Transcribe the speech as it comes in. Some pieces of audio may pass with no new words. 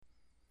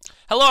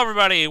Hello,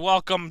 everybody.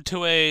 Welcome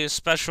to a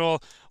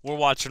special "We're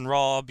watching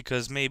Raw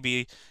because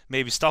maybe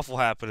stuff will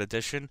happen"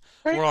 edition.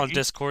 We're on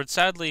Discord.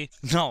 Sadly,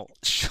 no.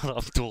 Shut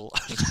up, Duel.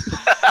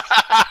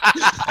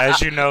 As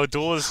you know,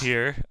 Duel is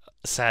here.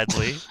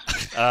 Sadly,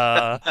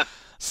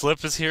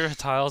 Slip is here.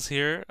 Tile's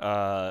here.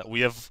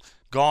 We have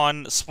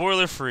gone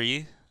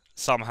spoiler-free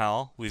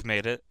somehow. We've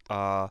made it.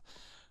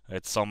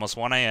 It's almost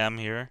 1 a.m.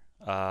 here.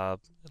 An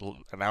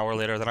hour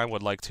later than I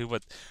would like to,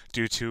 but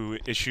due to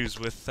issues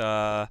with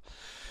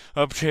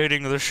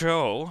updating the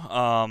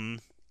show,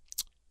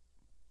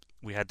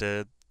 we had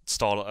to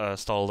stall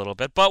a little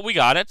bit, but we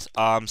got it.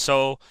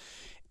 So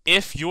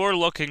if you're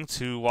looking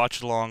to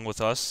watch along with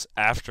us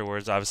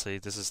afterwards, obviously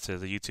this is to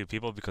the YouTube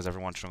people because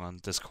everyone on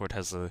Discord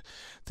has the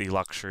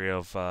luxury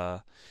of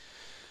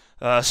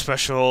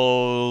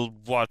special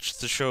watch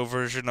the show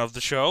version of the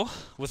show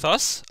with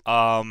us.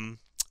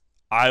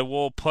 I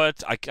will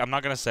put. I'm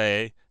not gonna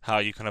say how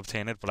you can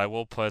obtain it, but I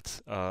will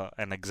put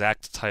an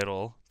exact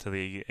title to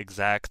the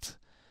exact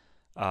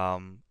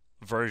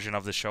version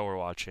of the show we're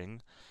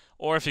watching,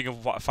 or if you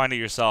can find it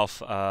yourself,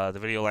 the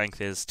video length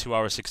is 2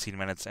 hours 16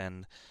 minutes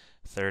and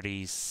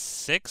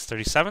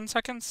 37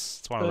 seconds.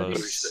 It's one of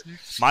those.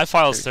 36. My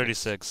file is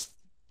 36,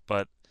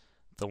 but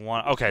the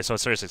one. Okay, so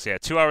it's 36. Yeah,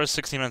 2 hours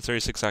 16 minutes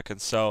 36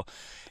 seconds. So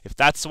if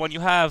that's the one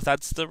you have,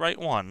 that's the right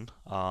one.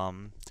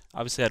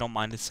 Obviously, I don't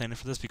mind saying it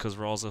for this because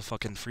Raw's a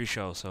fucking free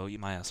show, so eat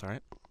my ass,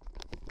 alright?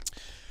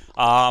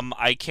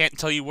 I can't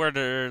tell you where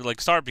to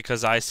start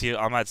because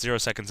I'm at 0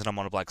 seconds and I'm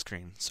on a black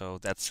screen. So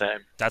that's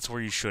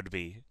where you should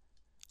be.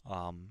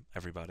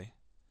 Everybody.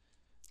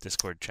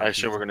 Discord chat. I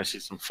assume we're gonna see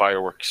some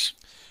fireworks.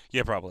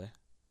 Yeah, probably.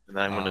 And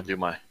then I'm gonna do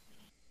my.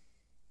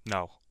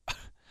 No.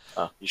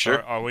 You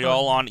sure? Are we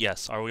all on?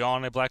 Yes. Are we all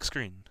on a black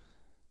screen?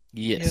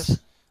 Yes.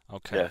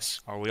 Okay. Yes.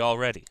 Are we all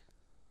ready?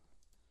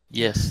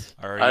 Yes.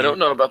 I don't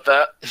know about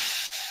that.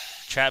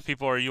 Chat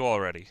people, are you all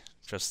ready?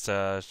 Just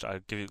I'll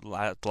give you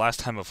the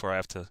last time before I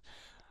have to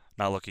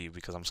not look at you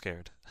because I'm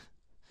scared.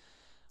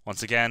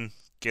 Once again,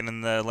 get in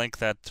the link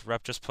that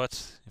Rep just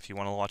put if you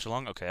want to watch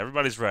along. Okay,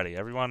 everybody's ready.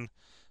 Everyone,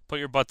 put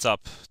your butts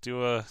up. Give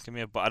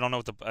me a. I don't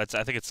know what I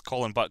think it's :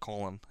 butt :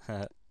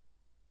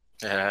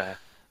 Yeah.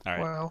 All right.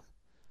 Wow.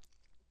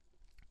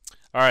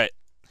 All right.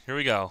 Here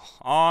we go.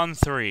 On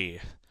 3.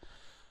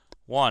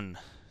 1,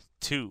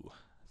 2,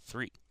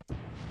 3.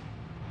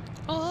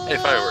 Hey,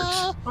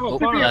 fireworks. Oh,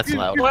 wow. That's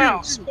loud.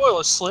 Wow,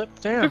 spoiler slip.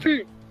 Damn.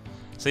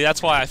 See,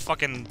 that's why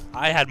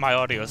I had my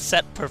audio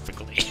set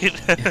perfectly.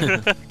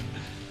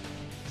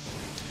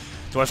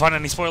 Do I find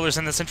any spoilers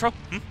in this intro?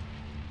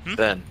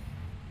 Then,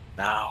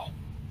 now,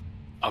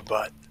 a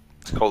butt. :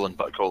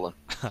 butt :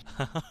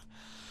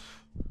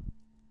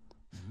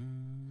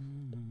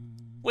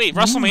 Wait,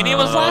 WrestleMania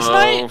was last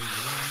night? Oh,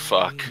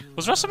 fuck.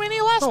 Was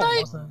WrestleMania last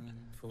night?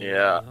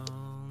 Yeah.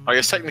 I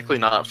guess technically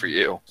not for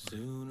you.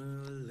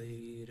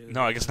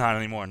 No, I guess not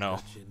anymore, no.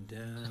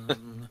 I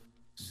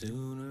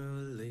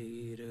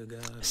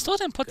still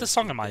didn't put this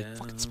song in my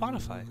fucking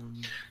Spotify.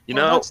 You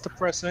Well, know, that's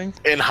depressing.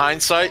 in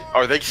hindsight,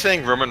 are they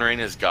saying Roman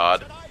Reigns is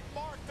God?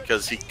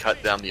 Because he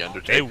cut down the They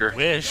Undertaker?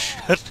 wish.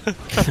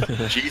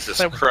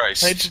 Jesus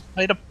Christ.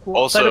 They'd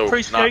Also,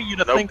 appreciate you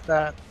to nope. think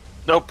that.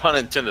 No pun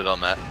intended on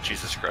that.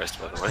 Jesus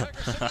Christ, by the way.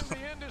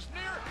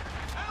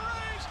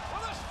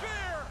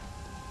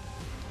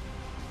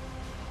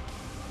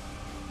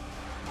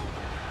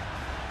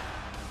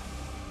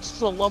 This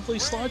is a lovely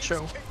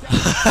slideshow.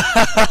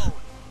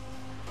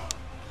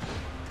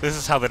 This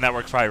is how the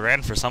network probably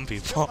ran for some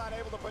people.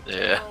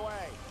 Yeah.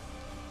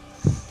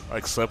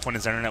 Like Slip when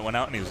his internet went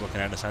out and he was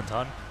looking at his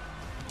senton.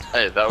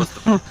 Hey, that was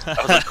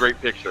a great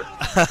picture.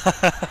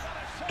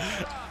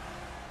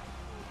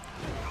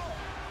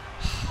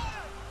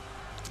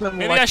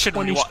 Maybe Like I should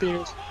 20 rewatch.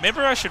 spears. Maybe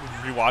I should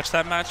rewatch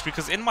that match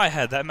because in my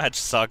head that match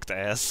sucked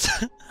ass.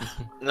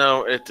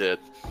 No, it did.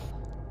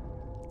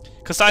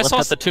 Because I Let's saw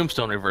got the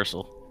tombstone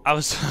reversal. I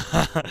was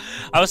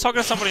I was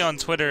talking to somebody on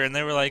Twitter and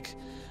they were like,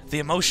 the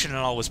emotion and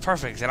all was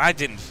perfect, and I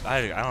didn't feel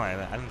any I of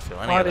that.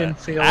 didn't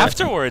feel it.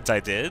 Afterwards, I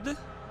did. It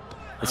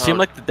seemed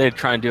like they'd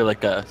try and do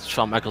like a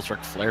Shawn Michaels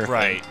Ric Flair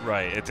Right, thing.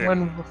 right. It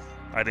didn't. When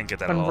I didn't get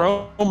that at when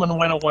all. Roman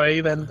went away,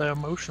 then the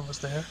emotion was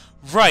there.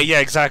 Right, yeah,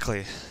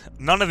 exactly.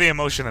 None of the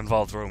emotion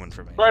involved Roman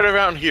for me. Right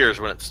around here is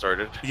when it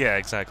started. Yeah,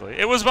 exactly.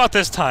 It was about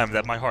this time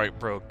that my heart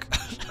broke.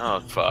 Oh,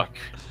 fuck.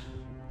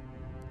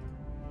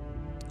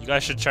 You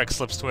guys should check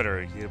Slip's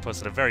Twitter. He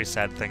posted a very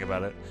sad thing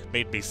about it.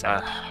 Made me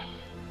sad.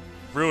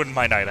 Ruined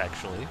my night,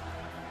 actually.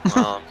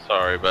 Well, I'm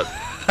sorry, but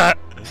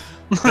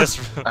This,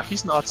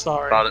 He's not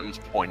sorry. thought it was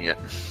poignant.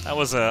 that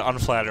was an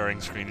unflattering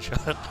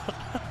screenshot.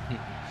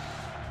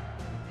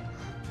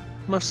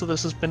 Most of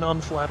this has been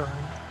unflattering.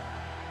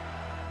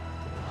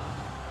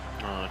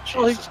 Oh,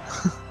 Like,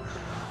 Jesus.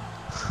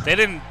 They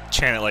didn't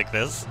chant it like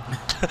this.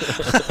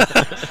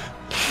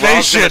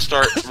 They should.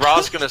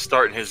 Raw's gonna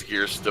start and his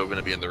gear's still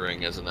gonna be in the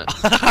ring, isn't it?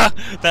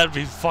 That'd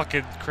be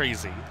fucking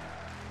crazy.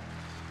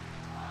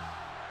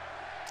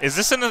 Is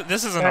this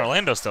this is in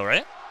Orlando still,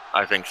 right?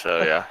 I think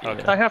so, yeah.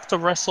 Okay. I have to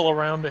wrestle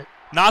around it.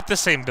 Not the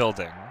same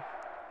building.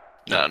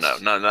 No,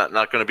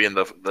 not going to be in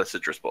the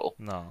Citrus Bowl.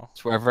 No.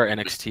 It's wherever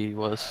NXT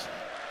was.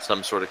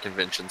 Some sort of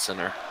convention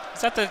center.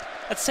 Is that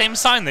that same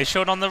sign they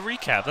showed on the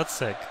recap? That's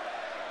sick.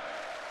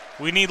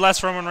 We need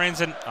less Roman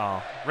Reigns and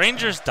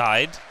Rangers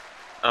died.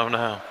 Oh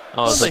no.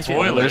 Oh, it's like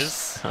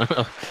Spoilers.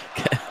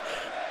 Okay.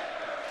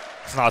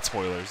 It's not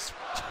spoilers.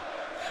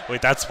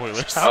 Wait, that's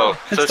spoilers. Oh,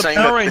 so It's the saying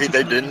Power that Rangers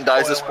they movie didn't die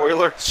is a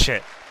spoiler?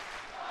 Shit.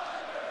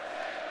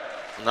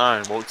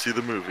 9 won't see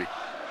the movie.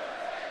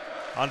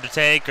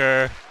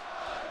 Undertaker.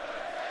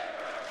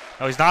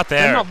 No, he's not They're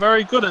there. not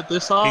very good at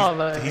this, are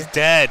they? He's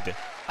dead.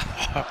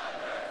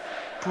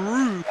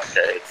 Brooke.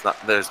 Okay, it's not.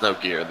 There's no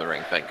gear in the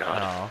ring, thank God.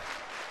 No.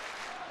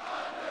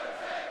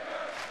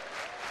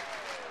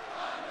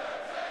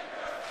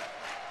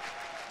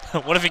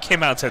 What if he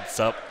came out and said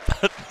sup?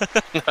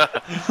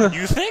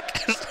 You think?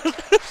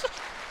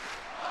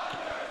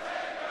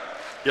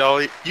 Yo,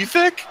 you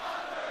think?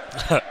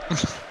 Taker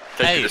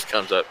Hey. just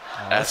comes up,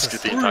 Oh, asks this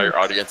if is- the entire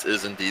audience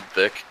is indeed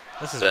thick,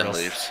 This is then real,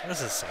 leaves.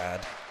 This is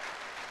sad.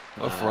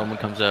 What if Roman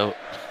comes out?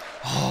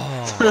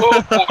 Oh.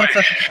 Oh boy!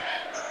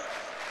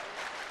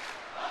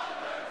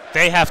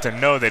 They have to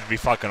know they'd be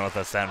fucking with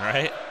us then,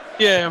 right?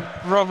 Yeah,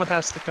 Roman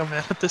has to come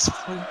out at this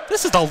point.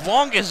 This is the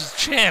longest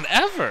chant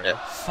ever. Yeah.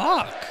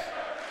 Fuck.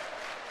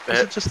 Is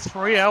it just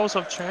 3 hours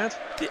of chant?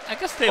 I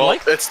guess they Well,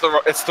 like. it's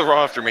the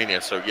Raw after Mania,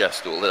 so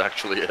yes, Duel, it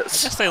actually I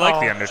is. guess they like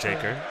the Oh,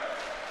 Undertaker.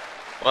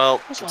 Well,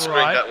 That's considering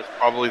alright. that was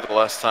probably the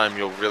last time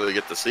you'll really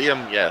get to see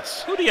him,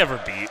 yes. Who'd he ever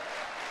beat?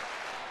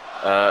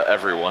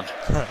 Everyone.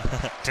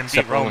 Didn't beat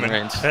Except Roman.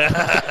 Roman Reigns.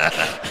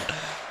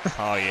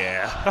 Oh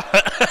yeah.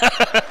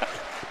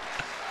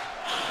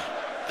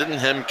 Didn't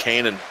him,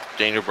 Kane, and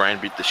Daniel Bryan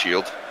beat the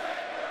Shield?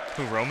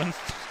 Who, Roman?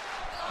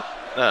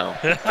 No,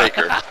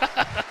 Taker.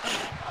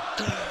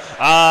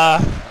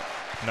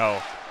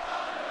 No.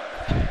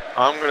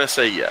 I'm gonna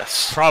say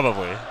yes.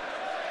 Probably.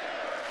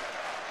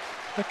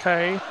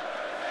 Okay.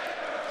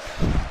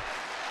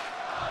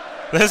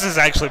 This is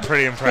actually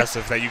pretty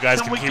impressive that you guys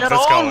Can can we keep get this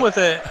on going. with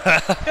it?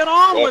 Get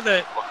on with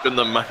it. Welcome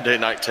the Monday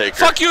Night Taker.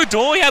 Fuck you,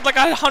 Duel. He had like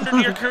a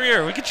 100-year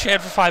career. We could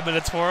chant for 5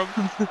 minutes for him.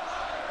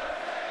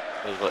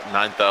 It was what,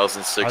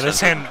 9,628. Are they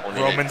saying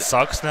Roman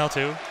sucks now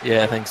too?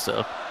 Yeah, I think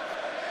so.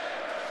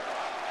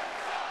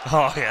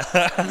 Oh yeah.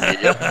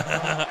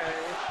 Yep.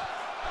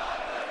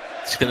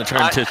 It's gonna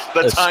turn to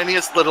The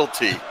tiniest little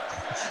T.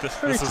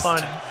 Very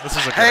fun. This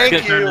is a Thank great.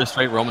 It's gonna turn you. to a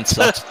straight Roman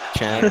sucks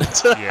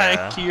chant. Yeah.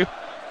 Thank you.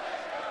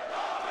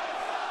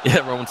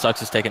 Yeah, Roman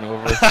sucks is taking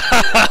over.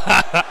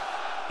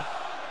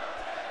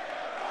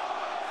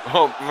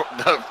 Oh,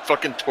 the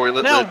fucking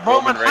toilet Now that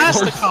Roman has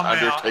to Reigns come out.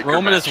 Undertaker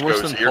Roman is match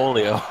worse goes than here.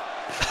 polio.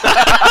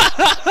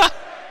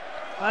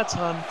 That's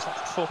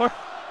uncalled for.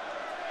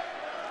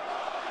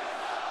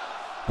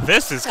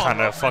 This is Come on,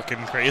 kind of Roman.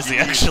 fucking crazy,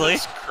 Jesus actually.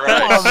 Come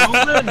Christ.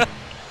 on, Roman.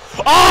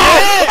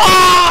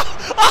 Oh!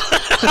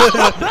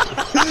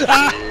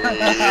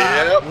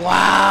 Yep.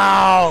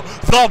 Wow!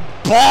 The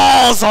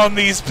balls on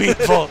these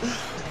people!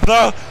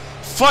 The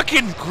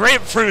fucking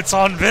grapefruits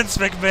on Vince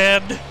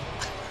McMahon!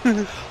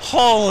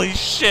 Holy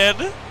shit!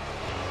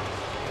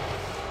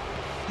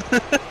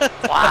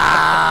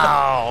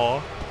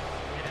 Wow!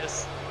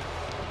 Yes.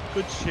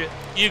 Good shit.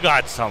 You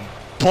got some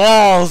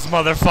balls,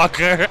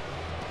 motherfucker!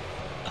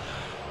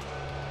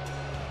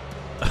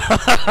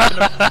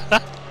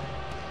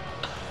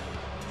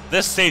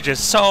 This stage is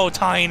so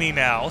tiny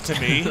now to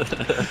me.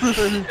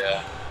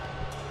 Yeah.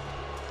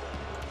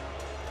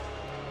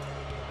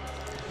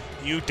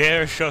 You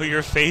dare show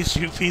your face,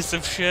 you piece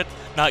of shit?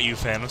 Not you,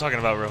 fan. I'm talking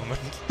about Roman.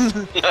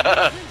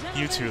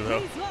 You too,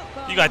 though.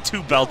 You got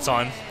 2 belts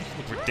on. You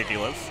look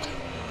ridiculous.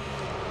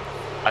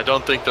 I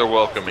don't think they're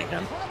welcoming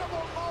him.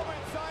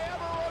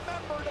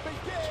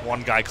 Just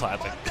one guy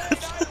clapping.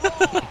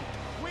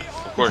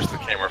 Of course, the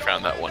camera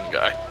found that one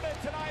guy.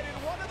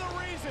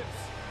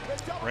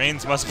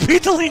 Reigns must be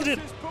deleted.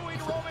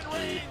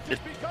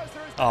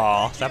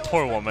 Aw, that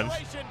poor woman.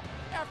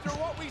 After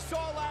what we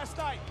saw last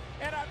night,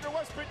 and after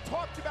what's been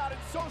talked about in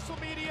social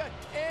media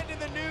and in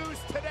the news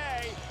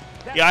today.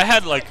 Yeah, I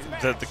had like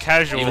the Even that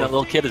casual,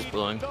 little kid is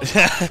booing.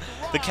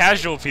 the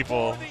casual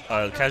people,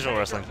 casual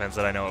wrestling fans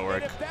that I know at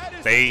work.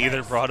 They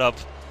either brought up,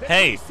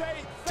 "Hey,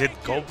 did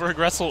Goldberg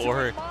wrestle?"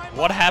 or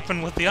 "What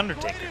happened with the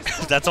Undertaker?"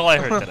 That's all I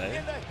heard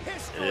today.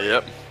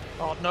 Yep.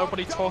 Oh,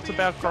 nobody talked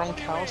about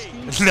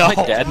Gronkowski? No, My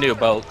dad knew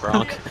about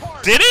Gronk.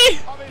 did he?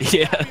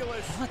 Yeah.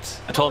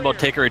 What? I told him about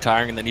Taker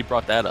retiring, and then he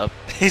brought that up.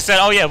 He said,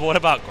 "Oh yeah, but what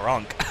about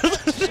Gronk?"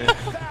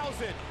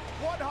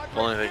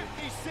 Only thing.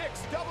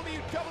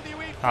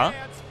 Huh?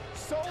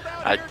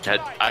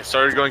 I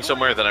started going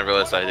somewhere, then I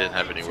realized I didn't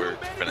have anywhere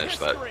to finish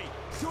that.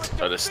 So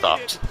I just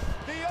stopped.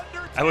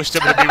 I wish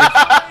WWE would.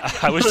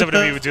 I wish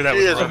WWE would do that She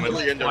with is Roman.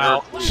 really into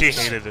Wow, her she boobs.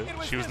 hated it.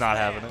 She was not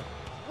having it.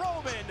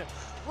 Roman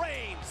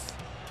Reigns.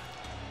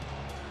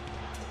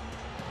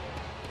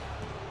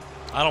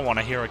 I don't want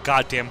to hear a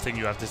goddamn thing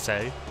you have to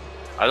say.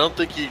 I don't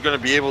think you're going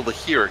to be able to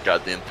hear a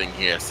goddamn thing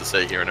he has to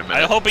say here in a minute.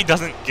 I hope he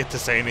doesn't get to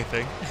say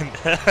anything.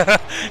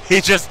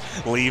 He just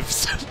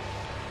leaves.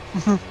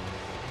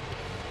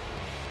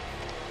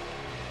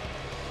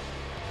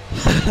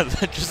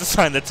 Just a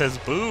sign that says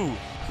boo.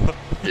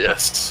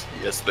 Yes.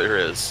 Yes, there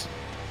is.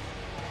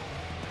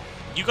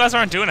 You guys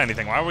aren't doing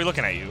anything. Why are we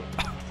looking at you?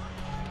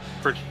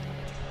 Pretty.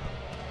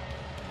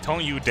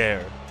 Don't you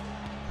dare.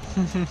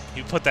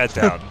 You put that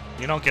down.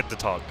 You don't get to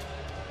talk.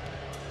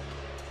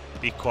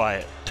 Be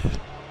quiet.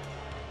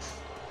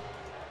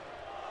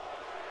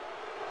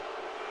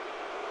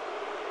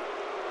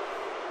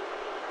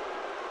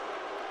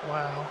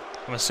 Wow.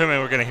 I'm assuming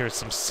we're gonna hear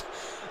some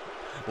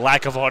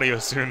lack of audio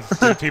soon.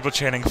 People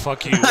chanting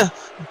 "fuck you."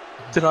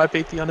 Did I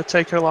beat The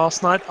Undertaker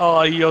last night?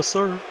 Oh, yes,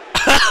 sir.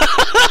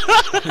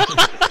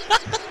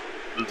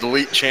 The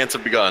delete chants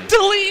have begun.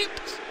 Delete.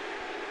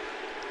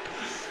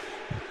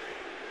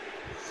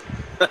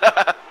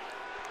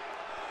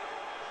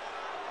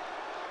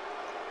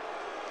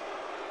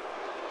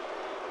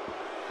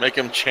 Make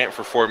him chant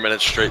for 4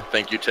 minutes straight,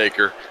 thank you,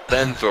 Taker.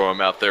 Then throw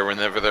him out there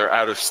whenever they're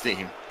out of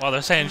steam. Well,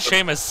 they're saying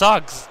Sheamus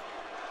sucks.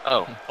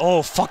 Oh.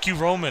 Oh, fuck you,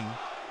 Roman.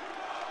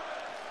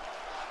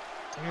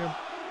 Damn.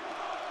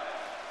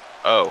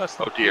 Oh. That's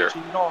Oh not dear.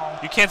 PG at all.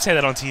 You can't say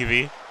that on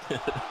TV.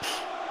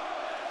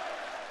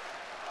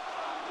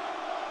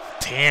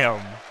 Damn.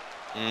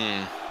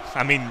 Mm.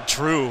 I mean,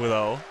 true,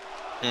 though.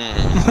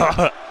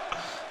 Mm.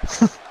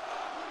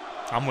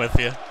 I'm with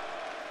you.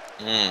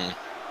 Mm.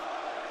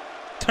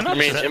 They're not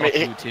I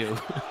mean, You too.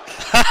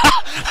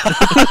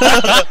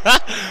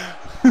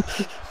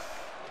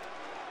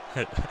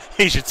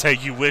 he should say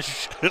you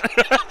wish.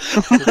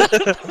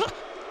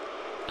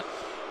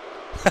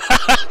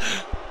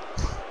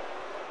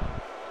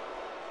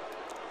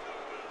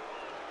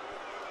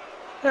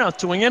 They're not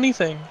doing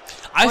anything.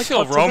 I Why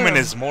feel cut to Roman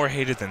them? is more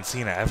hated than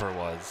Cena ever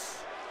was.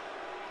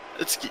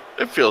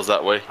 It feels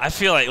that way. I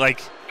feel like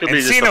Could and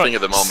be just something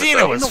at the moment, Cena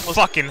though. was Cena was-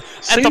 fucking at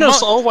the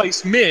Cena's mo-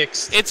 always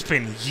mixed. It's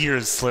been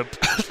years, Slip.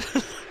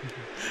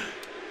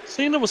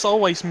 Cena was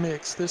always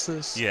mixed. This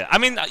is Yeah, I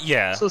mean,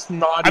 yeah. This is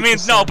not. I mean,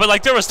 no, but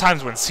like there was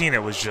times when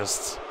Cena was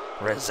just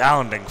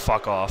resounding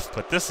fuck off,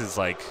 but this is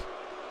like,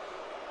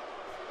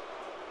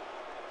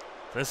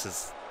 this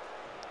is.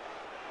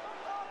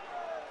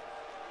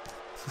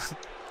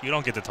 You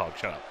don't get to talk.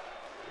 Shut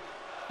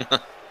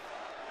up.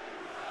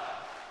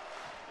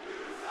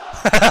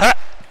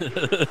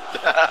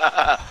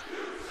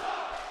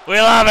 We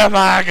love it,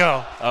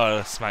 Michael. Oh,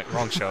 that's my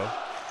wrong show.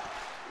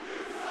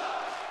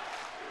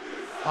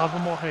 Love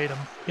him or hate him,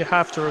 you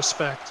have to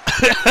respect.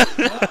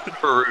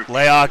 Farouk.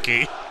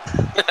 Leaki.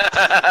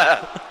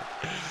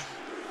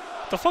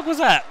 The fuck was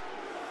that?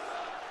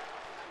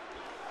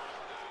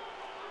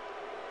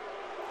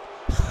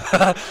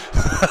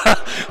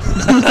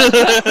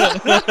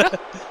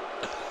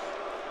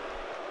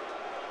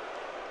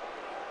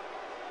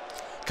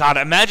 God,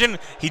 imagine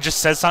he just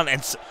says something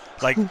and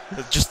like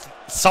just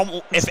some.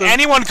 If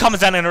anyone comes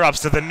down and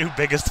interrupts, they're the new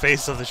biggest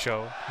face of the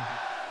show.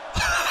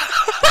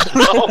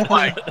 Oh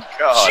my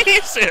god.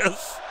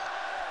 Jesus!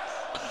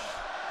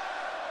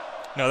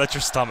 No, that's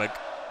your stomach.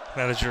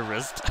 That is your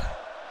wrist.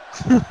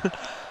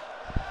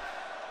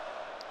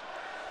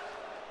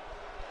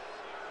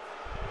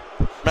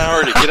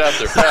 Maori, get out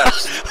there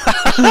fast.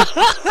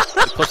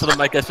 The closer the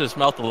mic gets to his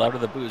mouth, the louder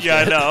the booze. Yeah,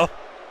 I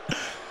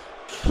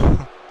gets.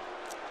 know.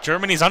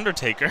 Germany's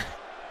Undertaker.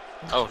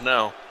 Oh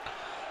no.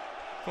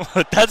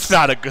 That's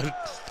not a good.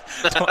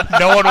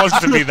 No one wants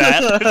to be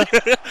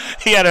that.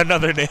 He had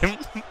another name.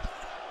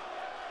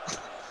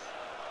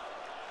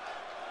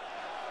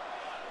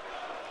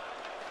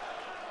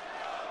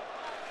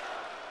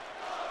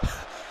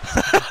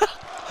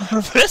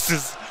 This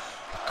is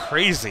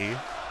crazy.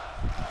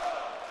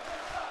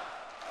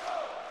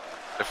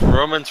 If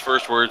Roman's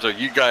first words are,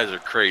 "You guys are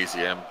crazy,"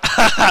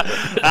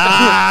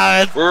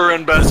 Ah, we're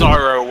in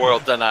Bizarro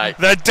world tonight.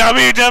 the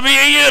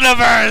WWE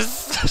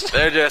Universe!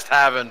 They're just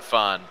having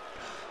fun.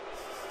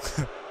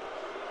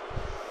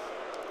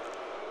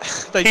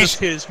 They He's- just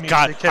hear his music.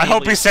 God, and I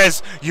hope he leaves.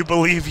 says, "You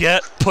believe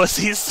yet,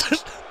 pussies?"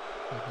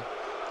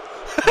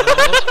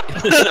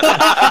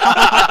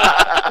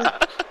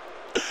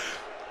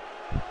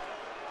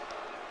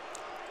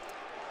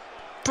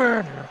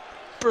 Burner,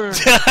 burner.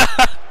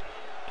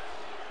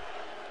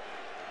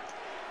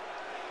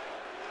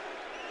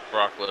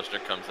 Brock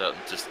Lesnar comes out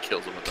and just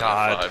kills him with an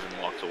God. F5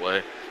 and walks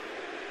away.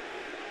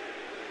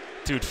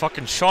 Dude,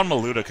 fucking Sean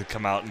Maluda could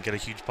come out and get a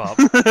huge pop.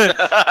 God,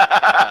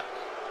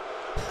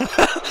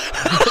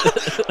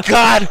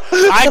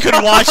 I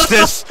could watch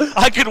this.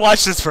 I could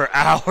watch this for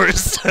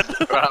hours.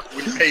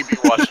 We may be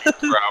watching it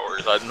for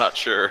hours. I'm not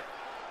sure.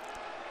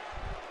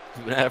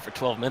 We've been at it for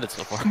 12 minutes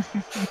so far.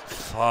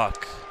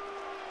 Fuck.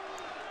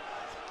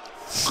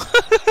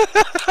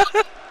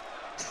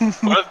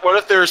 What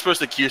if they were supposed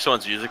to cue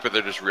someone's music, but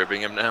they're just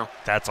ribbing him now?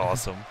 That's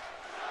awesome.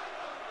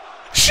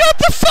 Shut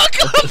the fuck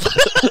up!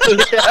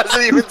 He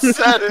hasn't even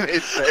said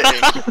anything.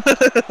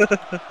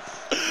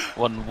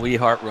 One We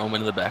Heart Roman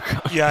in the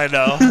background. Yeah, I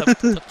know.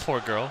 That poor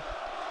girl.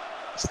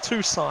 It's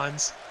 2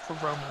 signs for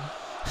Roman.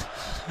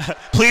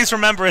 Please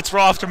remember, it's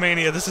Raw after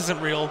Mania. This isn't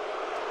real.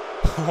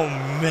 Oh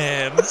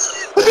man.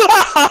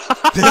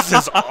 This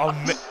is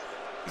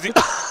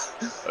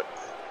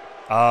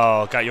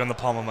Oh, got you on the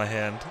palm of my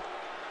hand.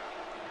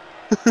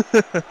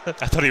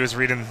 I thought he was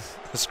reading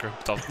the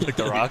script off like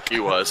The Rock. He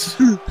was.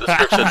 The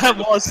script said that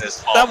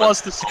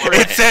was the script.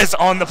 It says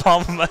on the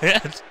palm of my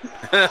hand.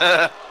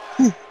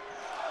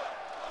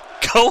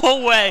 Go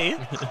away.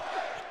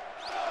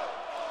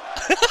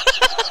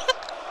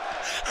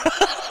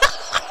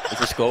 Is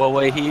this go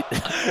away heat?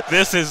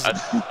 This is I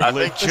think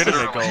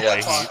legitimate go away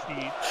yes.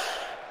 heat.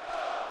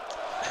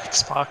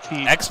 X-Pac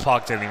heat.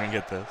 X-Pac didn't even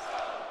get this.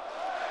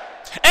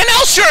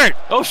 NL shirt!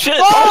 Oh shit!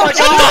 Oh my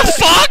What the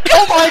fuck?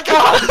 Oh my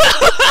god!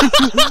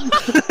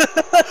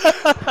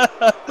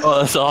 Oh,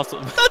 that's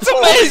awesome. That's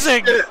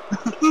amazing!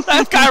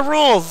 That guy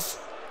rules!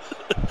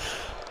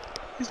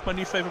 He's my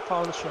new favorite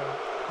part of the show.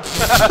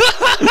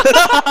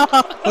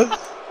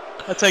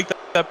 I take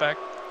that back.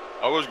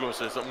 I was going to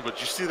say something, but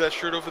you see that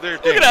shirt over there?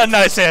 Look at that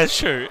nice ass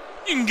shirt.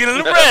 You can get it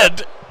in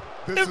red.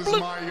 This is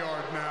my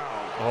yard now.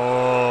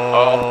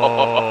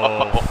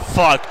 Oh,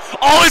 fuck.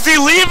 Oh, is he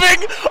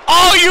leaving?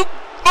 Oh, you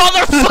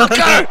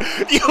motherfucker!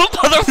 You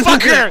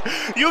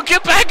motherfucker! You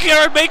get back here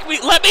and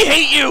let me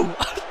hate you!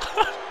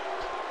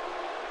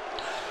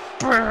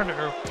 Burn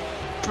her.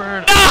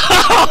 Burn her.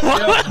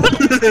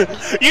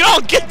 No! You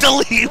don't get to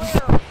leave!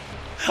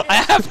 I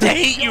have to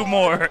hate you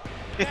more!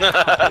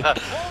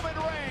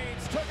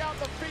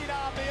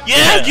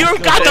 Yeah, you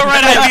got the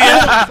right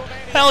idea!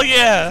 Hell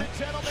yeah!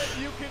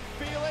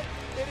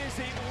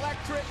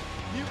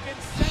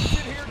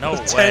 No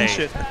The way.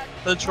 tension.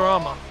 The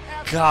drama.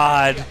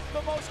 God.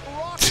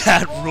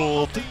 That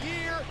ruled.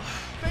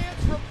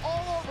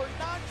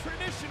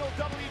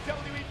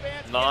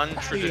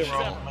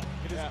 Non-traditional.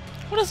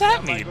 What does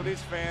that mean?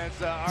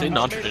 Say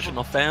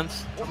non-traditional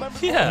fans?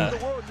 Yeah.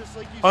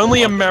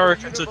 Only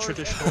Americans are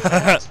traditional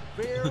fans.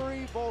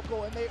 Very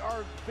vocal, and they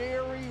are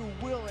very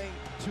willing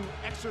to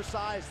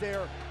exercise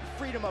their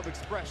freedom of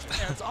expression.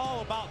 And it's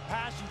all about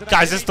passion.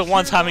 Guys, it's the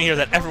one time of year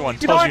that everyone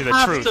tells you the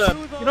truth.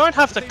 You don't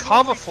have to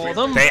cover for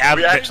them. They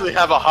We actually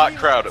have a hot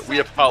crowd. We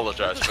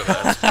apologize for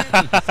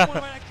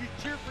that.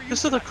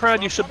 This is the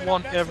crowd you should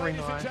want every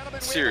night.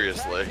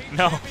 Seriously.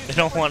 No, they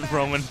don't want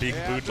Roman being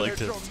booed like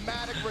this.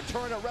 Dramatic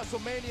return at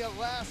WrestleMania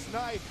last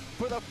night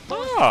for the first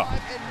Oh.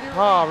 time in nearly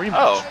Ah, rematch.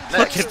 Oh,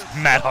 Look next. at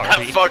Matt That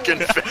Hardy. fucking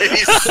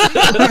face.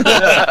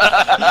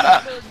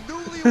 their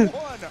newly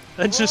won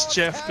And just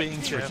Jeff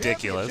being Jeff.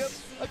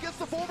 Ridiculous. against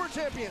the former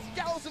champions,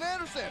 Gallows and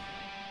Anderson.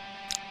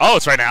 Oh,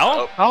 it's right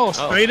now? Oh,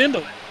 straight into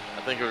it.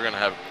 I think we're gonna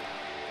have.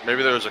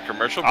 Maybe there was a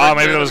commercial. Oh, break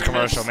maybe there there was a that we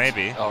commercial, missed.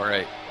 maybe. All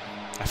right.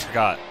 I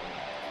forgot.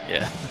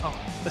 Yeah. Oh,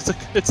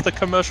 it's the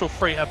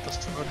commercial-free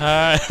episode.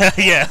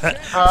 Yeah.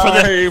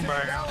 Hey, man.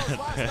 Last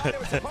night it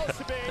was supposed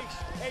to be a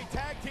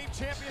tag team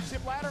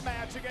championship ladder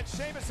match against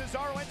Sheamus,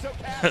 Cesaro, Enzo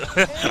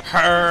Cass.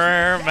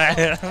 Her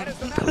man.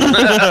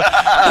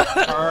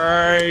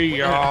 Hey,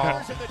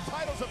 y'all.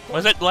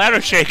 Was it ladder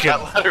shaking?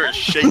 That ladder is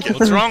shaking.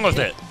 What's wrong with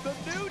it?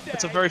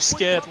 It's a very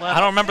scared I laugh.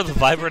 don't remember the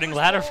vibrating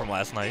ladder from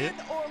last night.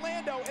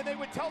 Orlando, and they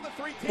would tell the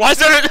three teams Why is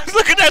there?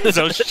 Look at that!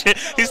 Oh shit!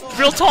 He's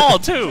real tall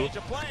too.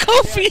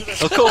 Kofi.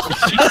 Oh, cool.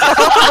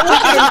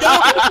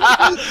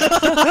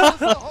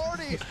 the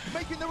Hardys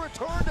making the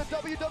return to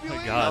WWE.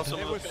 My God. Some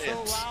It of was the so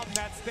fans. loud in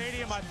that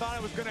stadium, I thought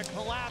it was going to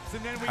collapse,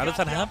 and then we How got does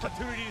that the happen?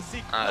 opportunity to see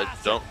I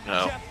classic don't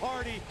know. Jeff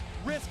Hardy,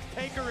 risk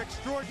taker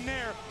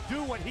extraordinaire,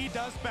 do what he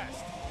does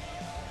best.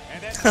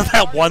 And then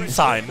That one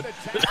sign.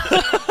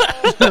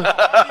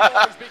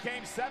 I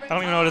I don't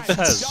even know what it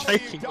says.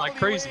 Shaking like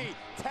crazy.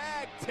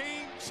 Tag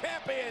team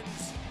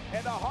champions.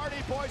 And the Hardy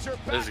Boys are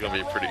This is gonna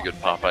be a pretty good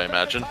pop, I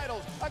imagine.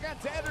 Oh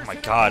my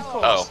God.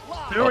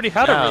 Oh. They already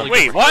had a really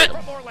Wait, what?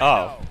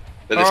 Oh.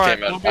 They just Alright,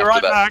 came out we'll be after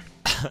right that.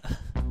 back.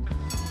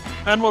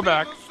 And we're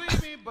back.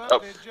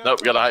 Oh, no,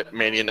 we got a hype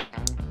mania.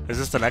 Is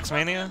this the next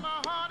Mania?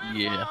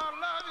 Yeah.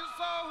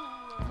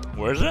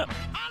 Where is it?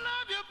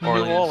 New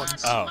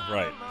Orleans. Oh,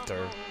 right.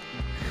 There.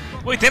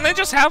 Wait, didn't they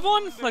just have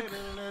one? Like,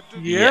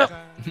 Yep.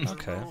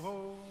 okay.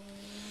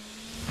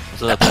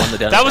 So that's the one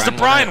that That was the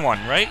Bryan one,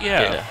 right?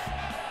 Yeah.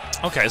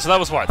 Yeah. Okay, so that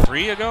was what,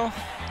 3 ago?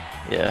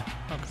 Yeah.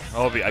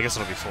 Oh, I guess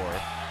it'll be 4.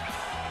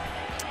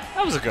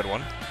 That was a good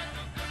one.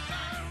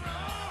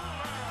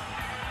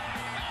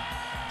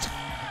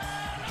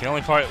 The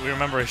only part we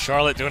remember is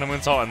Charlotte doing a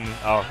moonsault and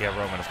oh yeah,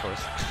 Roman, of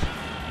course.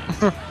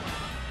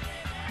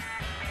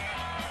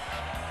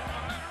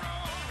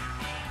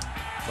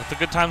 Let the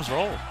good times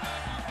roll.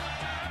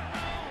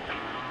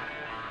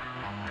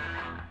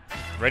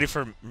 Ready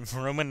for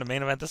Roman to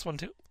main event this one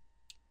too?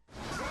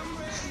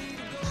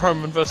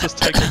 Roman versus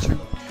Taker 2.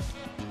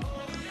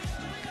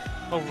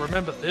 Oh,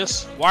 remember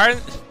this? Why?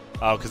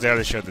 Oh, because they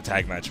already showed the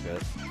tag match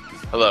bit.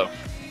 Hello.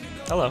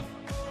 Hello.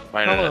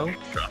 My Hello.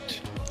 internet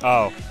dropped.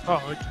 Oh.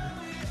 Oh, okay.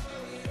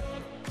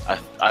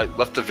 I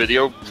left the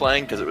video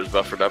playing because it was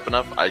buffered up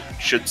enough. I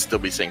should still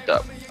be synced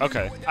up.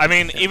 Okay. I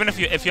mean, even if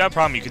you have a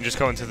problem, you can just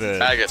go into the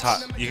Maggots.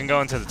 you can go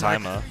into the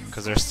timer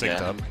because they're synced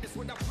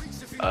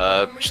Yeah.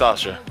 up.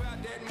 Sasha.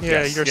 Yeah,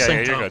 Yes. you're yeah,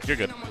 synced you're up. good.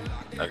 You're good.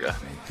 Okay.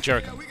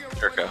 Jericho.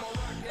 Jericho.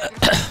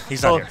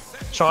 He's not Oh. here.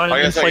 Giant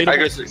I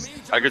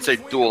inflatable. could say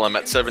dual. I'm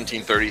at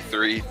 17,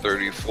 33,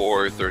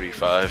 34,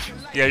 35.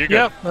 Yeah, you're good.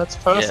 Yep, that's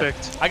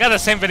perfect. I got the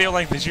same video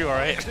length as you,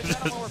 alright?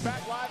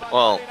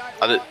 Well,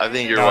 I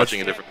think you're No,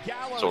 watching a different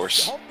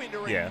source.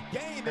 Yeah.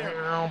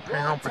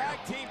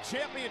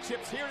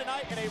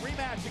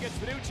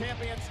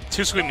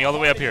 Too sweet me all the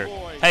way up here.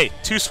 Hey,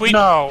 too sweet.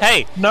 No.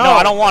 Hey, No.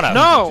 I don't wanna.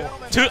 No.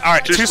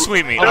 Alright, too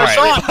sweet me. Oh, Alright.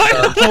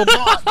 Hold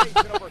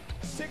on.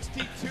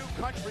 62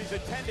 countries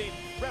attending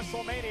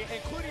WrestleMania,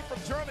 including from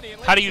Germany.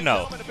 How do you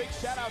know?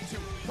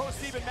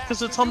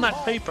 Because it's on that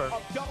paper.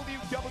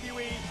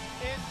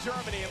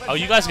 Oh,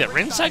 you guys get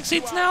ringside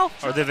seats now?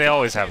 Or did they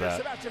always have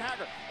that?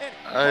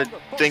 I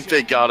think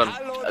they got him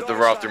at the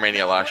Raw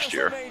WrestleMania last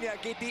year.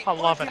 I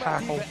love it,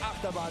 Hackle.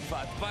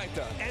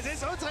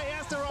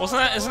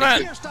 Isn't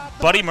that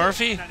Buddy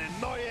Murphy?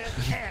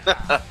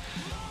 I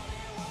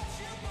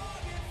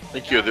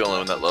think you're the only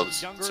one that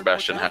loves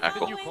Sebastian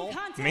Hackle.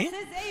 Me?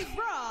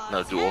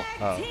 No, Duel.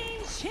 Oh.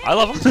 I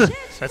love him.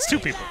 That's two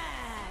people.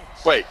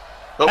 Wait.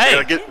 Oh,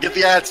 Hey. get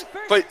the ads.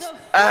 Wait,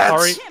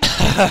 ads.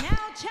 Sorry.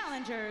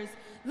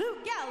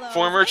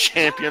 Former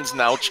champions,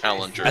 now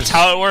challengers. That's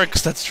how it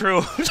works. That's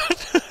true.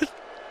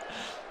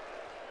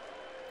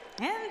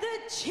 And the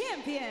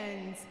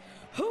champions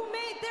who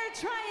made their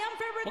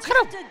triumphant return What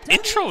kind of to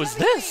intro is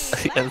this?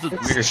 WWE Yeah, this is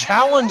weird.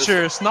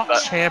 Challengers, not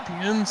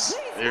champions.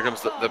 Here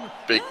comes the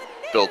big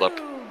build-up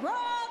Raw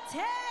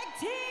Tag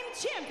Team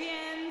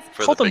Champions.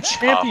 for Called the them big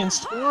champions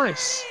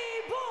twice.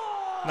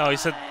 No, he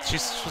said she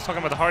was talking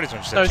about the Hardys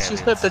when she said No, champions.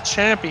 she said the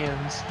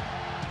champions.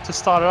 To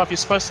start it off, you're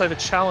supposed to say the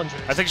challengers.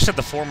 I think she said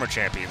the former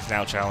champions,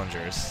 now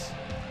challengers.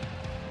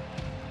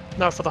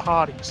 No, for the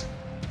Hardys.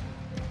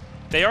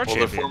 They are Well,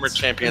 champions. the former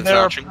champions, And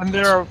now their,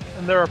 champions.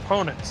 and their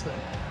opponents then.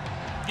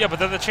 Yeah, but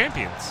they're the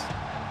champions.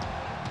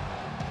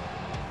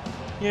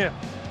 Yeah.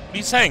 What are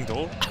you saying,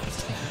 Duel?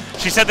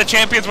 She said the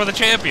champions were the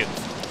champions.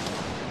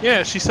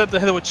 Yeah, she said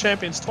they were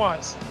champions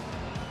twice.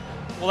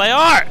 Well, they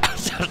are.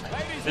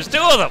 There's two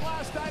of them.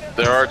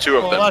 There are two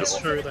of Well, them. that's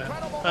Duel. true then.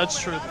 That's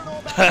true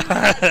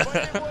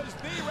then.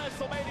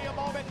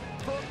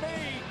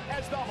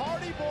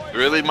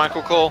 Really,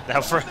 Michael Cole?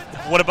 Now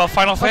what about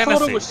Final I thought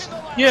Fantasy? it was,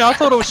 yeah, I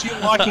thought it was you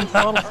liking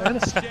Final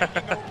Fantasy.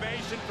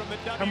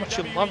 How much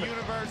you love it.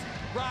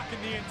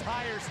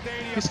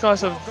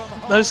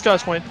 Those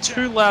guys went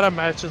 2 ladder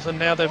matches and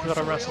now they've got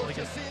to wrestle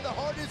again.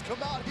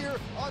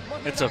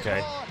 It's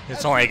okay.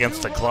 It's only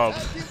against the club.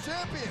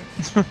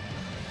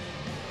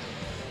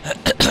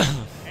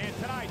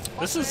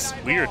 This is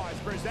weird.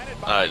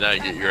 Alright, now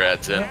you get your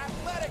ads in.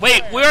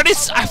 Wait, we already.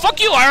 Fuck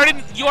you!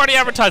 You already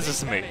advertised this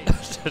to me.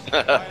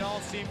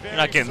 You're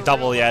not getting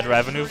double the ad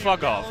revenue.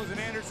 Fuck off.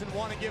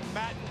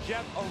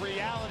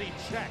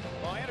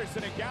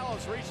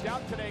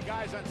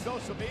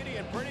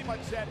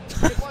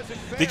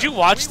 Did you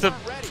watch the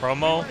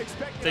promo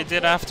they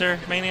did after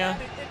Mania?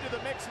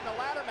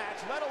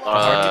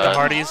 The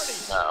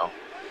Hardys. No.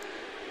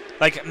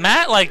 Like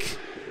Matt,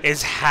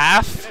 is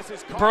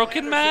half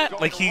broken.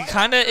 Matt, he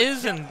kind of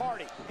is, and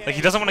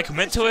he doesn't want to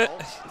commit to it.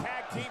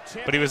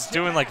 But he was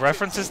doing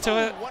references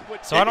to it,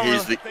 so I don't.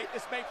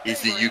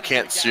 He's the you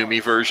can't sue me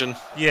version.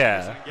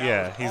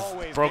 Yeah, he's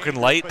broken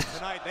light.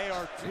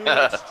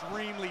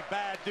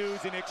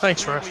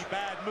 Thanks, Ref.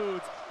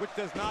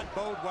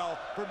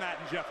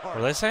 What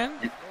are they saying?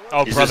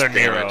 Oh, He's Brother just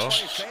Nero.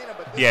 damaged.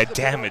 Yeah,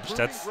 damaged.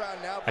 That's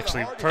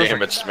actually perfect.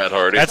 Damaged Matt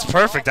Hardy. That's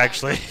perfect,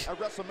 actually.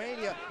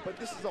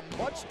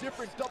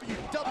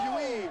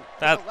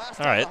 That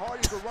all right.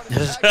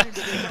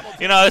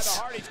 You know, it's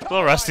a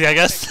little rusty, I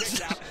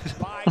guess.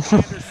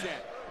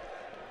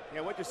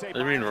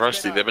 I mean,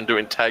 Rusty. They've been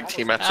doing tag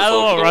team matches A all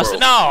little over the rusty.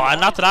 world. No,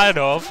 not that I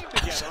know of. Right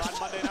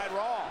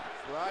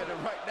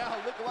now,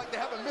 looking like they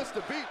haven't missed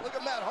a beat. Look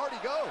at Matt Hardy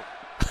go.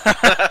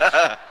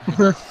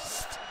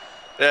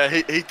 Yeah,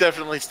 he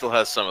definitely still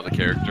has some of the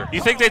character.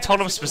 You think they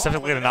told him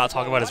specifically to not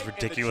talk about his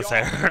ridiculous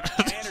hair?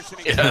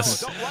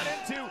 Yes.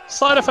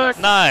 Side effect.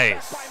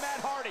 Nice.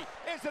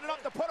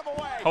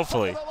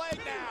 Hopefully.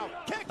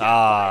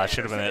 Ah,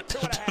 should have been it.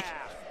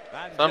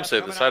 Some say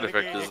the side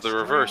effect is the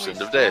reverse,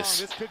 end of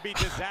days.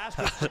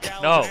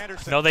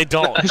 No, they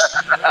don't.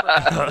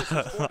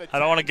 I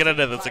don't want to get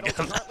into this again.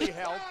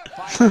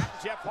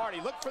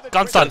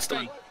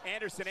 Gunston.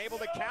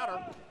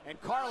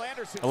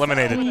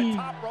 Eliminated.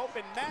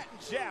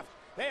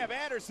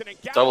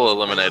 Double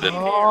eliminated.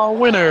 Oh,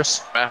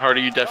 winners. Matt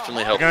Hardy, you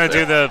definitely helped. We're gonna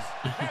do there. the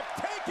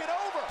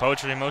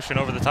poetry motion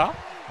over the top?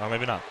 Or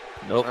maybe not.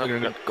 Nope, we're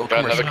gonna go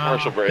Got another commercial.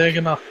 commercial break. Big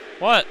enough.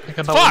 What? They're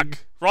gonna Fuck! win.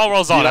 Raw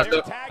rolls on You it.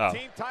 know- Oh.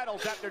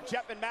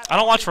 I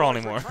don't watch Raw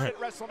anymore. Do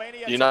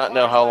you not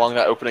know how long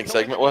that opening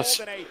segment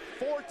was?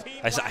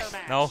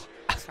 No.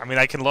 I mean,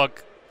 I can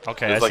look.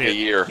 Okay, It was I like see a it.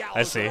 year.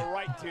 I see.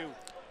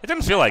 It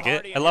didn't feel like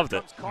it. I loved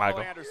it,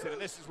 Michael.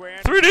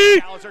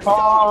 3D!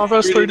 Oh,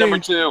 verse Number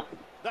 3D. 2.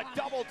 The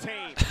double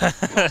team.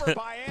 Covered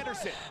by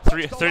Anderson.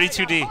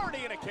 32D.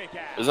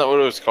 Isn't that what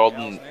it was called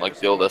in like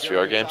the old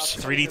SVR games?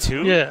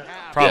 3D2? Yeah.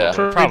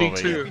 Probably.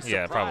 3D2.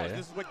 Yeah, probably.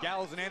 This is what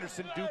Gallows and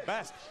Anderson do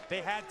best.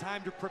 They had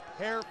time to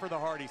prepare for the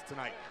Hardys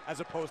tonight,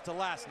 as opposed to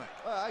last night.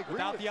 I agree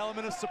Without the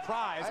element of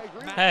surprise.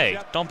 Matt Hey, and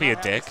Jeff don't be do a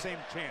not have dick. the same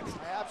chance.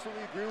 I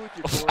absolutely agree with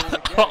you,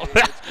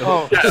 Corey.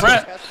 Oh,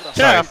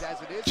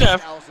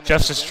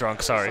 Jeff's just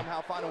drunk, sorry.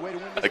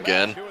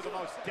 Again. Two of the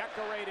most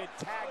decorated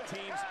tag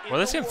teams in Well,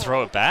 they the can world.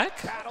 throw it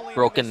back? Battling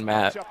Broken this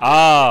Matt. matchup.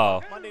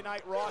 Oh. Monday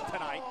Night Raw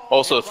tonight.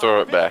 Also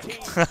throw it back. To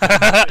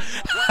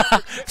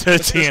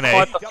TNA.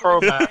 Quite the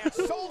throwback.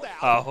 Sold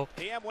out. Oh.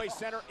 The Amway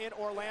Center in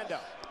Orlando.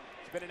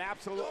 It's been an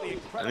absolutely I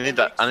incredible need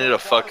that. I need to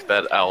fuck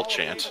that owl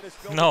chant.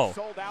 No.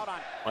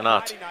 Why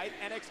not? Friday night,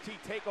 NXT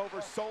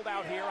Takeover sold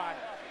out here on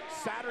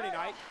Saturday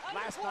night.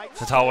 Last night.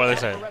 That's all what they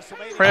say.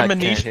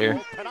 Premonition?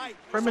 hear.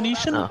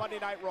 Premonition? Oh. Monday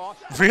Night Raw.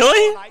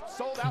 Really?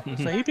 Sold out.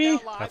 Maybe?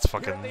 That's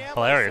fucking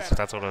hilarious if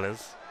that's what it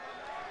is.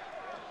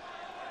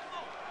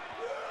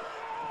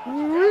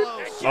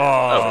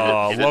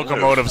 Oh, he didn't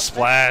locomotive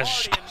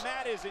splash. And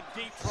Matt is in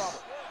deep trouble.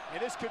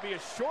 And this could be a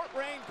short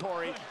reign,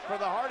 Corey, for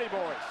the Hardy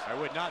Boys. I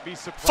would not be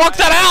surprised. Fuck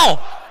that owl!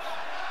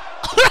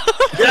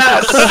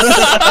 Yes!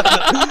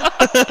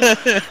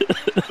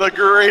 The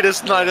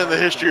greatest night in the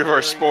history of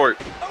our sport.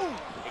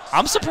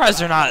 I'm surprised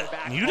they're not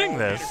muting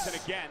this.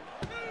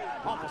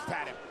 Almost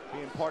had him.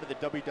 Being part of the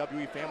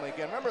WWE family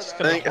again. Remember I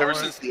think ever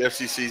since the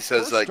FCC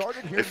says like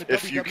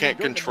if you can't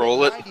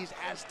control it, you're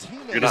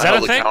Is not that a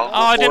held thing? accountable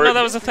Oh, I didn't for know it.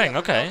 that was a thing.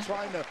 Okay.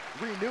 Trying to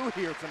renew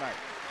here tonight.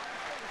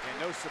 And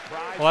no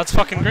surprise. Well, that's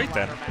fucking great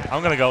then.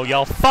 I'm gonna go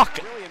yell fuck.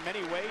 Really, in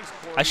many ways,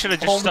 Corey, I should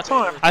have All the just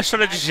time. I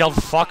should have just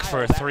yelled fuck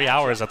for 3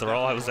 hours at the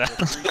Raw I was at.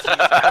 Kicked you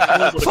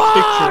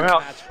Fuck!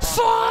 out.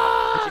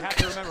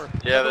 Fuck!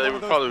 Yeah, they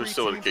would probably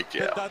still would have kicked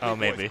you out. Oh,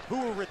 maybe. Who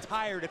were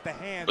retired at the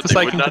hands But Because they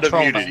they would can not have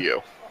control muted them.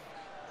 you.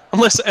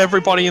 Unless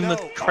everybody in the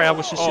crowd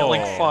was just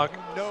yelling Oh. fuck.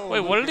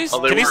 Wait, what did he?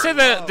 Oh, they Did he were- say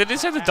that? Did he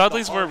say the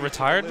Dudleys were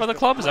retired by the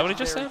club? Is that what he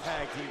just said?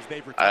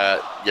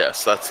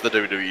 Yes, that's the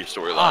WWE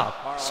storyline.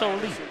 Ah, so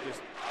elite.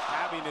 Just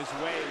having his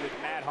way with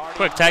Matt Hardy.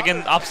 Quick, tag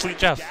in obsolete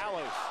Jeff.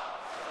 Gallows.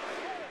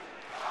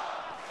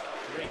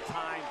 Great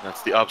time.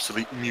 That's the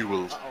obsolete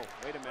mule. Oh,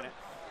 wait a minute.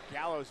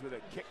 Gallows with a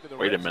kick to the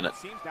Wait a ribs. minute. It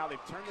seems now they've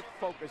turned the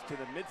focus to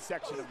the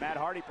midsection of Matt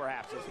Hardy,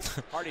 perhaps.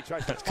 As Hardy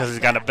tries to Because he's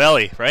got a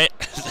belly, right?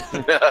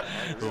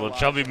 Little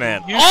chubby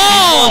man. You-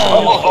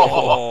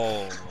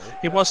 Oh!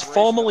 He was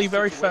formerly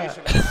very fat.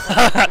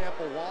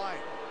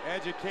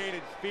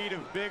 Educated feet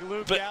of Big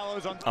Luke But-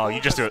 Gallows on Oh, you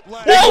just do it.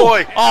 Big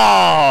boy!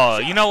 Oh,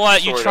 you know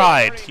what? You Sort of.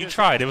 tried. You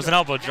tried. It was an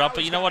elbow drop,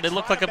 but you know what? It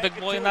looked like a big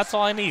boy, and that's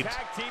all I need.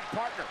 Tag team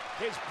partner,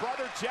 his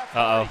brother Jeff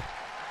Uh-oh.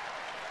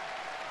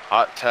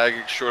 Hot tag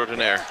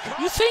extraordinaire.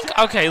 You think?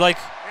 Okay, like,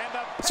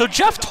 so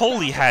Jeff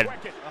Tolley had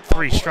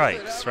 3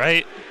 strikes,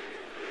 right?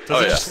 Does Oh,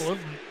 it yeah. just-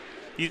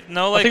 you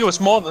know, I like, think it was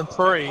more than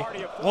 3.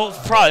 well,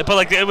 probably, but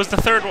like, it was the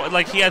 3rd one.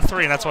 Like, he had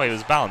 3, and that's why he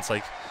was balanced.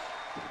 Like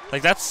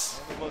that's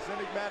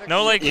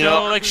no, like, You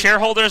no, know- like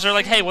shareholders are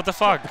like, hey, what the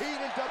fuck?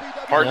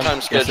 Part-time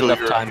Guess schedule, enough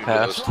you're time into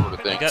those passed. sort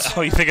of things.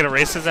 Oh, you think it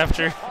erases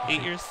after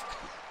 8 years?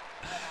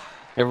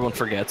 Everyone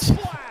forgets.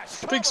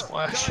 Big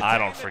splash. I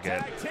don't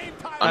forget.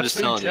 I'm just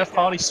Big telling you. Jeff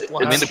Hardy I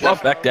splash. mean, they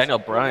brought back Daniel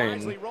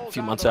Bryan a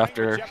few months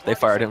after they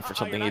fired him for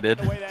something he did.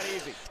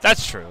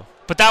 That's true,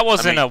 but that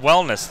wasn't I a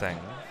wellness thing.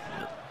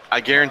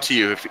 I guarantee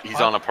you, if he's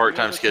on a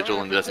part-time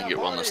schedule and doesn't get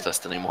wellness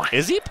test anymore,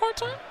 Is he part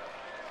time?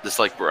 just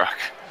like Brock.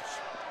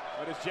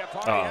 What does Jeff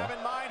Hardy Uh-oh. have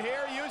in mind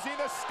here? Using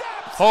the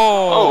steps.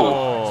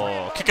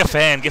 Oh, kick a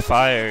fan, get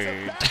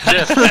fired.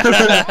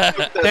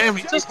 Damn,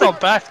 he just got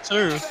back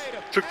too.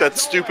 Took that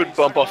stupid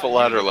bump off a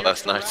ladder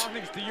last night.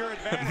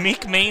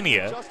 Meek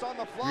Mania.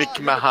 Mick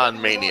Mahan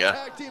mania.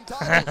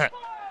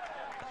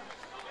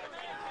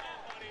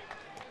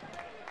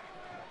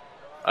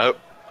 I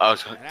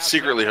was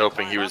secretly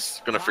hoping he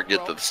was going to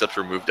forget that the steps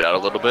were moved out a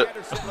little bit.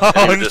 And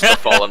he would just have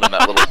fallen in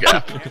that little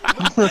gap.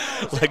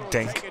 Like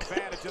Dink.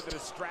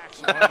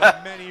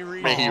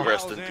 May he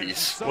rest in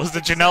peace. Was the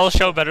Janela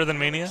show better than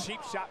Mania?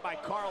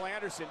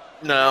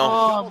 No.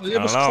 Oh, I it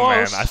don't was know,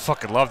 close. man. I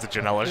fucking love the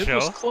Janela It show.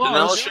 was The close.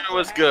 Janela show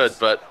was good,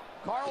 but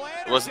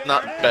it was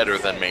not better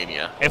than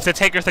Mania. If the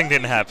Taker thing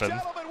didn't happen,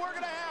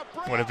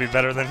 would it be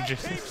better than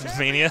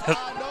Mania?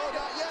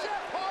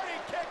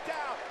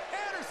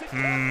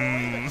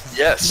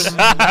 Yes.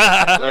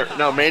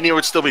 No, Mania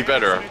would still be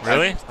better.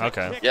 Really?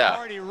 Okay.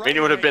 Yeah.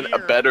 Mania would have been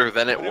better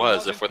than it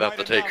was if without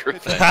the Taker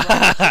thing.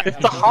 If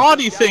the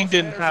Hardy thing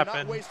didn't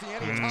happen,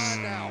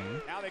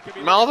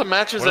 All the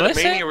matches What did at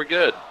I say? Mania were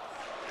good.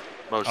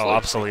 Mostly. Oh,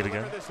 obsolete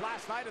again.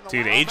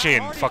 Dude, AJ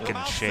and fucking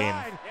Shane.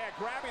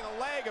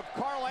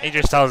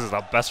 AJ Styles is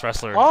the best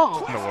wrestler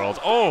Oh. in the world.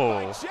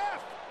 Oh,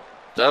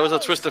 That was a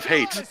twist of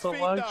hate. the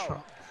leg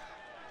drop.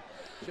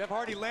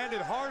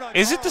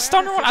 is it the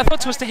stunner one? I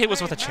thought Twist of Hate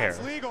was with a chair.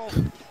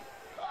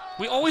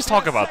 We always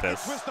talk about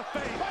this.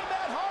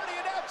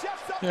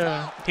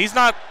 Yeah. He's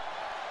not.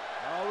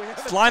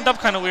 It's lined up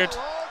kind of weird.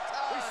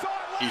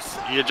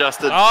 He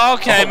adjusted.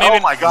 Okay, maybe. Oh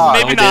my God.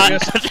 Maybe he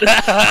not.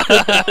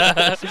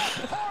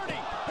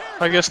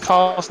 I guess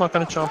Carl's not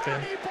going to jump in.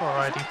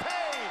 Alrighty.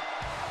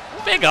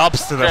 Big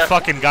ups to the Yeah.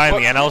 fucking guy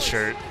in the NL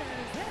shirt.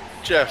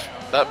 Jeff,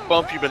 that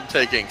bump you've been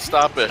taking,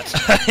 stop it.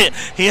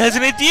 He has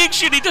an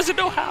addiction. He doesn't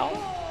know how.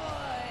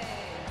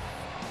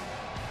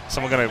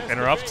 Someone gonna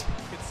interrupt?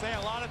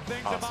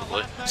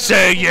 Possibly.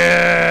 Say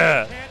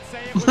yeah.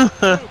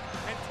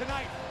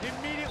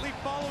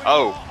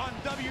 Oh.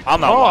 I'm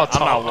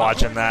not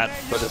watching that.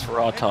 But it's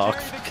raw talk.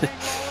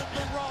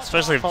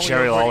 Especially if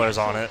Jerry Lawler's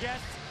on it.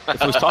 If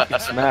it was talking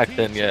smack,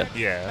 then yeah.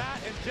 Yeah.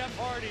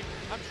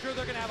 I'm sure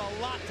they're going to have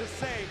a lot to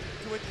say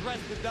to address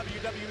the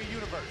WWE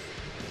Universe.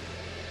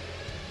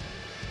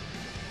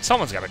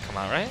 Someone's gotta come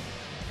out, right?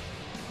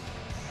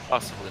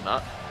 Possibly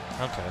not.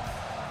 Okay.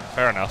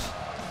 Fair enough.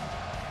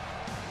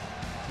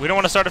 We don't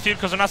want to start a feud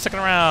because we're not sticking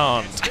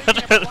around.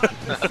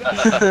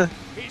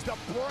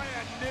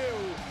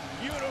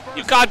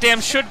 You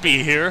goddamn should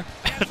be here.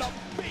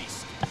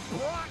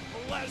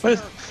 Wait,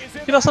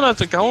 he doesn't have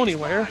to go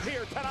anywhere.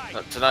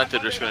 Tonight they're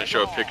just going to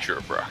show a picture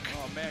of Brock.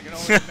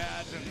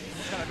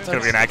 It's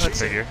gonna be an action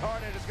figure.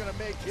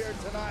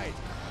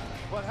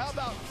 But how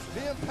about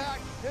the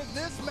impact in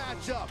this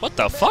matchup? What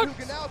the fuck? Who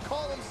can now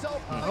call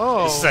himself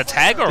Oh. This is a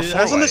tag or a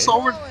Hasn't four-way? this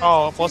already?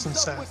 Oh, it wasn't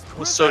Seth. It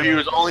was So Seth. he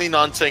was only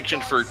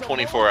non-sanctioned for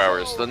 24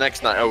 hours. The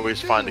next night, always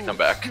fine to come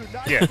back.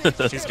 Yeah,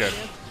 he's good.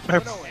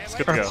 good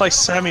to go. Replace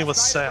Sammy with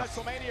Seth.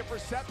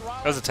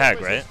 That was a tag,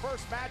 right?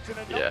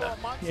 Yeah.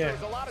 Yeah.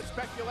 There's a lot of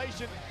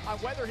speculation on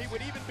whether he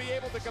would even be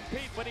able to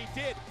compete, but he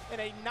did in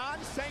a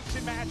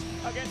non-sanctioned match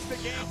against the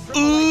game.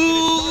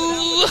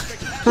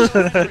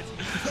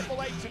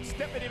 Triple H and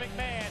Stephanie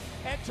McMahon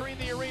entering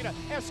the arena,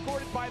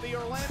 escorted by the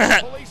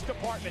Orlando Police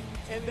Department,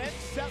 and then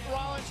Seth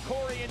Rollins,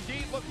 Corey,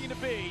 indeed looking to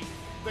be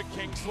the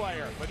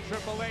Kingslayer. But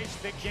Triple H,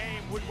 the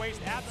game, would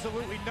waste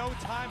absolutely no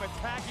time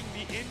attacking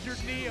the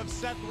injured knee of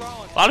Seth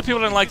Rollins. A lot of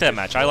people didn't like that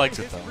match. I liked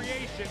it though.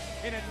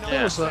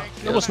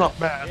 It was not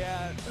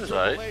bad. It was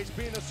alright.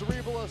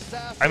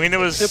 I mean, it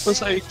was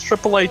a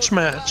Triple H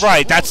match.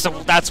 right. That's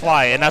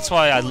why, and that's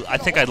why I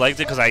think I liked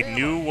it because I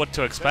knew what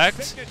to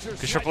expect.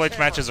 Because Triple H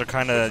matches are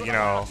kind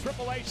of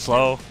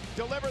slow.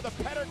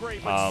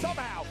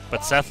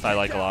 But Seth I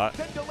like a lot.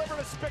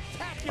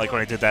 Like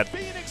when he did that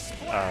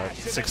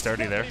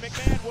 6:30 there.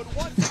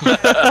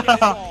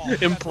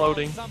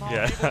 Imploding.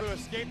 Yeah.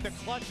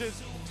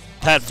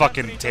 That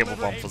fucking table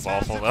bump was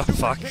awful though.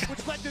 Fuck.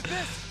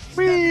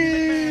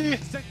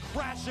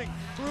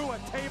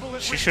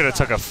 She should have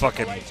took a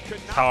fucking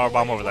power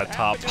bomb over that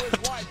top.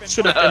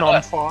 Should have been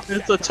on fire.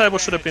 The table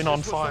should have been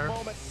on fire.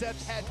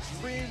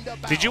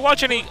 Did you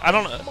watch any? I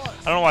don't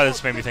know why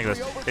this made me think of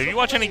this. Did you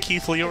watch any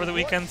Keith Lee over the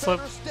weekend,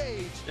 Slip?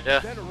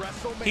 Yeah.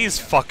 He's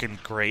fucking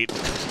great.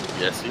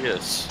 Yes, he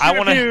is. I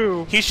want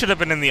to. He should have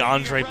been in the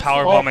Andre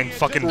powerbombing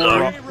fucking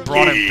Braun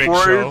and Big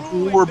Show.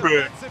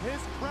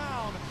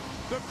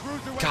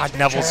 God,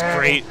 Neville's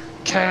great.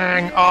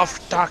 King of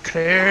the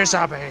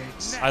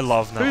Cruiserweights. I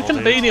love Neville. Who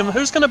can beat him?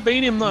 Who's gonna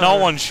beat him though? No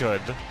one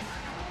should.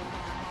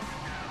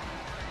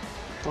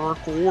 Brock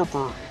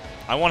Lesnar.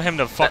 I want him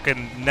to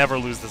fucking never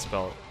lose this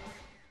belt.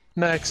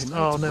 Next.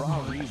 Oh, never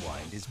mind.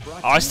 Oh,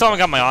 I still haven't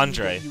got my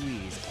Andre.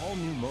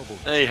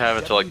 They have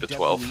it till like the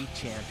 12th.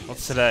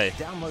 What's today?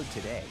 The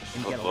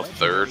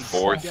 3rd,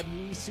 4th.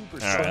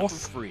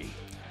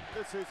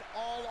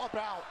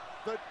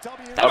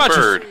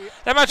 Alright.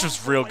 That match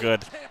was real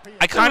good.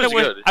 I kind of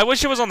was wish. good. I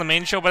wish it was on the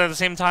main show, but at the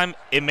same time,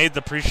 it made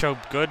the pre-show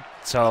good.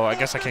 So I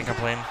guess I can't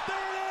complain.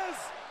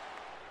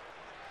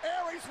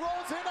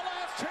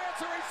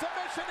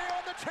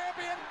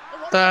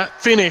 That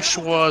finish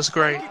was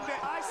great.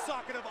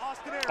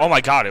 Oh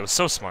my god, it was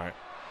so smart.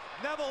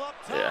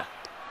 Yeah.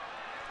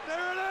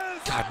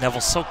 God,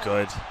 Neville's so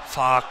good.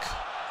 Fuck.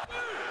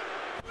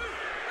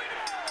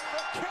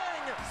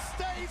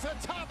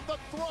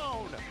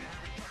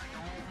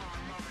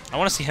 I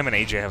want to see him and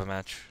AJ have a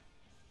match.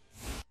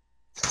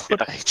 Put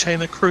AJ in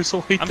the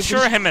Cruiserweight I'm division.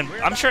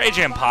 sure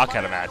AJ and Pac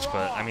had a match,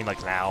 but I mean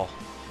like now.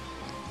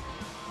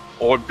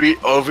 Or beat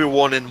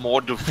everyone in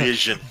more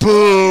division.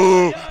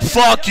 Boo!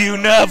 Fuck you,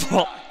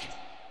 Neville.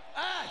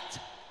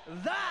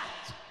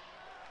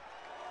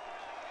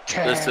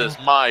 This is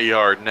my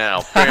yard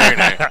now.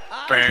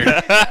 Burn.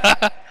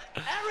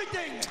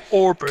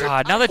 Orbit.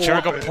 God, now that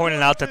Jericho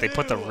pointed out that they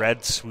put the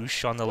red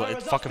swoosh on the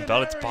fucking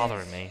belt, it's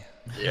bothering me.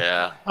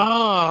 Yeah.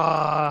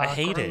 Ah. I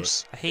hate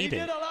gross. it. I hate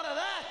it.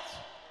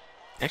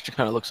 Actually,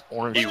 kind of looks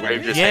orange. He to me.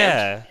 waved his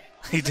hand.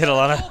 Yeah, he did a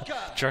lot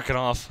of jerking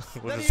off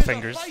with his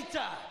fingers.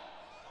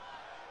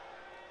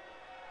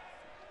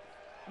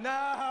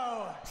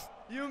 Now,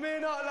 you may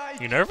not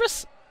like You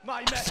nervous?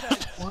 my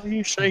method. Why are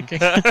you shaking?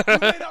 You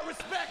may not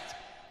respect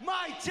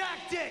my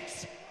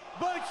tactics,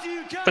 but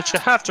you can But you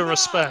have to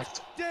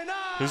respect. deny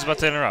Who's about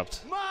to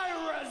interrupt? my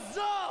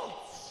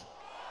results.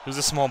 Who's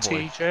the small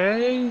boy?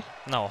 TJ.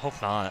 No, hope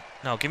not.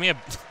 No, give me a.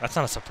 That's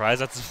not a surprise.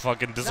 That's a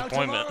fucking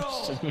disappointment.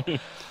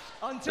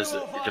 Is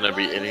it gonna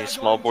be any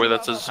small boy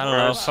that's a I don't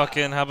know. surprise?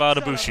 Fucking. How about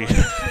Ibushi?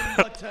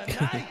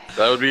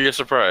 That would be a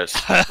surprise.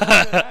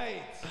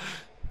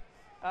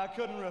 I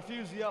couldn't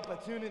refuse the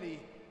opportunity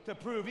to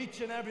prove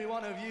each and every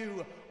one of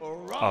you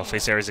wrong. Oh,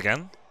 face Aries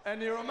again? And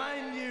to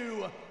remind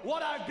you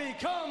what I've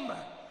become.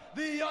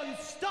 The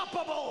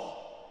unstoppable.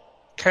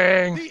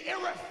 King. The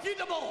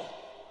irrefutable.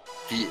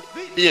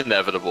 The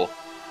inevitable.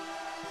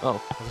 Oh,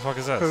 What the fuck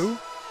is this? Who?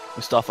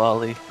 Mustafa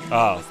Ali.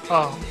 Oh.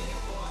 Oh,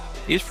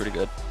 He's pretty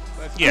good.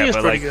 Yeah, he is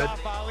but pretty like,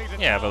 good.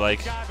 yeah, but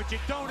like, But you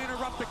don't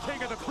interrupt the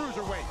king of the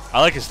cruiserweights. I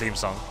like his theme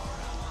song.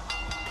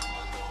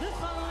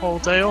 All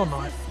day, all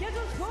night.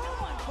 Scheduled for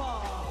one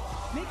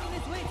fall. Making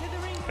his way to the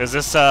ring. Is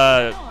this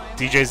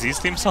DJ Z's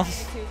theme song? 2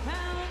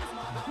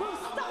 pounds,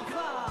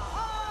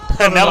 Mustafa.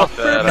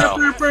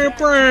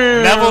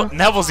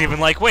 Neville's even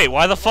like, wait,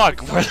 why the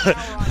fuck?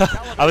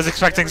 I was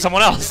expecting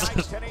someone else. How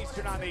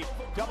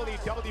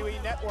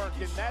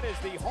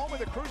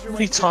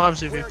many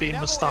times have you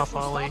beaten Mustafa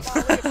Ali?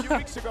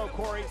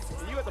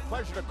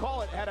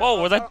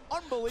 Whoa, where that?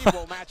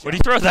 Where'd he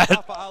throw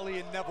that?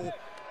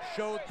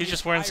 He's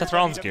just wearing Seth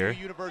Rollins gear. At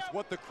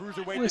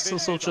least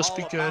this will just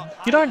be good.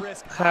 You don't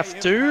have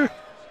to.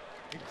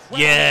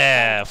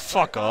 Yeah,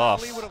 fuck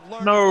off.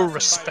 No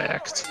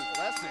respect.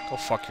 Go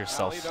fuck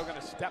yourself.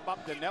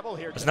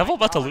 Is Neville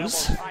about to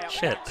lose?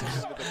 Shit.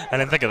 I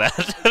didn't think of that.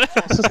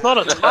 This is not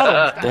a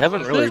title. They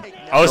haven't really.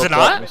 Oh, is it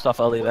built up not?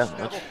 Mustafa Ali that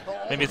much.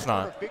 Maybe it's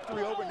not. I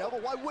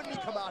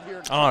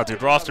don't know,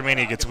 dude. Raw after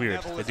Mania gets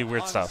weird. They do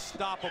weird stuff.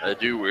 They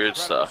do weird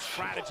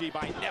stuff. They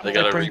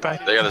bring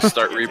back- gotta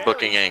start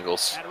rebooking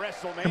angles.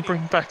 And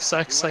bring back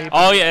Zack Sabre.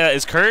 Oh yeah,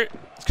 is Kurt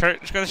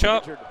gonna show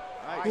up?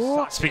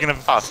 What? Speaking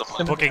of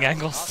Possibly. booking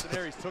angles.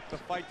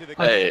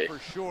 Hey.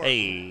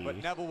 Hey.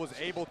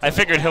 I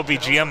figured he'll be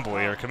GM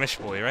boy or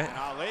commission boy, right?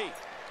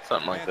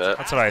 Something like that.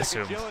 That's what I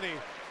assumed.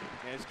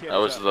 That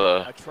was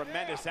the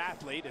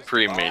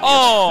pre-Mania.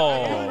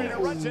 Oh!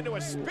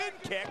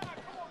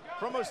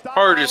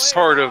 Hardest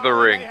part of the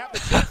ring.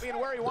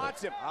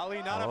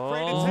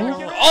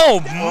 Oh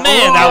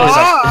man, that was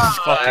a His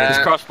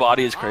fucking. cross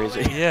body is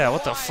crazy. Yeah,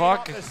 what the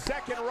fuck?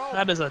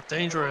 That is a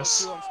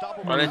dangerous.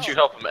 Why didn't you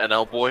help him,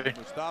 NL boy?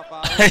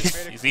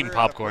 He's eating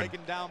popcorn.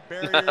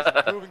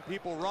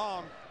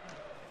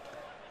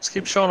 Let's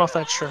keep showing off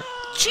that shirt.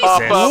 Jesus.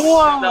 Pop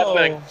up that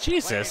thing.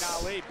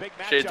 Jesus.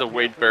 Shades of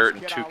Wade Barrett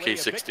in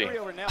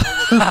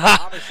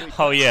 2K16.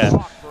 Oh yeah.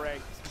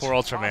 Poor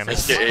Ultraman.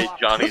 AKA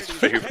Johnny's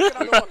favorite.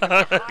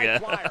 Yeah.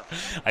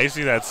 I used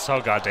to do that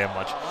so goddamn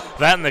much.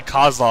 That and the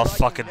Kozlov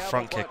fucking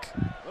front kick.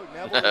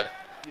 The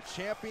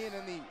champion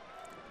and the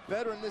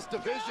veteran in this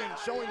division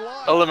showing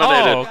live.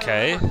 Eliminated. Oh,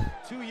 okay.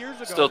 2 years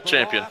ago, Still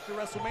champion. After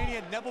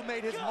WrestleMania, Neville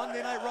made his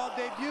Monday Night Raw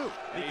debut.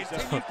 He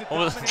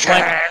continues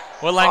to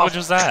What language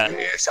was that?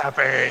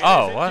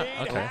 Oh, what?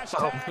 Okay.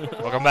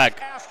 Welcome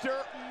back.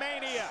 After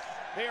Mania.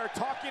 They are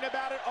talking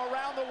about it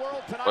around the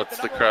world tonight. What's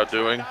the crowd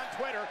doing?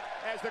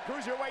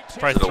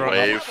 Probably The throwing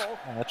wave.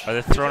 Are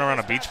they throwing around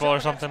a beach ball or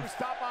something?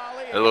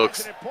 It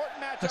looks.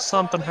 There's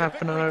something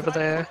happening over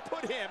there.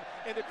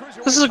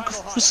 This is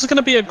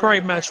gonna be a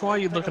great match. Why are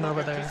you looking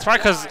over there? It's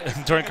probably because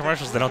during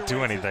commercials they don't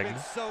do anything.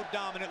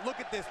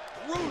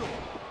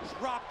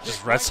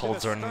 Just wrestle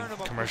during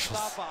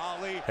commercials.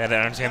 They had to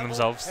entertain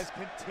themselves.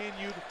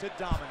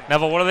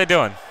 Neville, what are they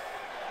doing?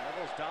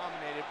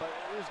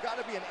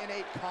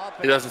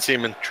 He doesn't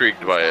seem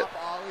intrigued by it.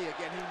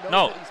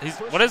 No,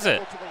 what is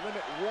it?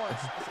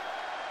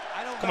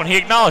 Come on, he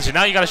acknowledged it.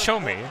 Now you gotta show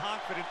me.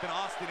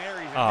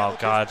 Oh,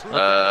 God.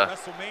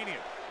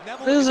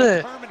 What is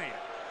it?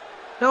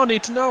 Now I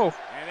need to know.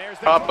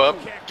 Pop up,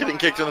 getting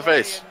kicked in the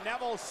face.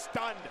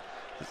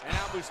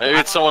 Maybe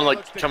it's someone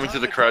like coming to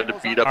the crowd to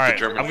beat up All the right,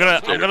 German. I'm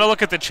gonna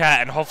look at the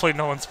chat and hopefully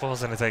no one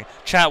spoils anything.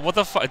 Chat, what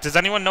the fuck? Does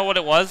anyone know what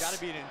it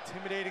was?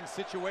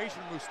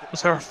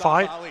 Was there a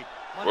fight?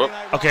 Whoop.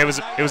 Okay, it was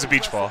a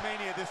beach ball.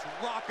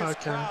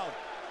 Okay.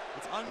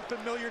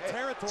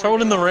 Throw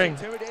it in the ring.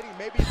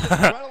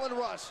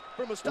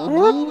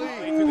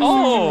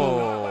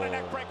 Oh,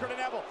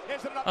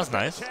 that was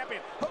nice.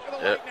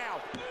 Yep.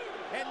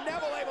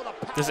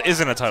 This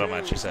isn't a title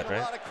match, you said,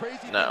 right?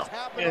 No.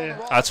 Yeah.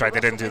 Oh, that's right. They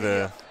didn't do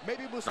the.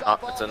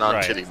 It's a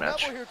non-titty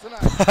match.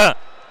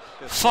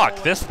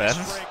 Fuck this then.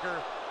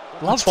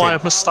 That's why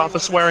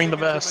Mustafa's wearing the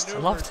vest. I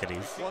love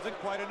titties.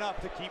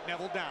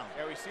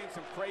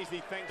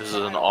 This is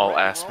an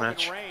all-ass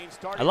match.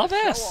 I love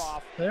ass.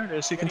 There it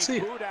is. You can see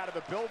it.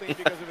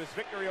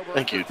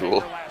 Thank you,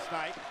 Duel.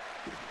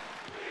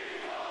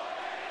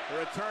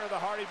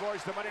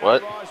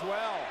 What?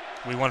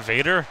 We won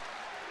Vader.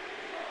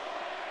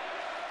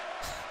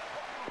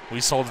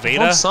 We sold I Veda.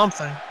 want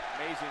something.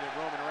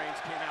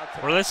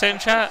 What are they saying,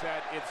 chat?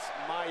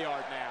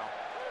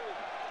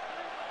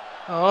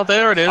 Oh,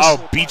 there it is.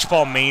 Oh, Beach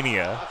Ball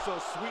Mania.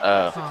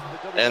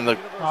 And the The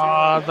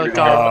Oh,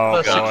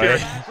 guard, the boy.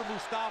 security.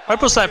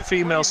 What was that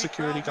female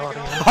security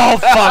guardian? Oh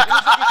fuck!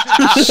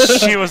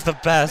 She was the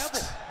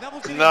best.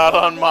 not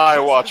on my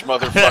watch,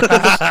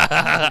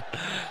 motherfucker.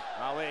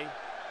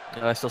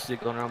 Yeah, I still see it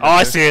going around. Oh,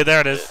 I see it.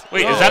 There it is.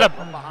 Wait, is that a?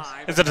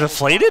 Is it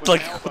deflated?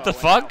 Like what the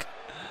fuck?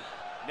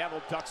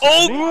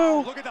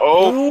 Oh!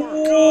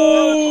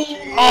 Oh!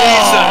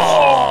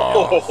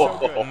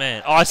 Oh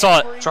man! Oh, I saw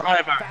it.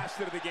 Driver.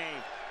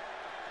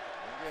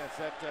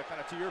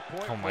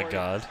 Oh my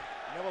god.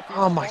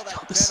 Oh my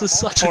god, this is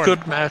such Poor, a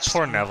good match.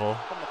 Poor Neville.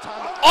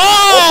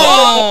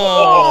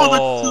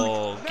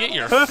 Oh! Get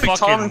your Perfect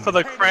fucking... timing for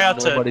the crowd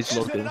to... Nobody's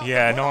looking.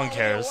 Yeah, no one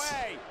cares.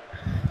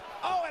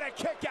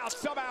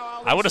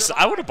 I would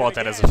have bought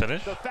that as a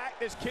finish. The fact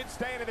this kid's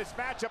staying in this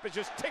matchup is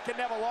just ticking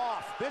Neville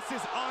off. This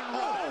is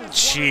unreal.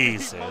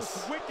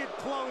 Jesus.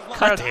 God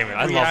Crowd damn it,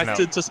 I love reacted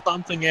Neville. to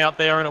something out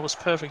there, and it was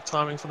perfect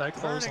timing for that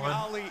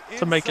clothesline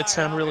to make it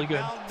sound really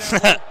good.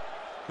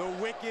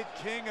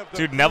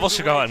 Dude, Neville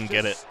should go out and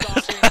get it.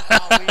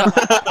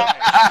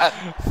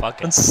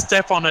 Fuck And it.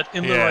 step on it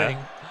in the ring.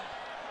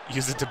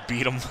 Use it to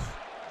beat him.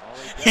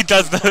 He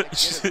does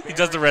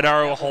the red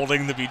arrow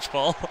holding the beach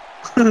ball.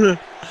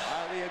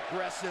 Highly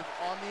aggressive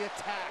on the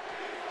attack.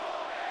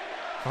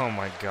 Oh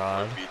my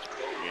god.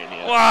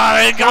 Wow,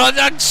 it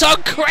goes so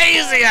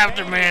crazy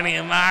after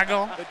Mania,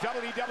 Michael. The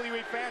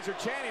WWE fans are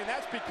chanting, and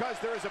that's because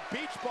there is a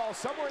beach ball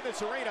somewhere in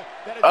this arena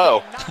that is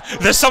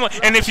There's someone,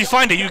 and if you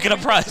find it, you get a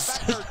prize.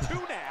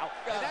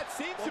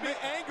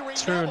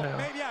 Two now.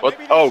 What?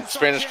 Oh,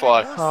 Spanish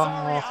fly.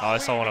 Oh, I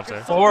saw one up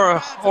there.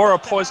 Or a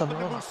poison.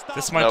 Oh.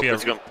 This might Nope, be a...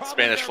 it's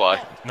Spanish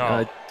fly. No.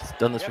 I've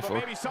done this before.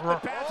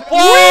 Whoa!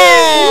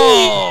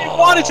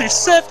 Why did you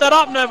set that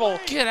up, Neville?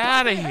 Get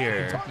out of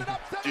here.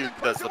 Dude,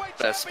 that's the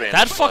best Spanish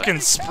That fly. fucking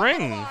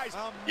spring.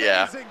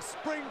 Yeah. Call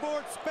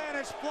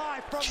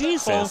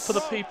Jesus. for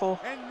the people.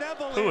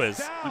 Who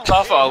is?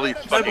 Mustafa Ali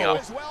fucking Neville.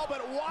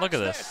 up. Look at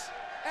this.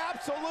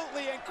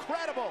 Absolutely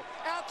incredible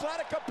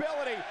athletic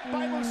ability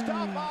by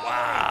Mustafa.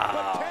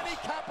 Wow. But can he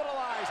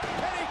capitalize?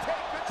 Can he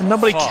take And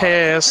nobody Fuck.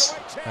 cares.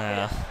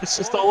 Yeah. It's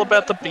just all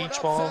about the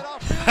beach ball.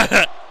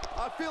 I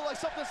feel like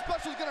something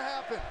special is gonna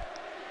happen.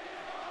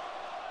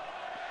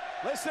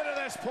 Listen to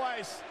this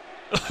place.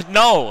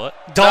 No,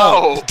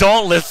 No.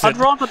 don't listen. I'd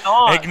rather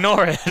not.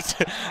 Ignore it.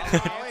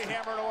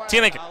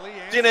 TNA kick.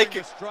 TNA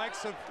kick.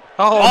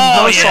 Oh,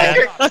 Oh, no, yeah.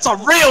 Sol. That's a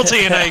real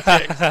TNA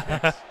kick.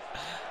 I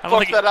don't Fuck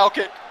think that out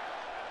kick.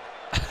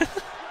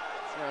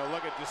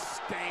 Look at the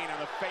stain on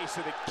the face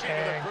of the king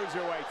of the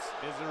cruiserweights.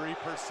 Misery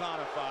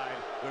personified.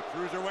 The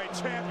cruiserweight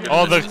champion.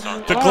 Oh, the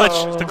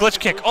glitch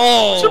kick.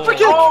 Oh, Super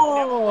kick.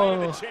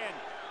 Oh,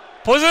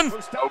 poison.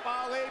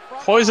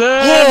 poison.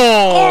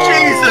 Oh,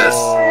 Jesus.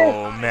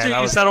 Oh man,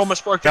 Jeez, that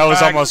almost broke that your was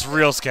back. almost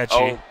real sketchy.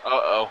 Oh,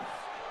 uh-oh.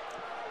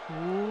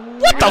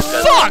 What the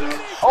fuck?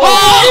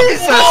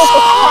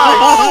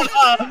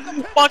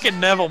 Jesus! Fucking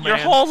Neville, man. Your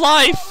whole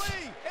life.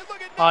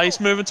 He's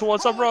moving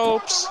towards the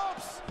ropes.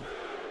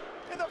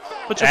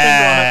 Put your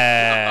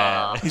finger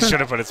on it. He should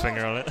have put his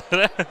finger on it.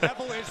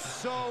 Neville is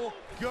so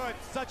good.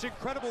 Such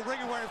incredible ring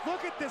awareness.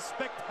 Look at this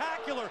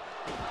spectacular.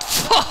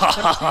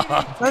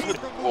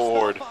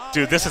 Lord.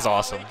 Dude, this is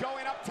awesome.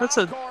 That's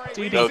a No,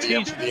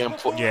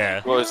 DDT.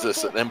 Yeah. What is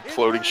this? An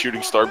imploding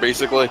shooting star,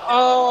 basically?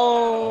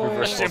 Oh.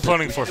 It's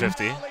imploding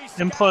 450.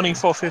 Imploding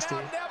 450.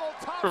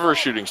 Reverse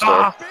shooting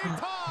star.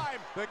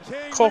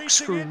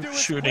 Corkscrew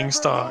shooting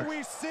star.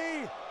 It's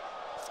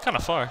kind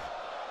of far.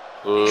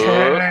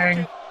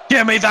 Kang.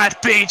 Give me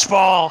that beach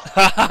ball.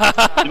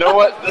 You know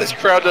what? This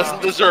crowd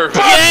doesn't deserve it.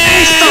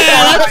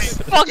 Yeah, that's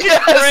fucking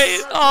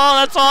great.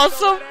 Oh, that's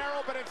awesome.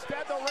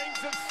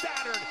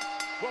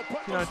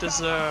 You don't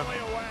deserve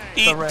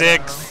Eat the red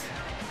dicks.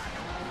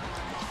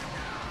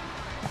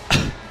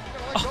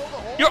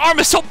 Your arm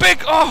is so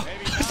big. Oh.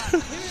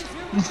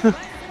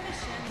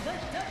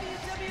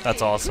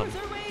 That's awesome.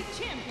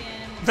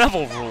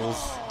 Neville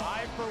rules.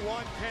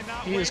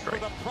 He is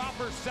great. The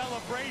proper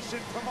celebration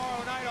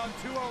tomorrow night on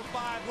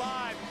 205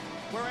 Live,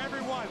 where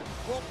everyone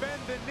will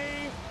bend the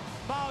knee,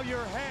 bow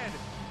your head,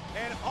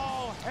 and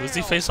all Who's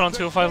he facing on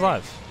 205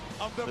 Live?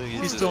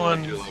 He's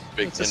doing.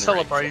 It's a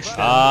celebration.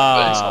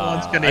 Ah,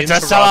 Someone's gonna it's a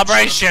interrupt.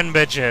 celebration,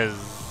 bitches.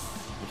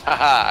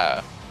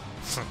 Haha.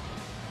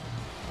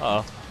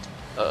 Uh-oh.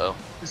 Uh-oh.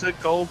 Is it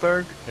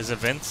Goldberg? Is it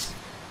Vince?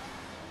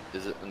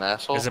 Is it an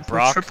asshole? Is it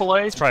Brock? Triple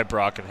H? It's probably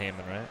Brock and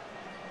Heyman, right?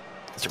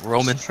 Is it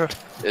Roman? Is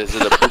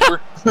it a pooper?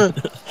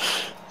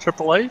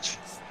 Triple H?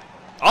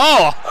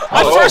 Oh!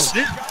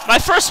 My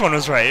first one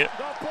was right.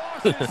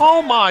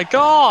 Oh my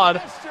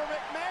god!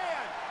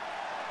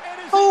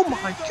 Oh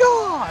my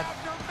god!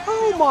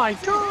 Oh my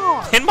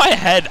god! In my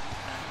head,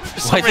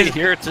 Why is he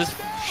here? It's his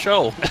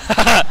show.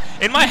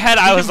 in my head,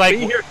 I was like,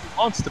 Be here if he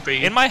wants to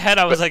be. in my head,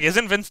 I was like,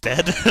 isn't Vince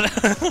dead?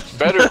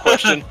 Better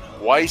question,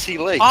 why is he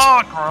late?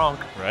 Ah, Gronk.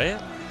 Right?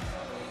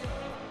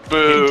 He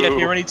Boo. can get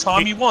here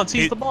anytime he wants.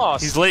 He's the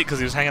boss. He's late because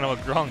he was hanging out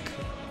with Gronk.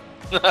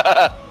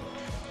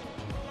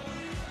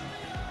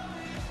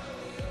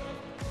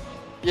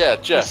 Yeah, I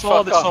Jeff, saw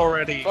fuck this off.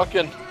 already.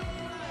 Fucking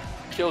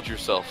killed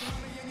yourself.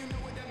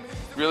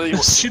 Really?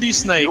 Shitty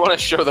snake. You want to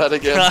show that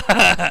again?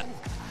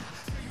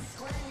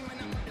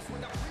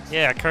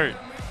 Yeah, Kurt,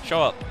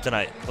 show up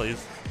tonight,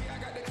 please.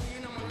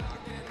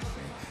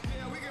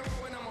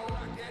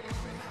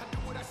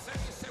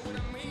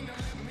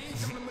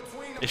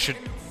 It should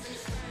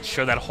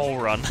show that whole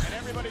run.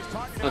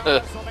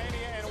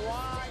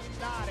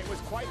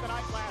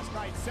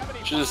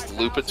 Should just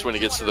loop it to when he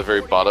gets to the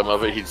very bottom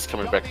of it, he's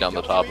coming back down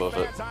the top of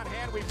it.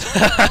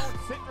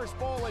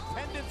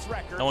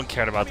 No one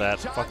cared about that.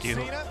 Fuck you.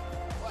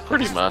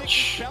 Pretty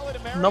much.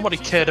 Nobody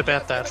cared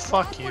about that.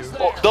 Fuck you.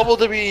 Well,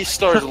 WWE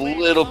stars a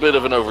little bit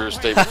of an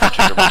overstatement for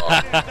Jinder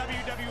Mahal.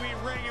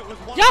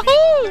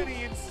 Yahoo!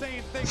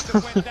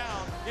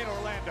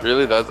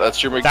 Really?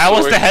 That's your That was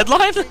story? the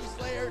headline?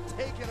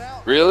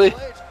 Really?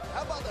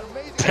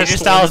 AJ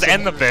Styles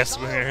and the Best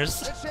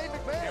Winners.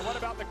 And what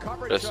about the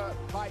coverage Yes.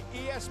 by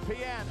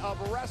ESPN of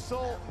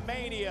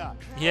WrestleMania?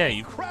 Yeah, you.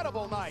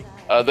 Incredible night.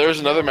 There's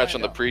another match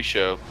on the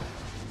pre-show.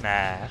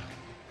 Nah.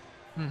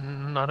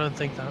 I don't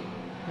think that.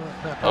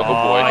 Oh,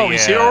 boy. Oh,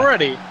 he's here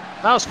already.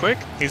 That was quick.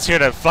 He's here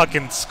to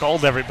fucking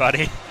scold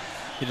everybody.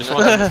 He just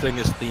wants to sing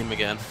his theme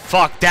again.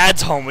 Fuck,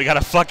 Dad's home. We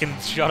gotta fucking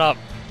shut up.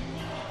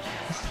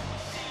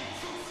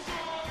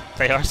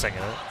 They are singing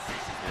it.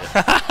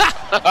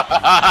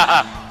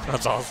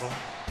 That's awesome.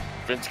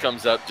 Vince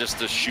comes out just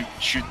to shoot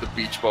the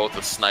beach ball with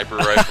a sniper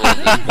rifle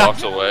and just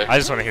walks away. I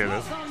just want to hear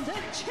this. From the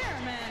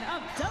chairman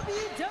of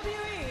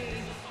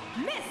WWE,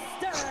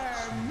 Mr.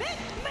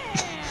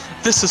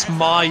 McMahon. This is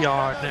my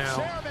yard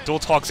now. Dual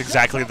Talk's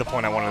exactly the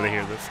point I wanted to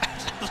hear this.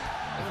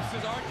 This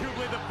is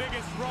arguably the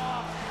biggest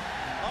Raw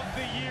of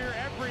the year,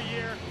 every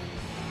year.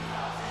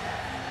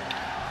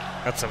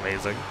 That's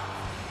amazing.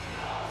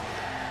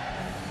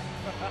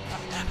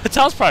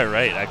 Patel's probably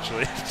right,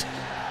 actually.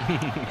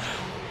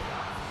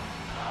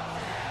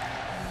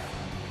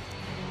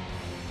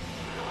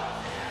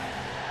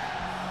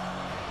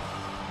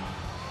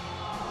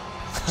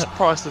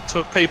 Surprised it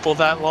took people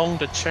that long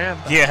to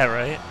chant that. Yeah,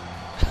 right?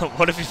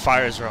 What if he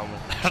fires Roman?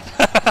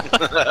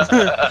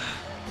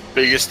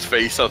 Biggest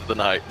face of the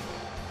night.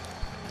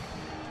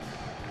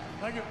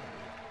 Thank you.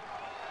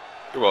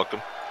 You're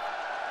welcome.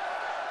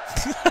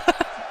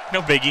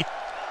 No biggie.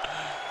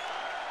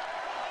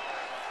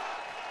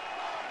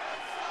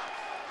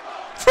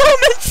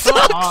 Roman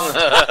sucks!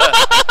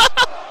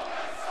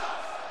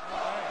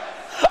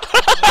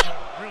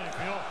 Really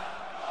feel.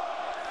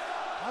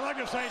 I'd like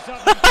to say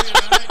something to you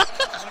tonight.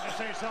 I'd like to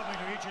say something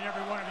to each and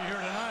every one of you here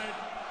tonight.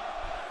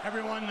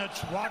 Everyone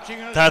that's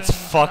watching us. That's and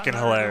fucking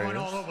everyone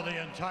hilarious. all over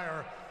the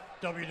entire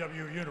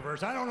WWE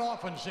universe. I don't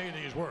often say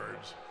these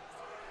words.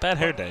 Bad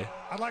hair day.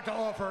 I'd like to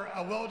offer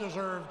a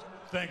well-deserved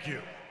thank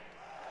you.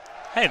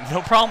 Hey,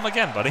 no problem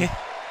again, buddy.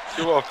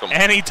 You're welcome.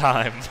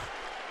 Anytime.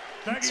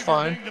 Thank It's you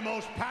fine. for being the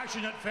most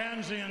passionate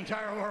fans in the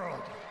entire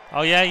world.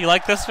 Oh yeah, you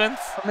like this, Vince?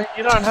 I mean,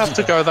 you don't have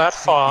to go that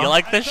far. You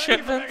like this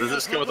shit, Vince? Does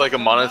this come with like a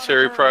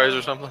monetary prize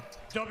or something?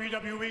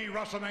 WWE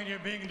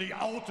WrestleMania being the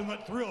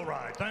ultimate thrill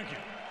ride. Thank you.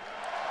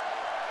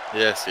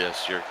 Yes,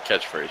 your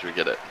catchphrase. We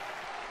get it.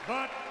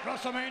 But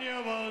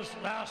WrestleMania was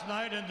last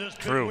night, and this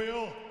True. big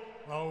wheel,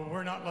 well,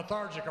 we're not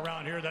lethargic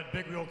around here. That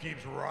big wheel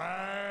keeps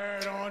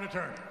right on a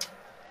turn.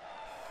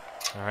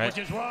 All right. Which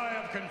is why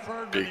I've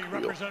conferred Big with the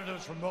wheel.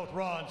 representatives from both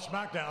Raw and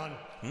SmackDown.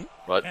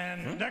 What?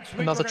 And next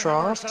week Another we're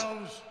gonna have draft?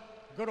 ourselves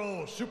a good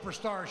old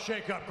superstar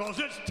shake-up, because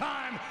it's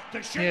time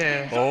to shake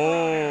Yeah. things up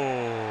around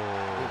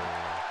here. Oh.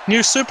 New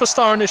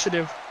superstar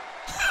initiative.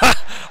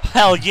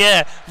 Hell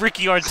yeah,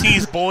 Ricky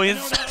Ortiz, No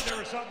boys. doubt there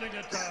was something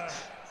that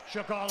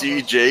shook all of us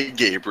DJ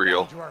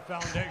Gabriel. to our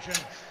foundation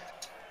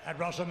at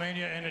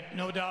WrestleMania, and it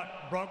no doubt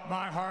broke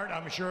my heart.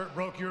 I'm sure it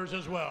broke yours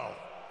as well.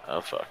 Oh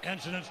fuck.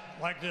 Incidents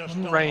like this.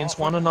 don't Reigns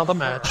often won another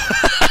occur. match.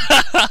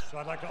 So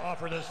I'd like to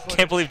offer this footage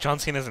Can't believe John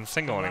Cena isn't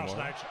single from last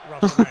anymore.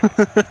 night's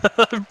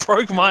WrestleMania. It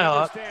broke my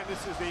heart. Understand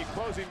this is the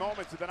closing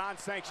moments of the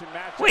non-sanctioned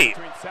match Wait.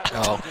 between Seth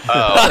Oh.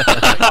 Rollins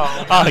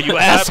and Oh, you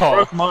asshole.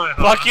 Broke my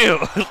heart. Fuck you.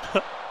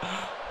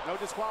 No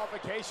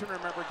disqualification,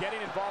 remember,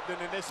 getting involved in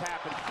this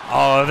happened.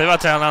 Oh, they're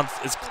about to announce.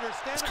 Is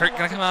Kurt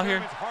gonna come out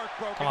here?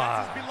 Come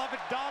on. That's his beloved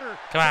daughter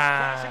Come just on.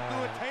 crashing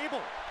through a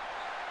table.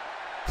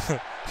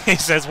 He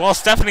says, well,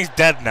 Stephanie's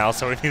dead now,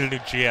 so we need a new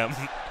GM.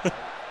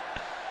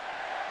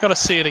 Gotta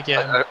see it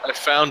again. I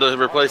found a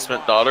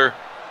replacement daughter,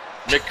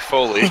 Mick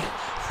Foley,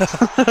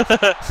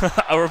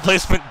 A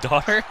replacement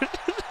daughter?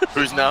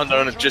 who's now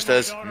known just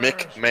as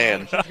Mick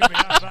Man. She's gonna be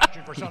out of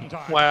action for some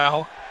time.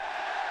 Wow.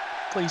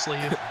 Please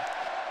leave.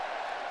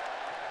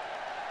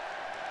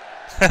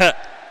 I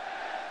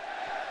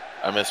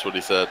missed what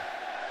he said.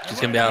 She's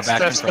gonna be out of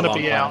action Steph's for a gonna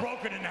long be time. out.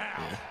 Broken in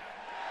half.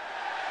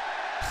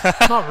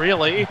 Not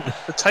really.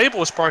 The table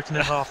was broken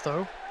in half,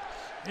 though.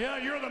 Yeah,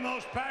 you're the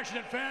most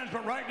passionate fans,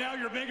 but right now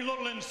you're being a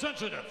little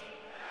insensitive.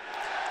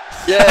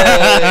 Yay!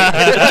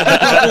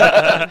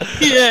 Yeah,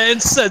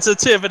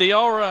 insensitivity.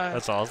 All right.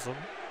 That's awesome.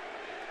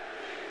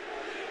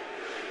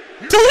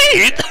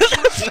 Delete!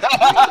 What's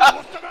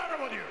the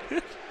matter with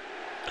you?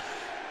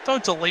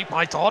 Don't delete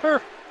my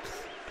daughter.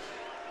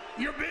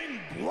 You're being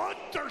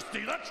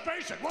bloodthirsty. Let's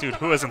face it. What's Dude, the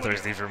who matter isn't with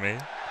thirsty for me?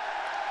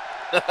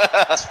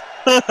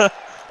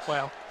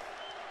 Wow.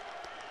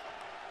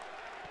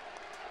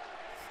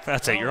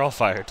 That's it, you're all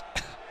fired.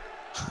 you?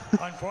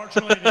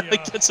 Unfortunately,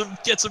 the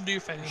Get some new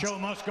fans. show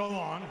must go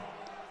on.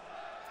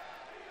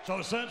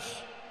 So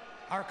since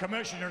our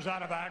commissioner's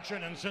out of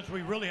action, and since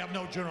we really have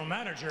no general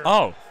manager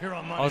Oh. here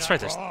on Monday Oh, that's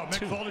right, Night there's Raw, Mick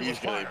two. Foley He's was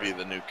gonna fired. be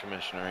the new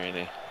commissioner, ain't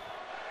he?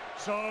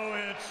 So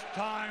it's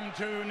time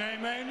to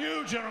name a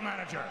new general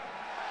manager.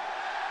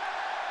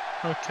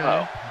 Okay.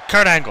 Oh.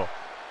 Kurt Angle.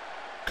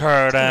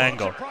 Kurt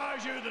Angle.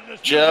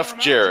 Jeff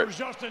Jarrett.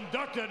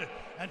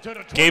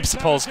 Gabe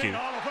Sapolsky.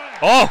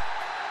 Oh!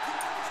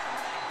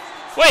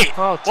 Wait!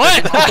 Oh,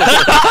 What?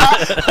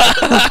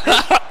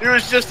 He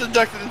was just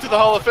inducted into the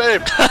Hall of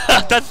Fame.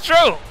 That's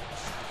true!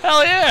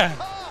 Hell yeah!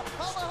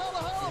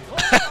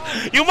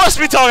 You must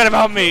be talking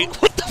about me!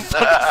 What the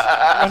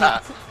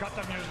fuck? Cut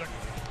the music.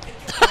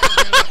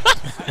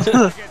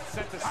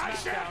 I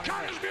said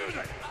cut his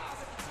music.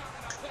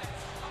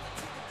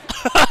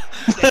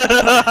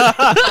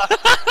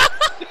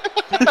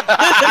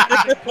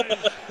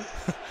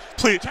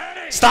 Please,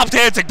 stop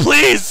dancing,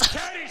 please!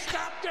 Teddy,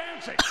 stop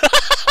dancing.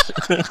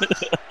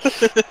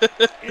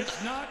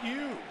 It's not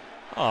you.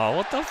 Oh,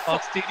 what the Oh,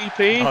 fuck? it's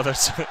DDP. Oh,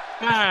 there's.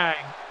 Bang.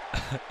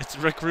 It's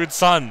Rick Rude's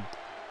son.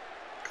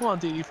 Come on,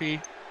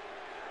 DDP.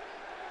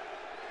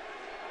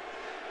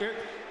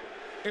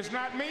 It's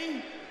not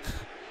me.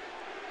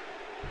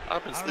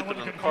 I've been I don't know sleeping what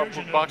in the a confusion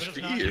cardboard is, box but for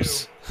it's not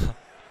years.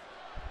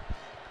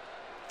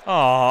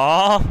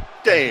 Aww.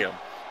 Damn.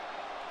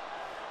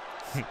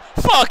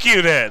 Fuck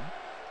you then.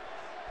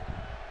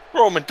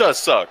 Roman does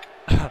suck.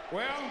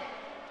 Well,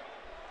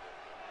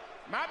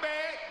 my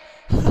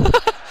bad.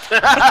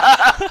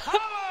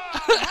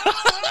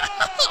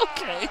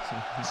 Okay.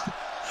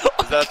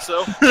 Is that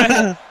so?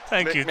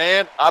 Thank you.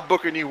 Man, I'm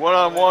booking you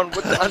one-on-one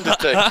with The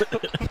Undertaker.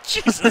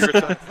 Jesus. Ladies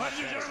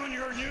and gentlemen,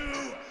 your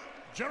new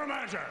general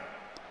manager.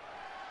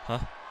 Huh?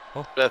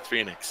 Beth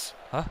Phoenix.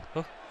 Huh?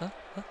 Oh, huh?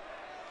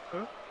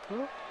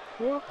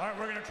 All right,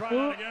 we're gonna try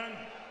that again.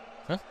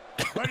 Huh?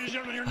 Ladies and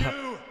gentlemen, your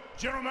new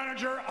general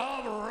manager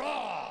of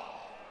Raw.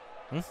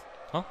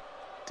 Huh?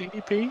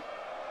 DDP.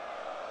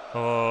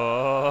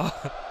 Oh.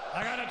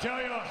 I gotta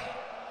tell you,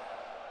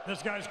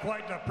 this guy's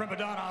quite the prima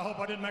donna. I hope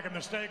I didn't make a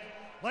mistake.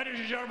 Ladies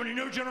and gentlemen, your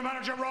new general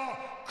manager of Raw,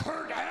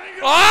 Kurt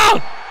Angle.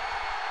 Oh!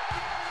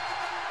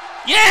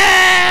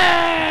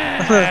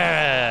 Yeah!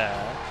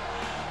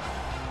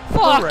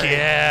 Fuck Hooray.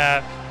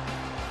 yeah!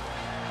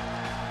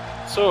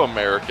 So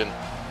American.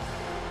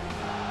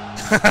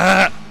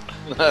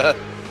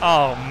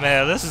 Oh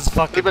man, this is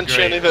fucking They've been great.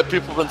 chanting that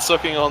people have been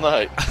sucking all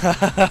night.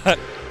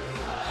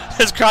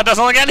 This crowd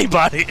doesn't like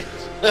anybody.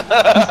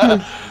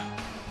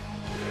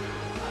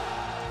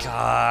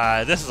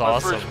 God, this is My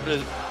awesome.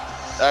 first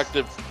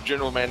active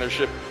general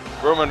managership,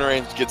 Roman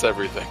Reigns gets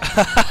everything.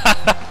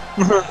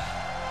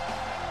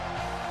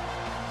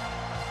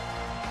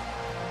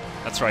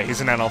 That's right, he's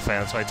an NL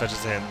fan, so he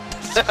touches his hand.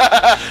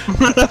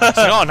 He's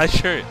like, oh, nice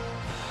shirt.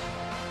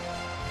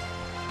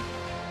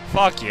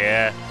 Fuck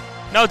yeah.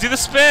 No, do the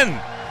spin!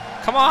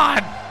 Come on!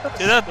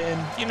 Do that.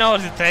 You know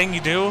the thing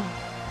you do.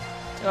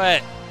 Do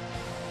it.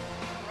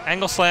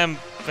 Angle slam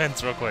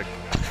Vince real quick.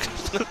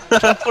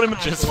 Put him in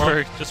just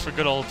for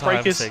good old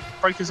time's sake.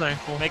 Break his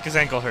ankle. Make his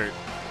ankle hurt.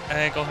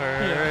 Ankle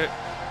hurt.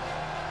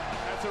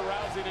 That's a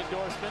rousing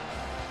endorsement.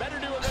 Better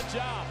do a good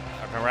job.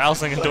 An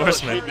arousing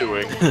endorsement. What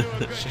are you doing?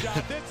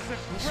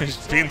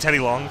 She's being Teddy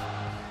Long.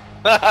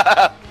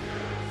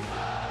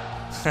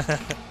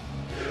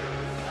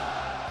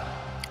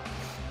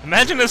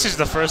 Imagine this is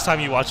the first time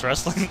you watch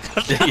wrestling.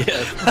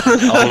 Yeah. All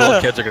the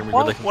little kids are gonna be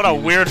really What a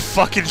confused. weird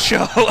fucking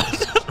show.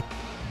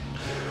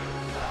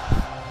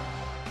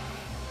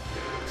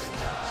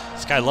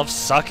 This guy loves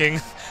sucking.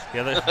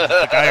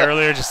 The guy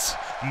earlier, just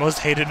most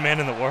hated man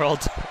in the world.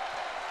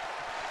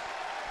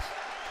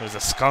 There was a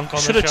skunk on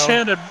Should the have show.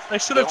 chanted. They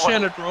should have They want-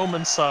 chanted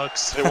Roman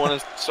sucks. They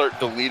want to start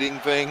deleting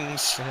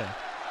things. Yeah.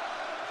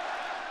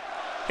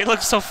 He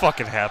looks so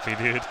fucking happy,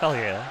 dude. Hell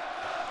yeah.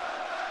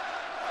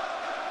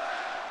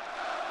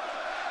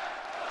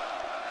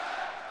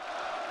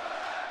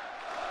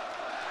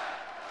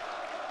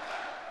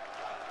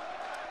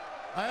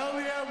 I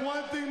only have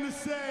one thing to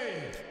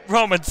say.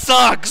 Roman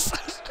sucks.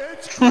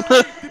 It's great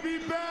to be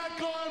back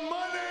on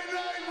Monday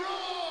Night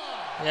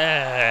Raw.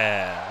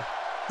 Yeah.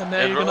 And now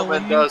And you're gonna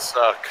Roman leave. does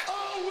suck.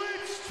 Oh,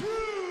 it's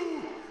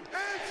true.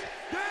 It's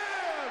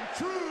damn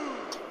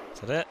true. Is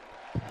that it?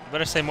 You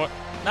better say more.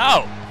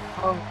 No.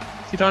 Oh,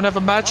 you don't have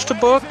a match to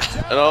book?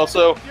 And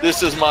also,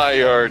 this is my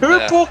yard Who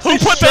now. booked Who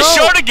the put show? this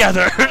show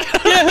together?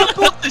 Yeah,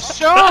 who booked the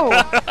show?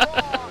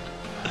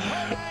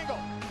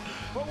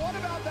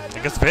 I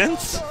guess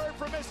Vince?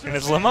 In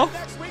his limo?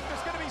 Next week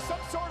there's going to be some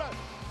sort of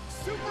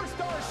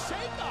superstar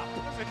shakeup.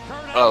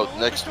 Oh,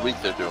 next week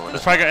they're doing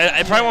It's it. probably,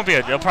 it probably won't be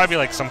it'll probably be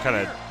like some kind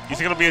of. You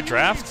think it'll be a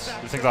draft?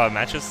 You think they'll have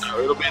matches?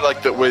 It'll be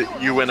like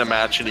you win a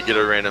match and you get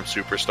a random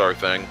superstar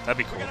thing, That'd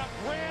be cool.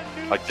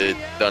 like they've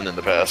done in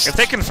the past. If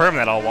they confirm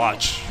that, I'll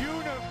watch.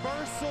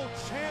 Universal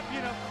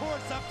champion, of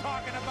course, I'm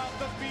talking about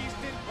the beast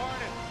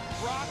incarnate,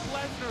 Brock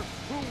Lesnar,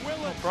 who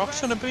will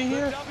Brock's gonna be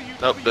here?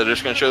 Nope, they're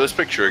just gonna show this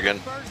picture again.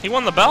 He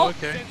won the belt?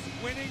 Okay.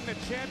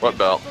 What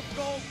belt?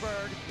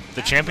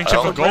 The championship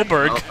Oh, of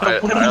Goldberg.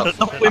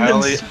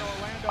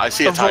 I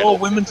see a The Raw title.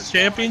 Women's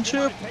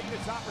Championship? Take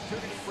this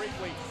opportunity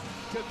briefly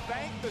to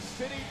thank the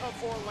city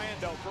of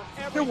Orlando for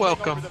everything You're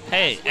welcome. over the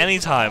Hey, past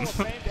anytime.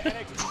 fan to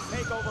NXT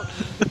TakeOver,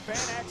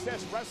 fan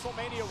access,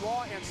 WrestleMania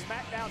Raw, and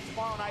SmackDown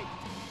tomorrow night.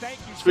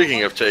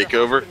 Speaking of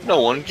takeover,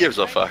 no one gives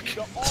a fuck.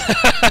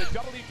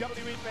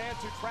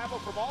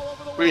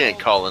 We ain't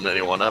calling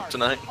anyone up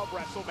tonight.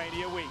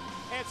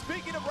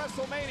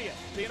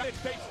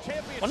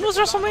 When was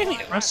WrestleMania?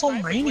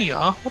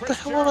 WrestleMania? What the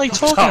hell are they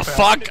talking Oh, about?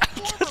 fuck.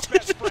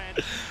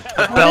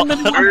 Well,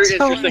 very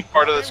interesting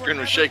part of the screen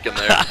was shaking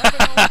there.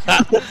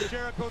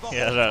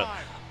 Yeah, the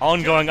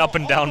ongoing up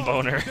and down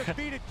boner.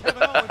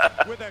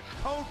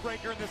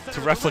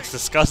 The ref looks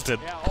disgusted.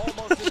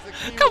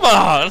 Come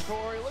on!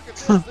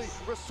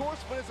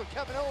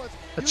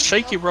 That's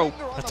shaky rope.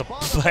 That's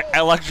a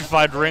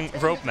electrified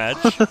rope match.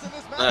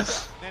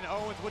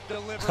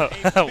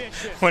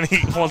 When he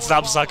won't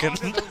stop sucking.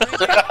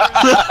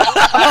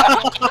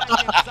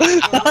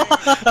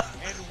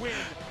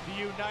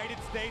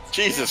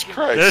 Jesus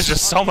Christ. There's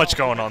just so much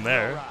going on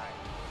there.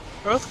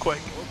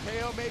 Earthquake.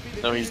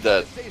 No, he's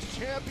dead.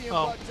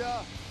 Oh.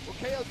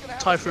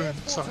 Typhoon,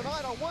 sorry.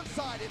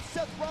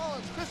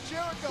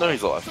 No,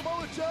 he's alive.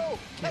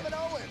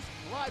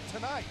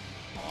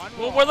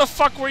 Well, where the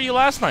fuck were you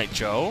last night,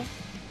 Joe?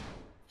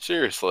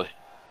 Seriously.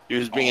 He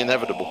was being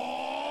inevitable.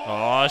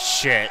 Oh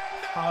shit.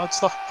 Oh, it's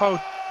the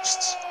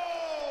hosts.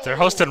 They're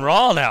hosting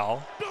Raw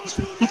now.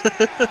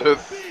 I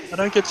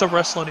don't get to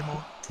wrestle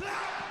anymore.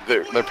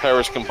 Their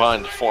powers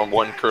combined to form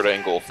one Kurt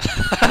Angle.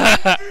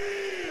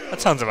 That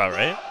sounds about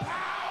right.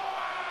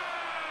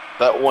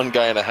 That one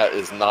guy in a hat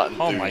is not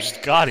enthused. Oh my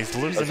god, he's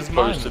losing as his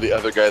opposed mind. to the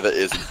other guy that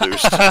is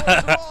enthused.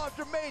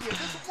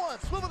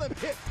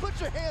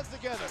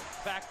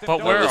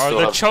 But where are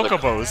the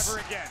chocobos?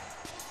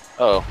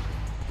 Oh.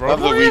 Road Not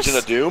the Warriors? Legion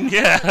of Doom?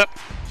 Yeah.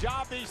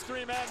 Job these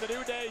three men, the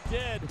New Day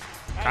did.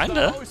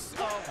 Kinda.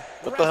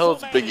 What the hell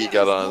has Biggie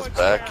got on his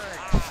back?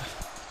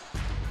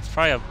 It's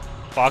probably a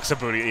box of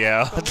booty,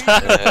 yeah.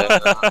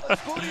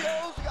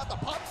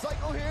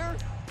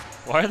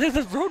 Why are they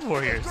the Road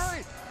Warriors?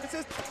 This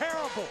is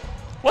terrible.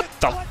 What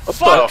the What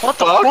fuck? the What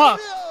the fuck? fuck?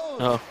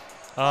 Oh.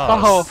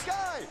 Oh.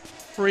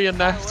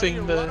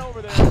 Reenacting the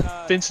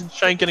Vincent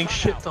Shane getting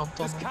shit dumped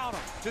on them.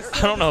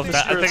 I don't know if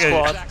that. I think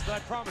Squad.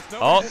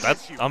 Oh,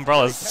 that's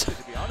umbrellas.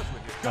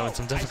 Having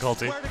some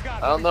difficulty. I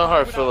don't know how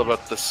I feel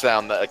about the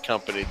sound that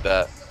accompanied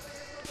that.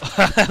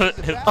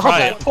 Oh,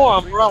 that poor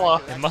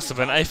umbrella. It must have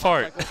been a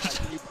fart.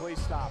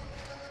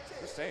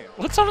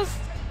 What's on his?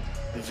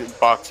 He's in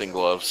boxing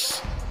gloves.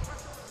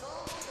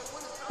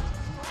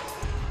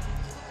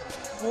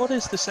 What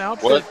is this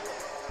outfit?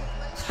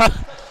 What?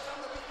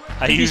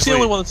 He's the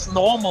only one that's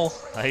normal.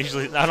 I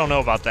don't know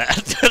about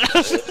that.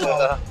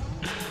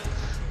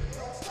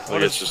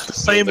 What is just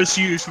Same as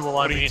usual,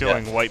 What are you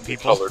doing, white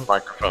people? colored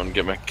microphone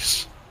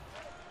gimmicks.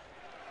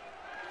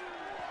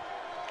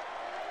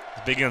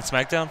 Biggie on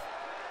SmackDown?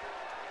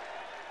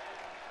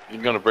 You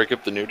gonna break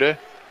up the New Day?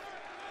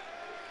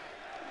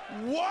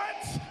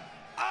 What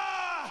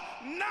a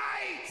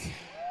night!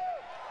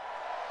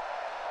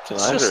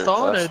 Tonight just or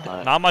started. last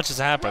night? Not much has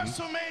happened.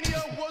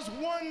 WrestleMania was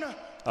one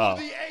Oh. of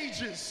the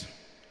ages.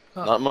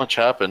 Not much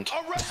happened.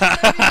 A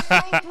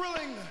WrestleMania so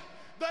thrilling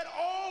that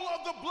all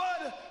of the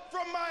blood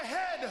from my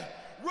head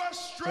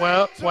rushed straight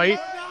Well, to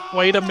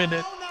wait a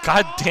minute.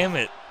 God damn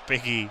it,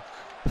 Biggie.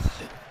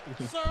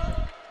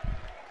 Sir,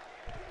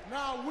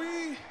 now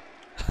we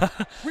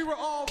were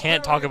all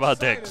Can't very talk about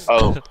excited. dicks.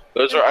 Oh,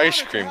 those are ice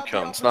Honored to cream have the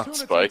cones, not opportunity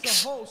to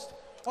spikes. host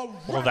a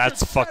Well,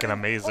 that's fucking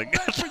amazing.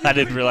 I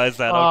didn't realize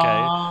that.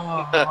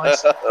 Oh, Okay. I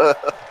see.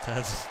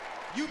 That's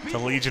You the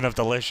people. Legion of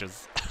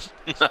Delicious.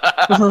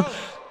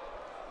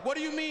 What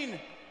do you mean,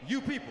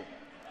 you people?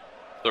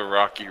 The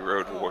Rocky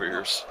Road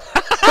Warriors.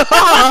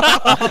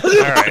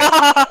 Alright.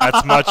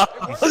 That's much.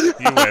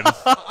 You win.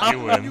 You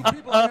win. You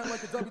people are like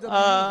the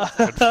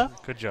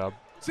WWE. Good job.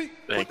 See,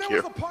 Thank but there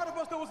you. was a part of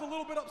us that was a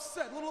little bit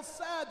upset, a little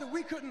sad that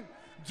we couldn't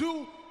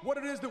do what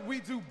it is that we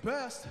do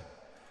best,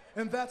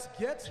 and that's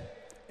get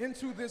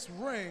into this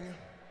ring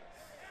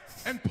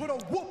and put a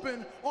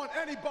whooping on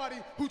anybody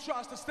who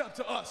tries to step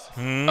to us.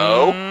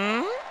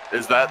 Oh?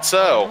 Is that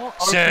so?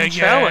 Say Open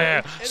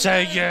yeah. challenge.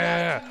 Say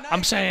yeah.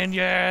 I'm saying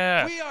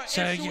yeah. We are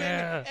Say issuing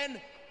yeah. an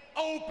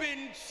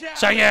open challenge.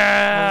 Say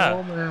yeah.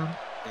 Oh, man.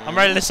 I'm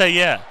ready to say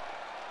yeah.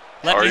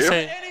 Let Are me you?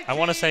 say. I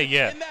want to say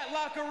yeah. In that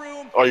locker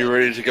room Are you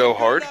ready to go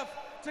hard?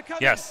 to come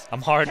Yes, in,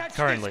 I'm hard catch this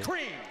currently.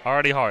 cream.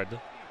 Already hard.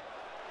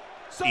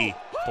 So, E,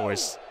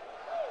 boys.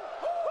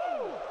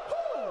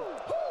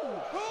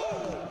 who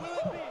will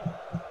it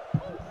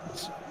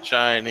be?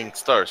 Shining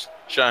stars.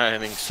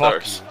 Shining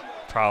Fuck stars. you.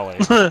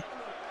 Probably.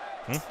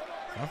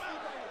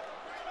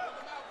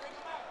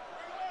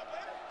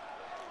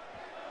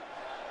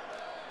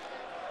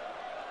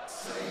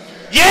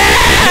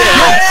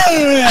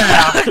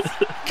 Yeah!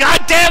 God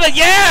damn it,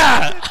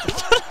 yeah!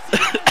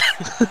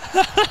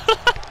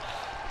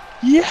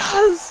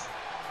 Yes!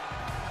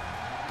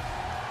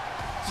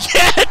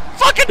 Yeah!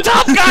 Fucking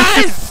tough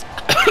guys!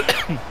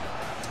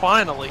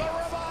 Finally.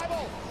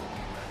 Revival.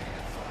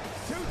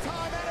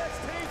 Two-time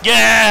NXT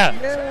Yeah!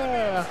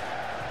 Yeah!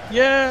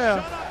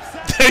 Yeah!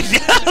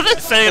 Yeah, they're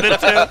saying it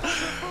too.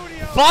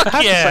 Fuck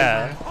That's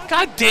yeah!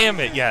 God damn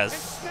it,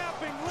 yes.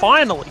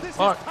 Finally!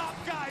 Fuck. top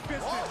guy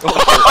business.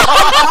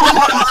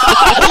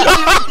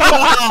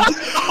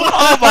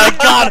 Oh my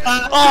god!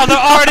 Oh,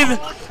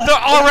 they're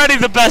already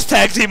the best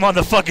tag team on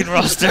the fucking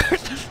roster.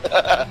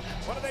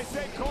 What do they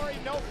say, Corey?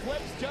 No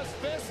flips, just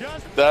fists.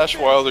 Dash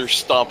Wilder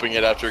stomping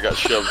it after it got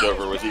shoved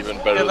over was even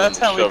better Yeah, that's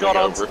than how he shoving got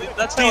over. onto.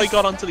 That's how he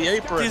got onto the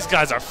apron. These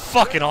guys are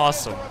fucking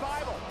awesome. As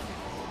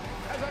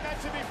I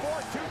mentioned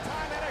before,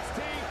 two-time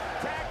NXT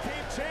Tag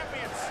Team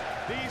Champions.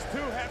 These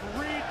two have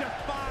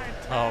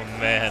redefined Oh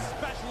man.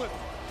 specialists.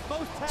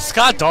 Most tag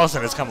Scott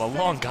Dawson has come a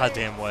long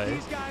goddamn way.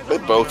 They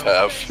both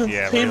have.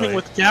 Yeah, Teaming really.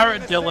 with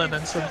Garrett Dillon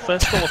and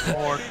Sylvester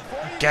LaFord.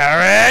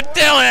 Garrett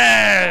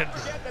Dillon!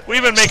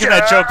 We've been making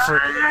that joke for...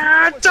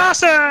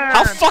 Dawson!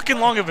 How fucking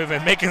long have we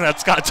been making that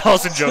Scott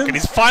Dawson joke, and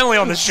he's finally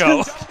on the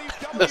show?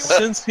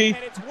 since he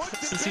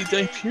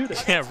debuted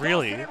it. Yeah,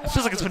 really. It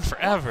feels like it's been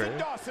forever.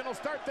 Dawson will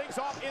start things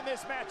off in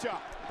this matchup.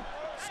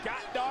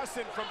 Scott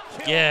Dawson from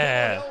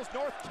Yeah. Hills,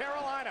 North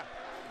Carolina.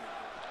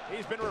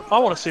 He's been I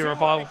want to see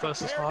Revival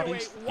versus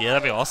Hardys. Yeah,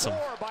 that'd be awesome.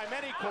 By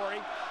many, Corey,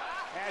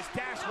 as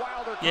Dash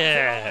Wilder comes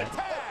Yeah. in on the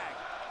tag.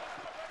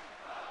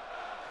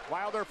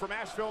 Wilder from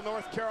Asheville,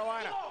 North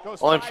Carolina.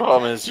 Goes Only 5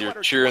 problem times, is you're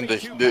 222 cheering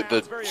the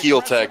pounds, very heel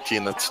aggressive, tag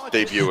team that's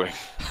talented.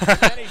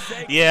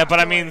 debuting. Yeah, but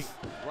I mean,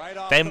 Right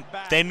off they the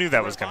bat, they knew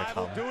that was gonna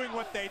Revival come. doing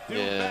what they do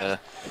Yeah.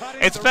 best,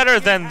 cutting It's the better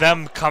ring than out.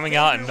 them coming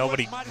out and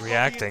nobody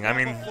reacting. I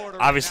mean,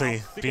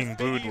 obviously, being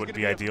booed would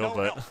be ideal,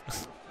 but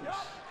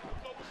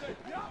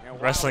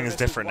wrestling is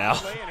different now.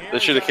 They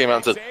should have came out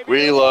and said,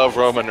 "We love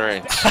Roman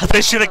Reigns."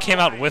 They should have came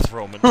out with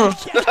Roman.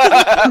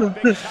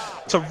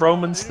 It's a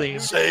Roman's theme.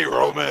 Say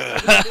Roman.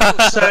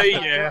 Say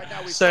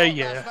yeah. Say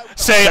yeah.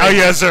 Say, oh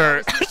yes,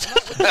 sir.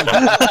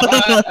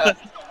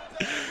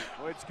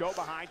 Woods go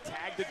behind,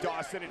 tag to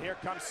Dawson, and here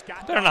comes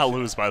Scott. Better not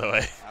lose, by the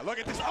way. Now look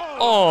at this.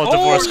 Oh,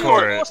 divorce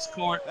court. Divorce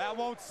court. That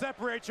won't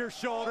separate your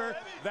shoulder.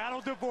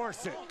 That'll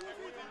divorce it.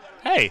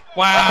 Hey.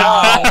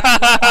 Wow.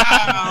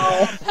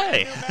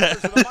 Hey. New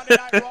members of the Monday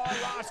Night Raw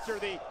roster,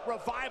 the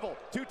Revival,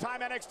 two-time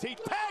NXT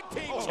Tag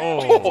Team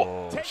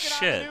Oh, taking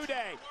shit. on the New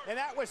Day, and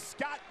that was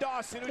Scott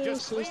Dawson who This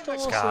just is cleaned the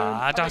Dawson.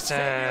 Scott Dawson.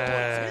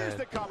 Here's Dawson.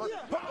 the cover.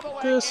 Hook of the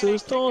leg This and a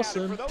is kick out.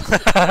 Dawson. For those of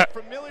you not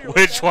familiar with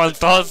Which that, one's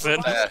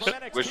Dawson? from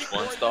NXT, Which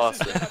one's Corey,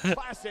 Dawson? this is a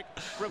classic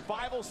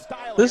Revival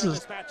style This here in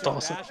is matchup.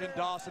 Dawson. Dash and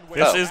Dawson with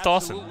This is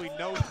Dawson. absolutely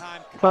no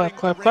time Clap, cutting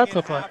clap, the clap, ring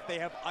in clap, clap. half. They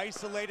have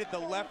isolated the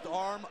left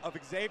arm of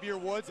Xavier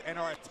Woods and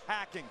are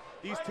attacking.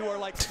 These two are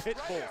like pit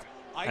bulls.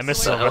 I miss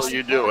What the hell are Sylvester.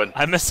 you doing?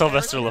 I miss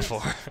Sylvester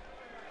LaFour.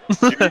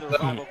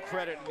 Revival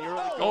credit in the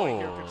early going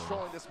here, Oh.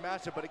 controlling this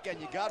matchup. But again,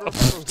 you got to remember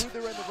who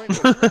they're in the ring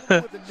with. They're in the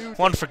ring with the New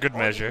One Day, for good arguably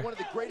measure. one of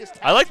the greatest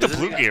I like the tag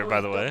blue teams gear, ever by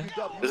in the way.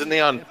 WWE. Isn't he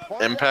on And part of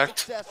their Impact?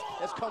 success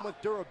has come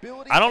with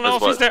durability. I don't know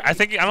if What? he's there. I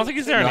don't think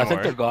he's there No, I anymore.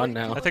 think they're gone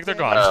now. I think they're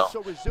gone. Oh.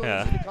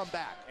 Yeah.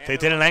 They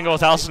did an angle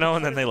with Al Snow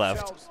and then they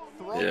left.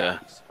 Yeah.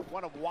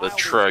 The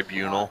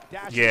Tribunal.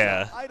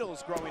 Yeah.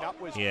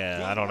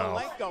 Yeah, I don't know.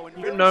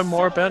 You know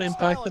more about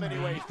Impact than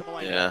me.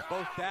 Yeah.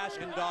 Both Dash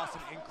and Dawson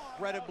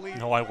incredibly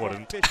No, I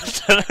wouldn't.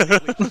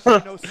 efficient.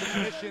 No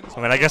submissions.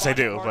 I mean, I guess I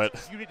do, but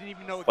You didn't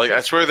even know Like, I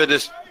existed. swear they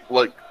just,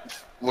 like,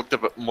 looked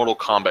up at Mortal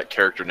Kombat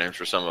character names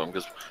for some of them,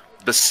 because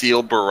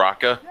Basil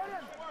Baraka.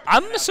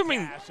 I'm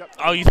assuming.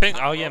 Oh, you think?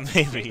 Oh, yeah,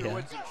 maybe.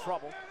 Yeah.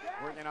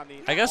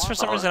 I guess for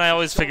some reason I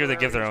always figure they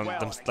give their own,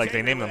 like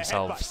they name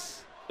themselves.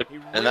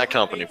 In that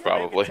company,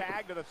 probably.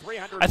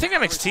 I think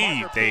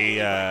NXT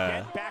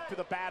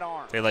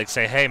they like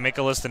say, hey, make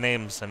a list of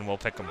names and we'll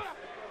pick them.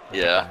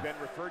 Yeah.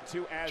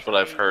 That's what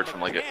I've heard from,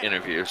 like,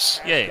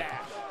 interviews. Yeah.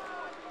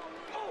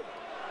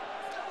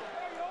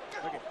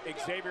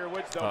 Xavier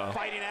Woods though Uh-oh.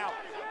 fighting out.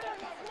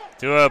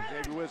 Do a.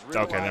 Xavier Woods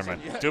Okay, never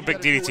realizing, mind. Do a you big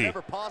gotta do DDT.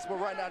 whatever possible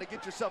right now to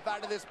get yourself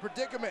out of this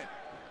predicament.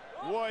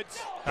 Woods.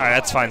 All right,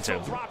 that's fine too.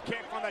 Drop kick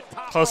on the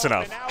top Close rope,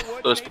 enough. and now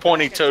Woods Those making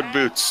pointy-toed attack.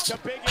 boots The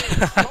Big E,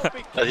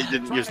 hoping- that he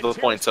didn't use the trying to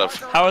points tip of. his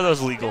partner How are over.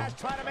 those legal? Dash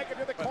trying to make it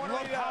to the corner,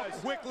 he does.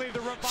 Quickly, the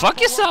Revival Fuck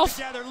work yourself.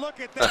 together. Look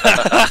at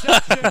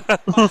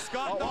that.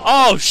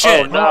 Oh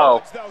shit! Oh,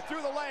 no.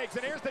 Through the legs,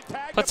 and here's the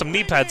tag Put to some knee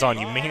Big pads E. on,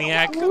 you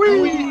maniac.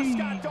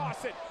 Scott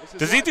Dawson.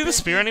 Does he do the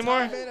spear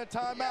anymore? No.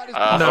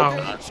 hope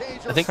not.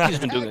 I think he's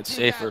been doing it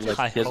safer.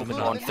 Like he hasn't been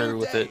going through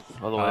with it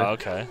all the way. Oh,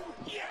 okay.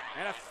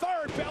 And a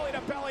third belly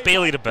to belly.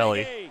 Belly to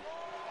belly.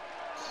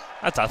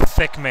 That's a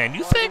thick man.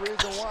 You think?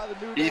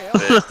 He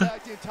fit.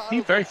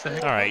 He's very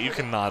thick. All right, you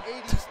cannot.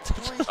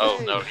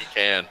 Oh, no, he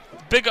can.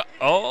 Big.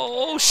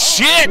 Oh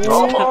shit!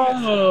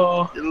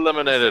 Oh.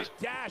 Eliminated.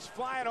 Dash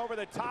flying over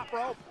the top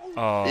rope.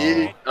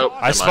 Oh, Oh,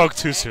 I never spoke mind.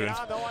 too soon.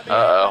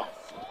 Uh-oh.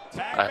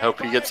 I hope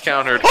he gets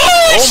countered.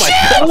 Oh my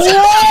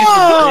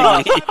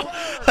Whoa!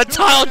 god! A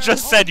tile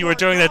just said you were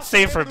doing that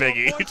save for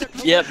Biggie.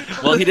 Yep.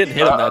 Well, he didn't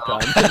hit him that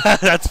time.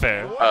 That's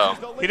fair.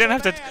 Oh. He didn't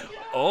have to.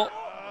 Oh.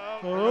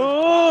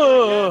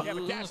 Oh.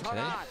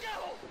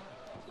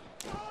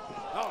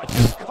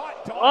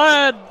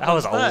 What? That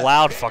was a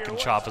loud fucking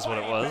chop, is what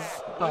it was.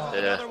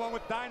 Yeah.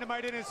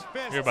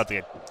 You're about to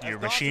get your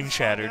machine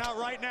shattered.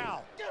 Right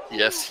now.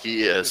 Yes,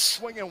 he is.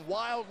 Swinging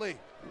wildly.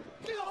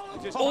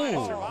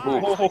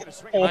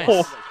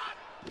 Oh.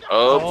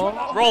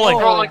 Oh, Rolling.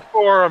 rolling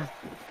for him.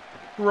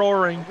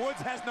 roaring.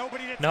 Woods has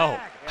nobody to No.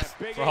 tag.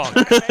 Big Wrong.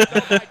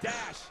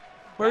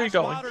 Where are you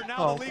going? Now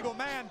Oh. the legal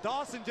man.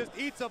 Dawson just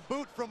eats a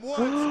boot from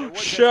Woods.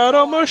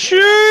 Shadow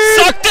Machine!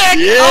 Suck dick!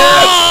 Yeah!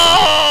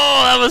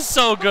 Oh, that was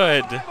so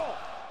good.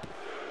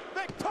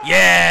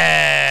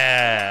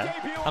 Yeah.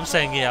 I'm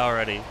saying yeah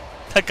already.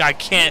 That guy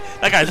can't.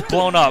 That guy's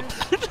blown up.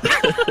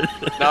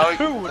 Now they're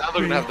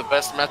gonna have the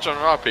best match on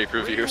Raw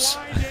pay-per-views.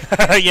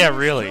 Yeah,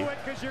 really.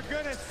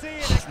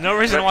 No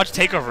reason to watch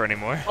Takeover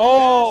anymore.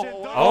 Oh,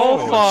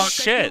 Oh, fuck.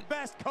 shit.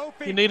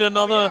 You need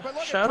another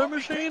Shadow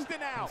Machine?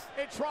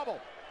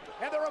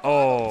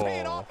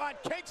 Oh.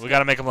 We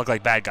gotta make them look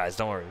like bad guys,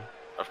 don't worry.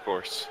 Of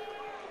course.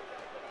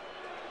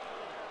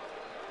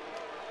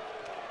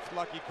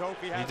 Lucky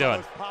Kofi You has doing? all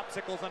those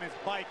popsicles on his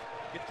bike.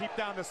 You keep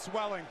down the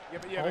swelling. Oh,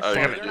 you're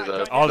gonna do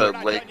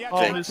the leg Oh,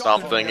 thing, this-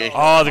 stomp thingy.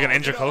 Oh, they're gonna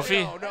injure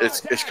Kofi?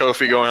 It's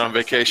Kofi going on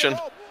vacation.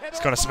 It's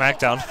going to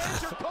SmackDown.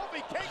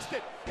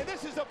 And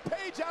this is a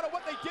page out of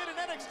what they did in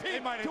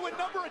NXT to a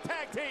number of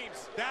tag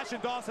teams. Dash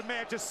and Dawson may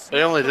have just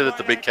They only did it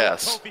to Big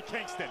Cass.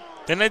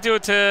 Didn't they do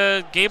it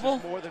to Gable?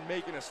 More than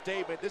making a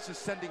statement, this is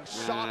sending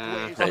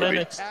shockwaves On maybe.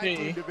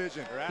 NXT.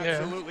 division. You're Yeah.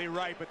 absolutely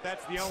right, but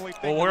that's the only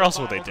thing. Well, where else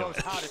would they do knows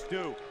it? how to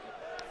do.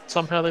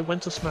 Somehow they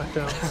went to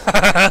SmackDown.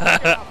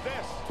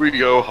 We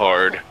go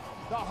hard.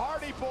 The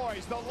Hardy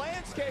Boys, the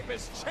landscape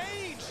has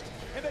changed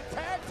in the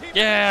tag team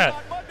Yeah.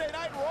 on Monday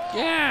Night Raw.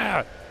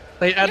 Yeah.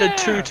 They added Yeah.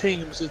 2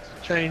 teams. It's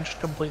changed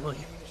completely.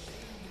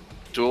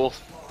 Duel,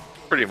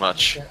 pretty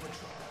much.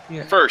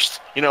 Yeah. First,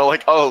 you know,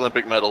 like all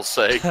Olympic medals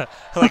say.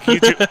 Like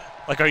YouTube,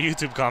 like our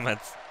YouTube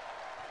comments.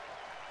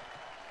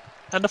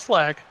 And a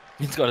flag.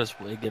 He's got his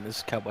wig and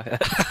his cowboy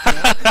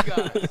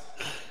hat.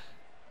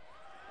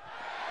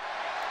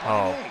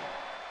 Oh,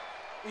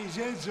 He's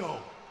Enzo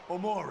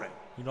Amore.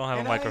 you don't have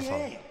a microphone.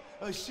 I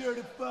am a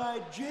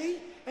certified G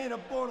and a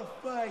bona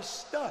fide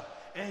stud,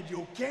 and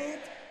you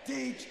can't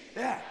teach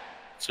that.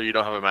 So you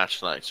don't have a match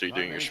tonight, so you're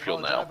doing your spiel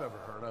now. I've ever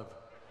heard of.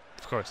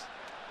 Of course.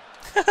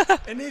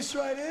 And this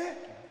right here,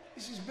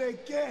 this is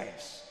Big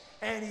Cass,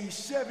 and he's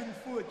 7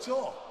 foot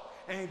tall,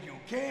 and you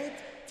can't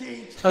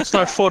teach. That's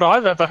no foot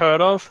I've ever heard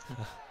of.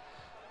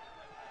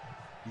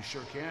 You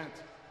sure can't.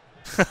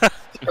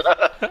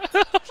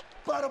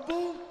 Bada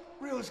boom,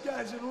 realest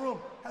guys in the room.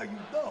 How you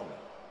doing?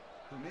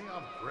 For me,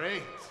 I'm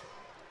great.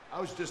 I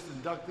was just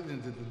inducted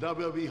into the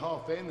WWE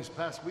Hall of Fame this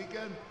past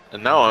weekend.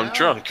 And now I'm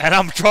drunk. And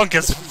I'm drunk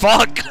as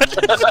fuck.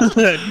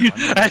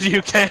 And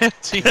you can't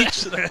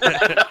teach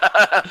that.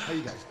 How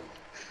you guys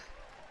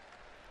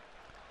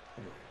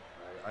doing?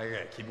 I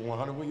gotta keep it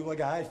 100 with you like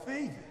a high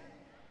fever.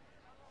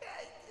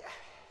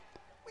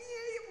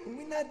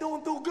 We're not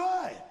doing too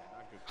good.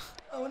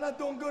 Oh, we're not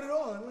doing good at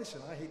all. And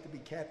listen, I hate to be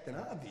Captain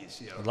Obvious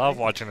here. I love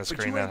watching the But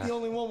screen you ain't now. the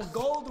only one with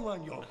gold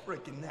around your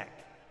freaking neck.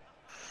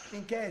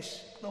 In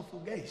cash, no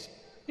fugazi.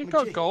 You I'm a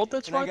got G, gold,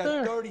 that's and right I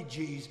there. got 30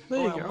 G's There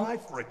you around go. my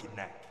freaking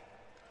neck.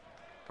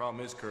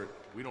 Problem is, Kurt,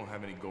 we don't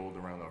have any gold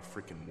around our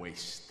freaking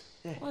waist.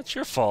 Well, that's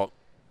your fault.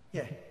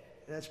 Yeah,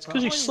 that's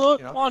Because you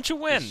probably, suck. Why don't you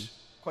win?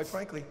 Quite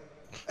frankly,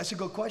 that's a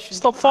good question.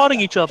 Stop fighting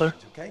each other.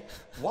 Okay?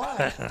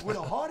 Why were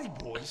the Hardy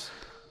Boys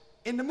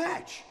in the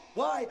match?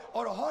 Why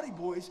are the Hardy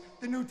Boys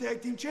the new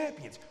tag team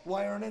champions?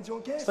 Why aren't Enzo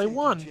and Cass They tag team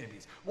won.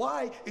 champions?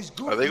 Why is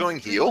Goofy Are they going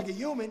treated heel? like a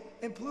human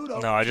and Pluto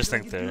No, I just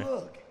treated think like a they're-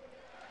 drug?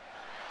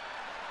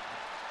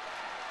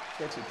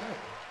 That's it, Kurt.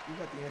 You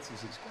got the answers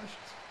to these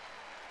questions.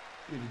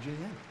 You're the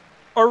GM.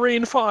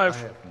 Arena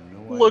 5.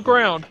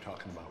 LeGrand.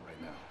 Talking about right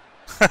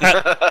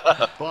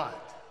now.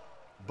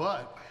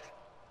 but,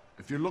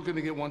 if you're looking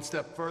to get one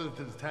step further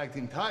to the tag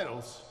team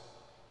titles,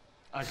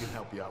 I can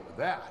help you out with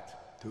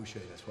that. Touche,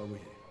 that's why we're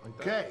here.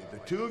 Okay, the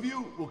two of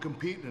you will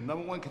compete in a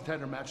 #1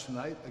 contender match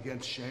tonight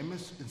against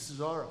Sheamus and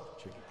Cesaro.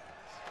 Chicken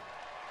tenders.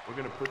 We're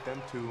gonna put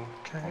them two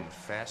Okay. on the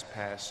fast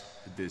pass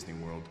to Disney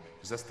World,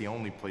 because that's the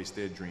only place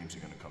their dreams are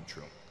gonna come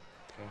true.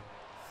 Okay?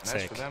 And as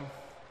Sick. for them,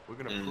 we're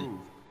gonna prove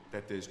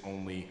that there's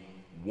only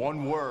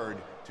one word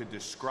to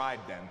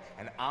describe them,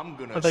 and I'm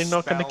gonna Are they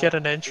not gonna spell get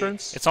an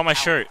entrance? It's on my out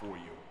shirt. for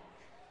you.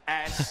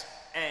 SAWFT.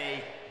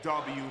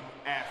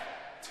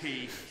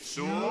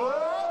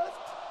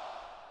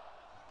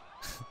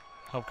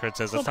 Hope Kurt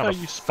says That's that's not not a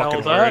how you spell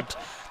fucking that. word.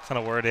 It's not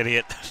a word,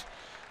 idiot.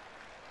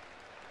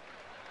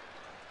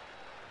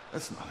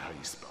 That's not how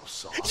you spell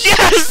sauce.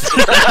 Yes!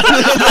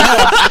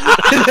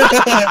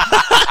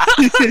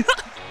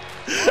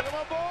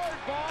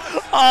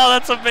 Oh,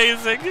 that's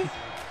amazing.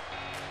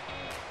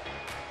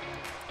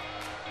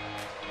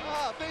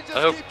 I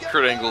hope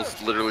Kurt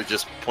Angle's literally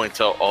just points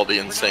out all the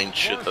insane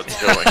shit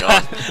that's going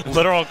on.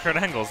 Literal Kurt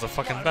Angle's the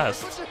fucking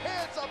best.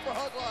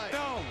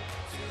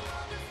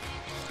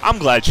 I'm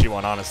glad she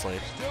won, honestly.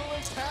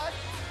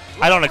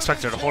 I don't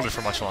expect her to hold it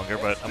for much longer,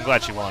 but I'm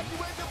glad she won.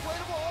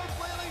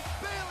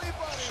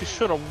 She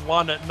should have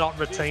won it, not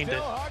retained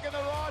it.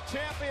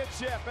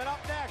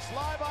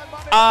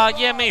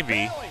 Yeah,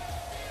 maybe.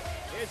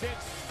 It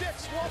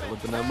would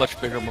have been a much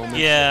bigger moment.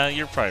 Yeah,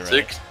 you're probably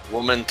right.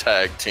 6-woman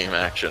tag team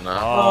action, huh?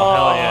 Oh,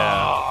 hell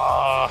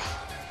yeah.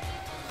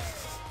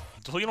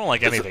 You don't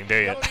like anything, do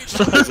you?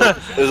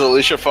 Is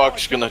Alicia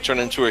Fox gonna turn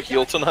into a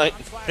heel tonight?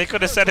 They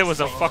could have said it was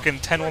a fucking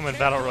 10-woman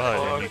battle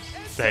royal.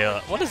 They,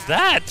 what is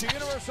that?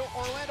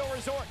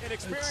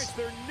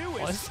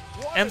 What?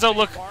 Enzo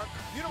look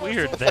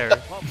weird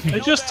there. They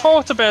just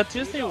talked about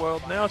Disney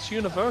World, now it's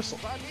Universal.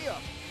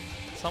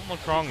 Something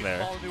looked wrong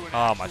there.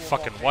 Oh, my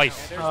fucking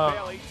wife.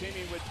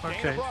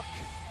 Okay.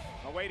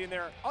 Awaiting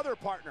their other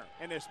partner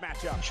in this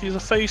matchup. She's a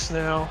face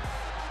now.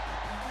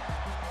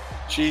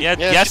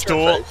 Yes,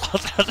 Duel.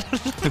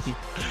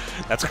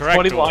 That's correct.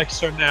 Buddy Duel. likes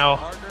her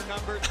now.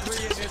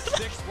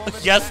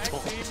 Yes,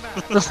 Duel.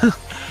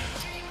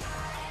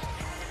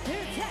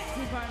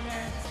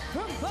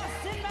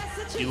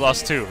 You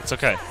lost 2. It's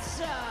okay.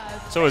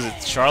 So is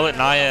it Charlotte,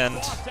 Nia, and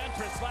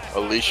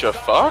Alicia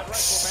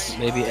Fox?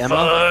 Maybe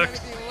Emma?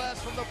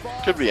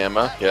 Could be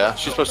Emma, yeah.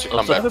 She's supposed to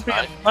come back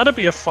tonight. That'd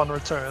be a fun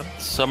return.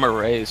 Summer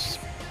Rae's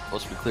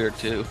supposed to be cleared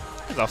too.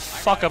 Who the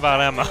fuck about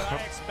Emma?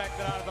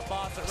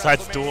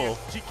 Besides Duel.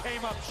 She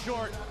came up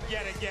short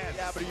yet again.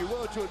 Yeah, but are you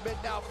willing to admit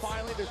now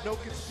finally there's no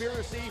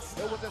conspiracy?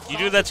 You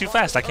do that too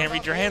fast. I can't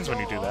read your hands when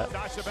you do that.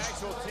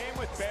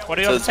 What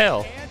do you have the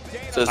tail?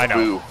 It says I know.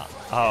 boo.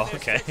 Oh,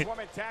 okay.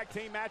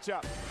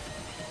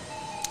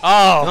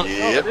 Oh,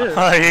 Yep.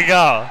 there you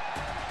go.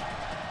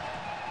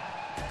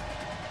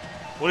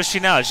 What is she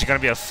now? Is she gonna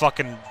be a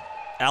fucking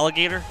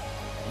alligator?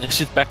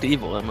 She's back to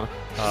evil, Emma.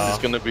 She's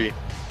gonna be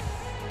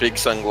big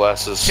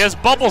sunglasses. She has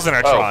bubbles in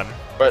her Tron.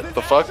 What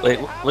the fuck? Wait,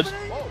 what?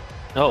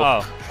 Oh.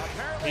 Oh.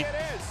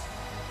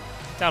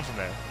 Down from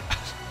there.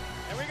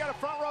 And we got a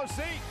front row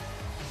seat.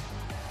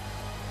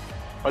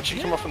 Why'd she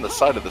come up from the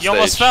side of the You stage?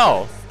 almost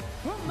fell.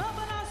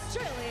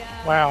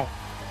 Wow.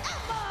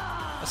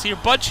 I see your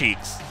butt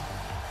cheeks.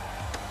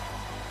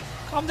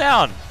 Calm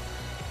down.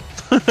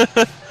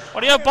 Why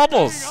do you have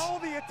bubbles? All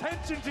the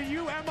attention to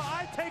you, Emma.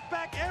 I take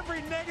back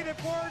every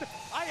negative word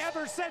I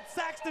ever said,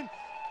 Saxton.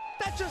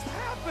 That just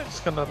happened. It's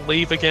gonna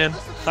leave again.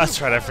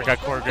 That's right. I forgot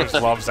Corey Graves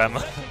loves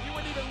Emma.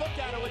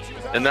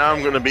 And now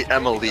I'm gonna be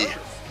Emily.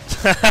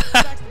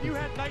 You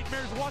had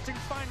nightmares watching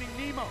Finding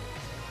Nemo.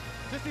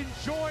 Just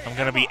enjoy. I'm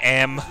gonna be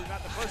Am.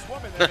 Not the first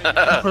woman that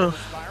may be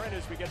inspiring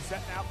as we get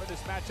set now for this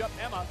matchup.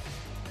 Emma.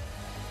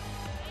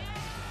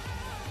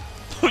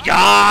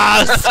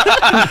 Yes!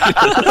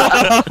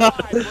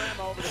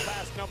 Over the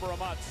past number of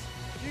months.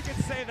 You can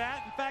say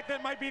that. In fact,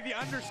 that might be the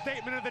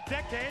understatement of the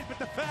decade. But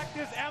the fact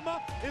is,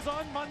 Emma is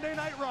on Monday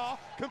Night Raw,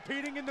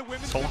 competing in the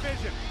women's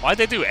division. Why'd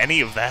they do any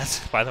of that,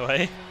 by the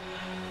way?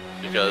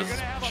 Because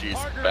she's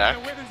back.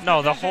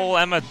 No, the whole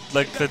Emma,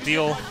 like the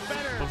deal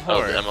before.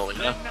 Oh, the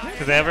Emelina.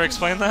 Did they ever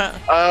explain that?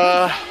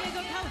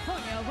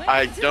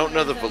 I don't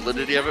know the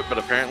validity of it, but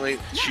apparently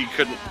she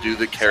couldn't do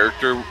the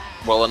character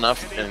well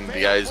enough in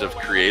the eyes of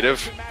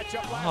creative.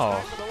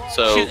 Oh.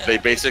 So they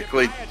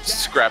basically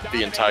scrapped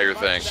the entire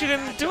thing. She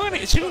didn't do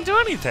any. She didn't do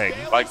anything.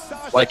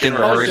 Like in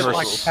Raw rehearsals.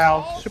 Like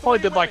house. She probably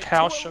did like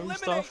house show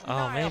stuff.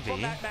 Oh,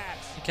 maybe. I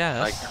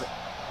guess.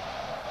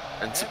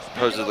 And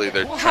supposedly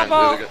they're Well, how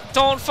trying to about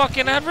don't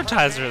fucking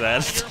advertise her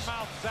then?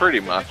 pretty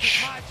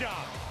much.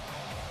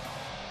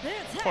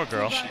 Poor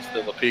girl. She's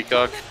still a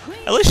peacock.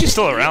 At least she's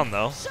still around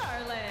though.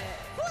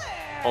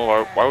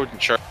 Oh, why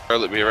wouldn't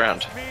Charlotte be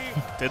around?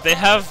 Did they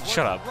have?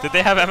 Shut up. Did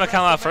they have Emma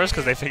come out first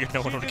because they figured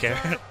no one would care?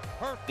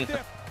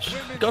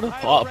 Go to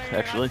Pop,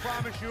 actually.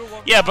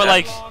 Yeah, but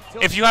like,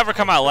 if you have her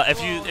come out, if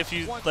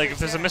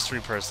there's a mystery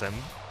person,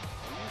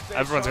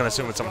 everyone's gonna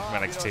assume it's someone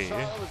from NXT.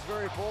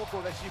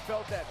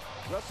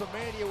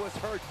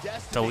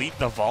 Delete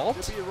the vault?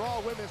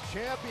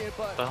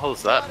 What the hell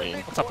does that mean?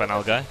 What's up,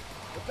 NL guy?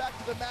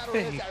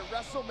 Hey.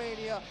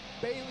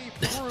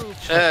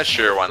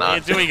 Sure, why not? Yeah,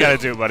 do what you gotta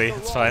do, buddy.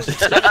 It's fine.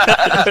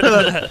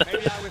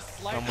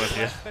 I'm with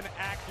you. Been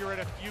accurate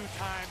a few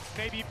times.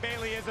 Maybe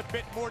Bayley is a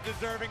bit more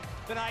deserving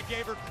than I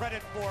gave her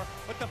credit for.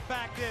 But the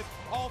fact is,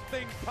 all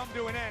things come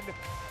to an end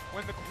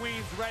when the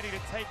Queen's ready to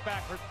take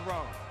back her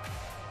throne.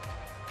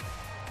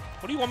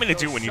 What do you want me to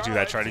do when you do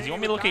that, Charlie? Do you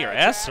want me to look at your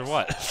ass or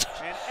what?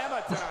 And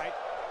Emma tonight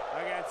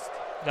against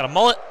Got a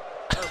mullet?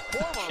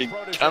 She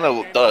kind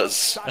of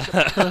does.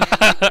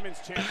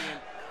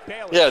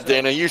 Yeah,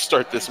 Dana, you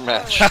start this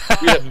match.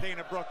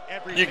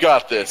 You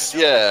got this.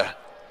 Yeah.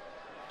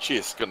 She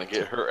is gonna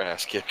get her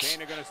ass kicked.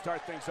 Dana gonna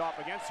start things off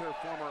against her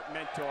former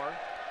mentor.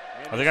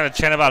 Are they gonna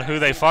chant about who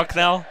they fuck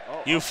now?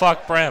 You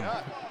fuck Brem.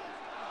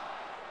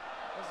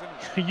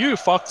 You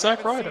fuck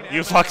Zack Ryder.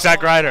 You fuck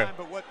Zack Ryder.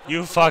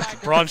 You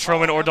fuck Braun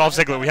Strowman or Dolph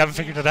Ziggler. We haven't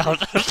figured it out.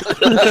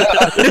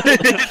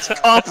 It's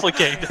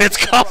complicated. It's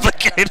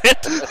complicated.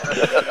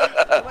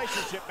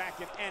 Relationship back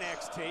in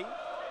NXT.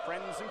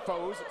 Friends and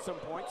foes at some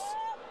points.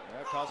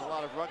 That caused a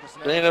lot of ruckus.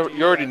 Dana,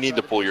 you already need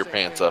to pull your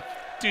pants up.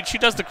 Dude, she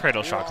does the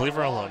cradle shock. Leave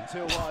her alone.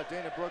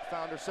 Dana Brooke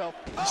found herself.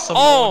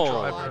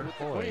 Oh!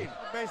 Boy.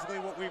 Basically,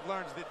 what we've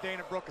learned is that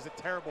Dana Brooke is a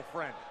terrible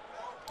friend.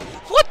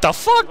 What the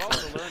fuck?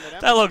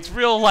 That looked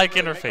real like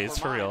interface,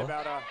 for real.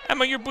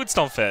 Emma, your boots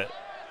don't fit.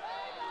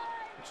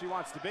 She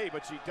wants to be,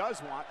 but she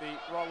does want the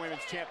Raw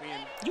Women's Champion.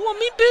 You want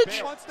me, bitch?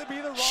 She wants to be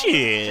the Raw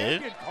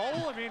Shit. Women's Champion,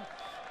 Cole. I mean,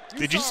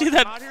 Did you see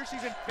that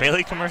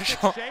Bayley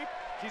commercial?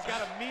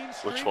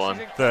 Which one?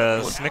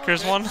 The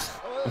Snickers one?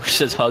 Where she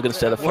says hug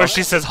instead of fuck. Where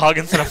she says hug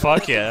instead of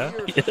fuck, yeah.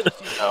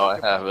 No, I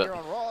haven't.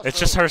 It's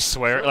just her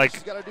swear,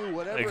 like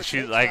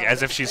she, like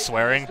as if she's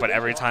swearing, but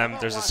every time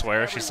there's a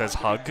swear, she says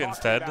hug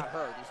instead.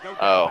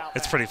 Oh.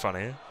 It's pretty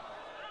funny.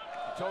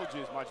 I told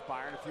you as much,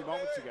 Byron, a few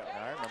moments ago.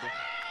 I remember.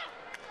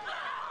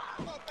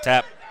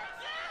 Tap.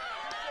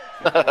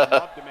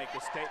 Love to make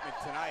a statement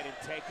tonight and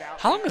take out.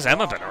 How long has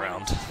Emma been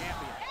around?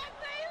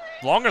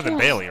 Longer than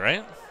Bailey,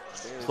 right?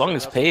 As long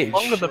as Paige.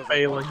 Longer than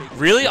Bailey.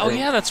 Really? Oh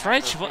yeah, that's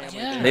right. She was.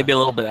 Yeah. Maybe a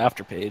little bit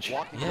after Paige.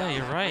 Yeah,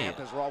 you're right.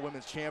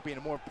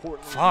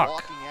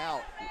 Fuck.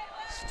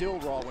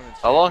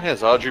 How long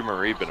has Audrey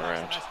Marie been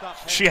around?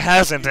 She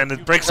hasn't, and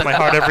it breaks my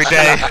heart every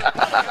day.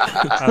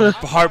 I'm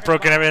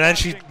heartbroken every. And then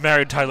she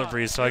married Tyler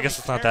Breeze, so I guess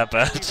it's not that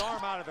bad.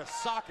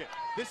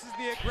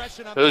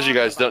 Those of you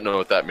guys don't know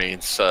what that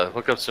means.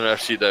 Look up some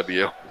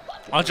FCW.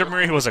 Audrey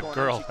Marie was a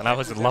girl, and I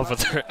was in love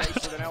with her.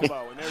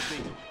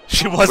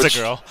 She was a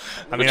girl.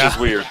 I mean, which is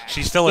weird.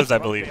 She still is, I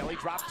believe.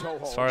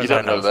 As far as You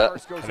don't know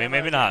that. I mean,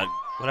 maybe not.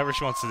 Whatever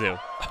she wants to do.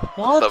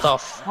 What the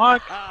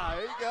fuck?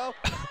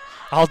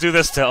 I'll do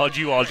this to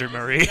you, Audrey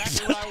Marie.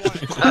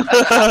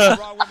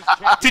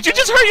 Did you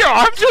just hurt your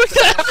arm doing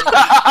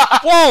that?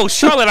 Whoa,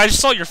 Charlotte, I just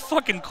saw your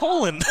fucking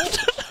colon.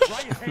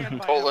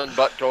 Colon,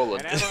 butt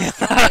colon.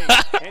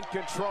 In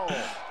control.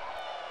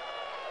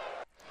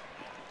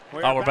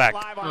 Oh, we're back.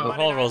 The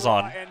ball rolls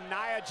on.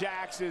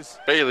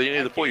 Bailey, you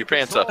need to pull your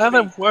pants up. Now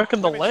they're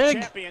working the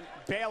leg.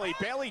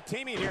 Bailey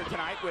teaming here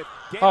tonight with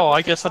Oh,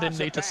 I guess I didn't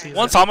need to see that.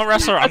 Once I'm a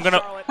wrestler, I'm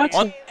gonna.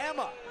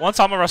 Once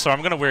I'm a wrestler,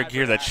 I'm gonna wear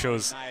gear that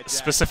shows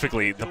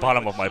specifically the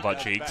bottom of my butt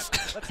cheeks.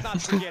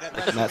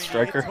 Matt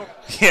Striker.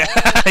 Yeah,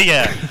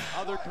 yeah.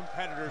 other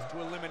competitors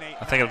to eliminate.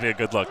 I think it'll be a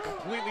good look.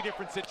 Completely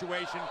different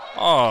situation.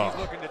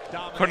 Oh,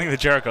 according to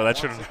Jericho, that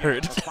shouldn't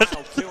hurt.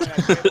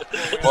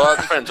 Well,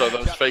 that depends. Are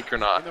those fake or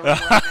not?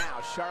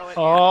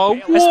 Oh,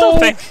 I still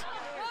think.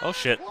 Oh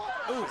shit.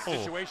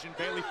 Situation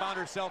Bailey found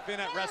herself in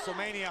at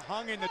WrestleMania,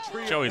 hung in the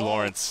tree. Joey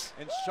Lawrence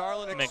and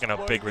Charlotte making a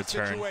big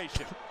return. And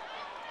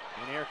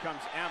here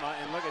comes Emma,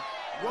 and look at.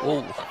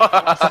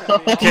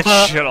 Whoa. Get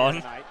shit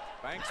on.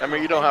 I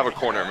mean, you don't have a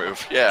corner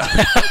move. Yeah.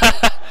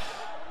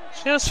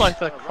 She has like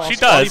the She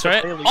does,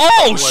 right? Bailey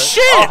Oh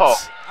shit! Oh.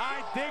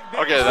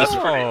 Okay, that's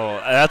pretty. Oh,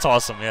 that's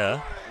awesome.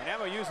 Yeah.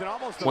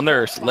 When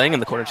they're laying in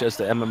the corner, she has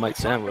the Emma Mike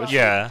sandwich.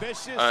 Yeah. Oh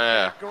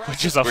yeah.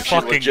 Which is a Which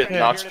fucking. legit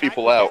knocks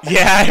people out.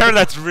 Yeah, I heard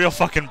that's real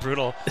fucking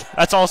brutal.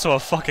 That's also a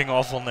fucking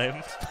awful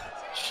name.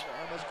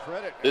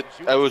 It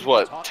was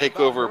what?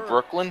 Takeover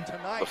Brooklyn,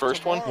 the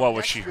first one. What?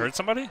 Was she hurt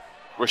somebody?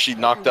 Where she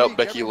knocked out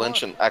Becky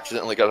Lynch and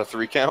accidentally got a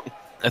 3 count.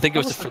 I think it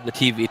was for the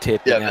TV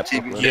tape. Yeah, the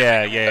TV.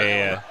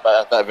 Yeah.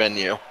 At that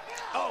venue.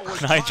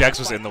 Nia Jax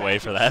was in the way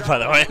for that, by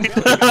the way.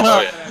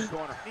 Oh yeah.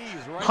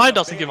 Kai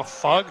doesn't give a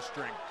fuck.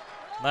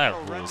 Nia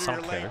rules. I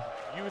don't care.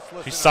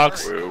 She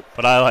sucks,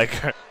 but I like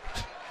her.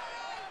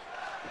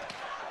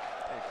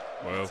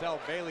 Whoa.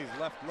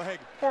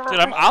 Dude,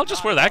 I'll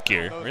just wear that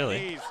gear,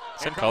 really.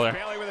 Same color.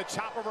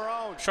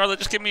 Charlotte,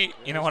 just give me.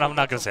 You know what? I'm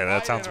not gonna say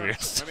that. That sounds weird.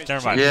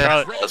 Never mind.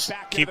 Yeah. Charlotte,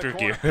 keep your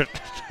gear.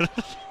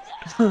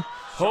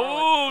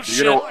 Oh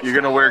shit! You're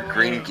gonna wear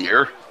green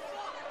gear?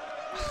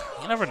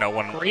 You never know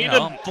when. Green You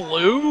know, and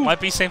blue? might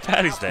be St.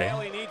 Patty's Day.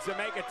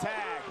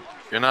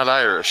 You're not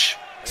Irish.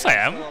 Yes, I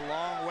am.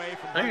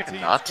 No,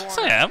 you're not. Yes,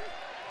 I am.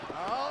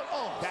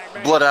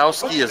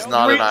 Blodowski is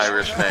not an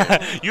Irish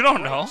name. You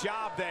don't know.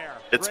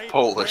 It's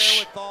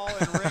Polish.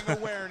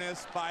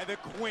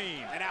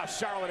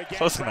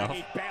 Close enough.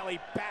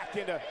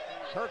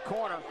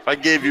 If I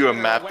gave you a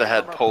map that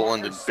had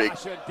Poland in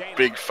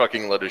big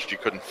fucking letters, you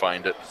couldn't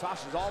find it.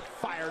 Well,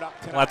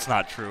 that's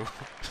not true.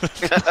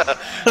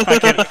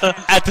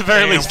 At the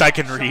very least, I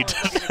can read.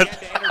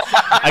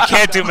 I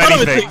can't do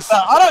many things.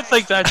 I don't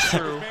think that's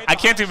true. I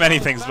can't do many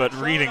things, but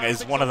reading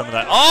is one of them.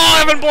 That.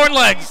 Oh, Evan Bourne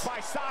legs!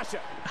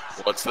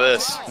 What's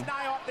this?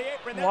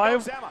 Why?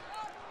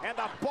 And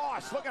the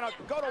boss looking to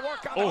go to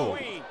work on Oh. the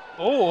queen.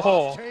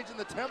 Oh. Changing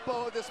the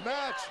tempo of this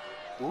match.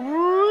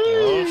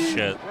 Oh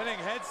shit! Winning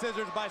head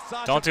scissors by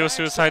Sasha Don't do a Banks.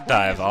 suicide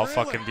dive. I'll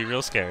fucking be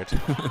real scared.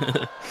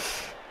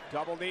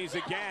 Double knees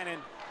again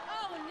and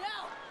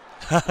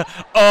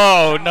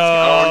Oh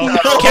no!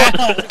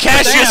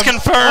 Cassius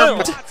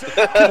confirmed.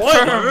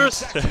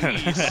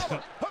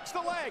 hooks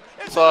the leg.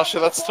 Sasha,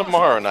 that's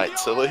tomorrow night,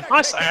 silly.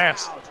 Nice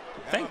ass.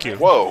 Thank you.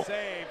 Whoa.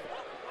 Save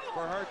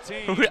for her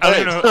team.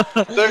 I don't know.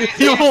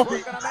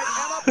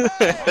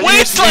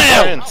 Wait,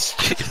 Slam!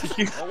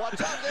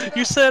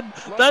 You said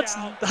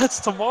that's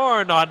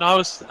tomorrow night,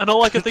 and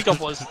all I could think of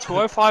was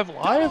 205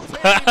 Live.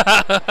 Yeah.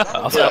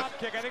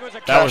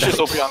 That was Cassius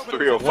will be on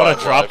 305. what a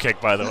drop Live.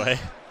 kick, by the way.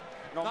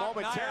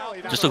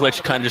 Just looked like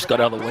she kind of just got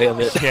out of the way of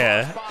it.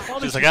 Yeah.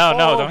 She's like, oh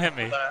no, don't hit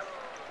me.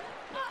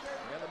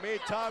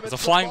 It's a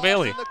flying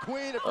Bailey.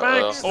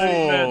 Thanks.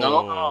 Oh.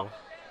 No.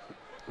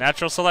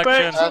 Natural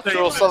selection.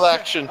 Natural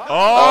selection.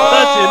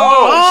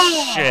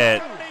 Oh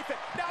shit!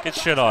 Get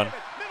shit on.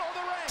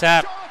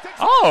 Tap.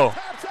 Oh.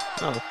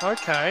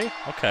 Okay.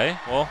 Okay.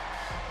 Well.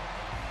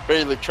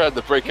 Bailey tried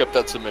to break up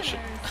that submission.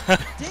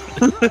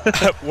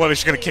 What, is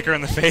she gonna kick her in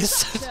the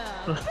face?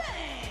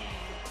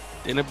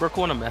 Dana Brooke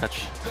won a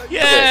match.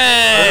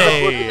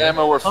 Yay!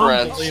 Emma were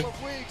friends.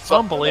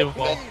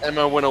 Unbelievable.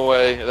 Emma went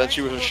away, and then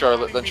she was with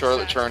Charlotte, then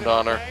Charlotte turned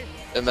on her.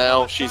 And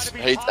now she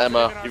hates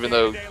Emma, even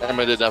though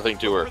Emma did nothing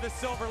to her.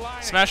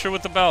 Smash her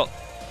with the belt.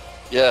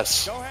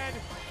 Yes.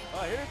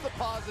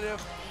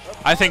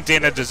 I think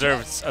Dana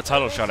deserves a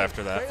title shot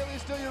after that.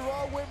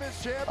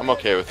 I'm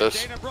okay with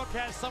this. Dana Brooke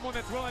has someone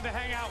that's willing to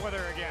hang out with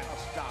her again.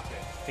 Oh, stop it.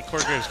 Hey,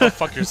 Corey Graves, go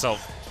fuck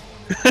yourself.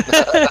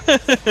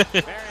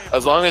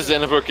 As long as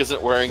Dana Brooke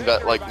isn't wearing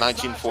that like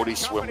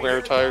 1940s swimwear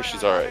attire,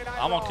 she's alright.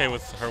 I'm okay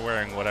with her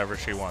wearing whatever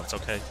she wants,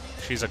 okay?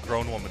 She's a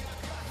grown woman.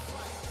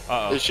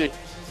 Uh-oh. Is she?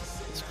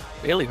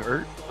 Bailey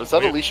hurt. Was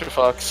that Alicia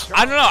Fox?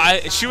 I don't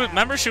know.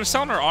 Remember she was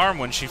selling her arm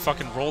when she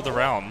fucking rolled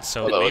around,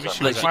 so maybe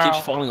she Like was she keeps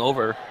falling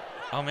over.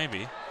 Oh,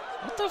 maybe.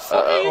 What the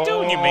fuck are you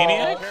doing, you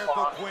maniac?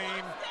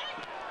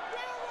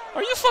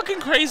 Are you fucking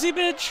crazy,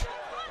 bitch?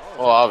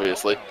 Well,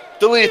 obviously.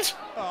 Delete!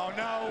 Oh,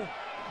 no.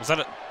 Was that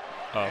a...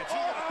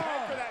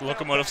 Oh.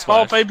 Locomotive Oh,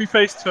 splash.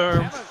 babyface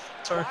term.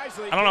 Sorry.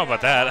 I don't know about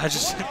that. I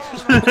just...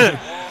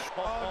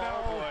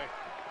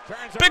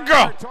 Big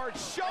girl!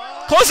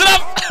 Close it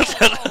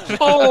up!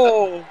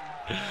 Oh!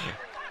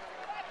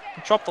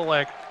 Drop the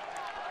leg.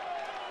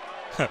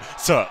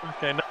 So,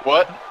 Okay, no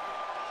What?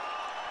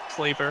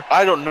 sleeper.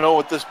 I don't know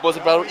what this was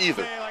about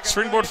either.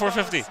 springboard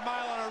 450.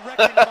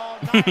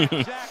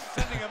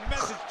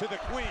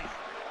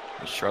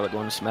 Is Charlotte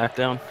going to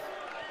SmackDown?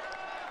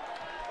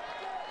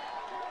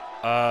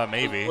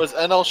 Maybe. Was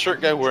NL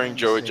shirt guy wearing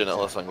Joey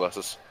Janela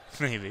sunglasses?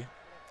 Maybe.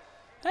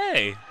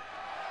 Hey.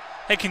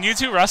 Hey, can you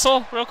two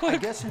wrestle real I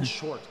quick? guess in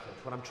short,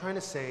 Kurt, what I'm trying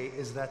to say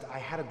is that I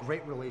had a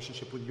great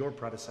relationship with your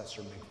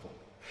predecessor, Mick Foley.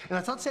 And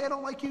that's not to say I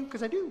don't like you,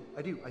 because I do.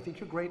 I think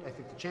you're great. I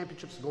think the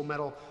championships, the gold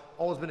medal,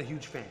 always been a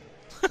huge fan.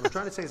 What I'm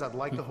trying to say is I'd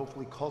like to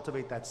hopefully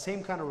cultivate that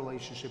same kind of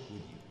relationship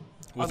with you.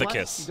 With a Unless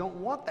kiss. you don't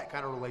want that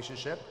kind of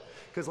relationship,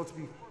 because let's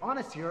be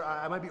honest here,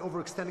 I might be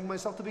overextending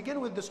myself to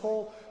begin with. This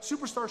whole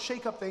superstar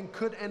shakeup thing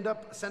could end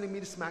up sending me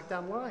to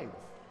SmackDown Live.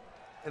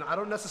 And I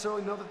don't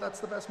necessarily know that that's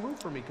the best move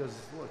for me, because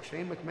look,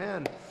 Shane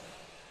McMahon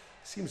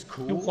seems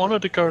cool. You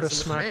wanted to go to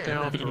He's a McMahon,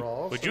 SmackDown. after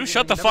all, Would so you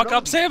shut the never fuck know.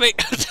 up, Sammy?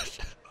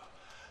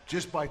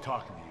 Just by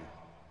talking to you,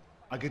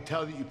 I could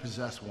tell that you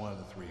possess one of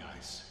the three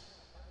I's.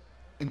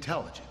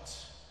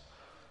 Intelligence.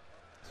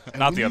 And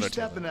Not when the you other two.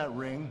 step in that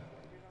ring,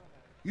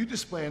 you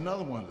display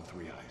another one of the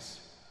three I's.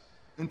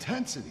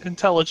 Intensity.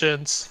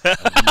 Intelligence. And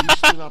when you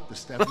stood up to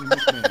Stephanie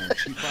McMahon and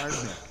she fired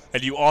Nick,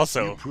 And you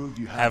also you proved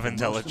you have the most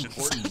intelligence.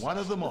 important one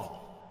of them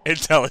all.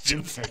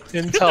 Intelligence. Integrity.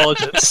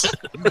 Intelligence.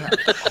 You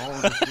have all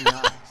of the three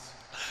I's.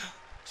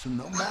 So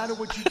no matter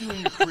what you do in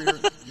your career,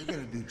 you're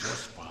gonna do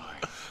just fine.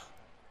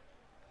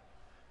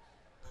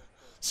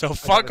 So I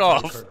fuck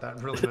gotta tell you, off. Kurt,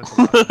 that really meant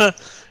a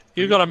lot.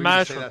 You got a For you to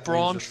match say with that to me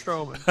is Braun just-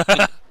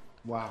 Strowman.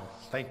 Wow.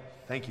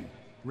 Thank you.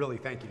 Really,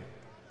 thank you.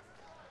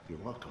 You're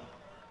welcome.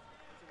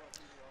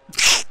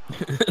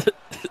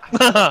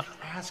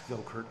 Ask though,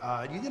 Kurt.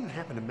 You didn't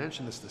happen to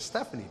mention this to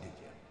Stephanie, did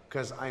you?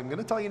 Because I'm going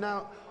to tell you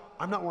now,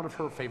 I'm not one of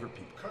her favorite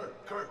people.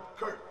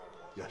 Kurt.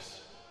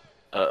 Yes.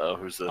 Uh-oh,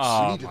 who's this?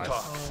 Oh, we need to my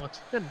talk. Oh,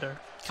 it's Tinder.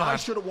 I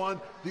should have won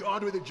the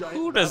Andre the Giant.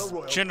 Who Battle does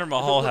Royal. Jinder If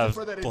Mahal it wasn't have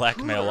for that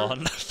blackmail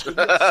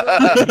intruder, on?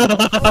 it would have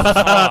served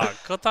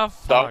Fuck, what the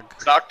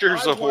fuck? Dr. I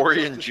want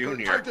Zahorian justice, Kurt.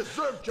 I Jr.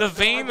 deserve The justice.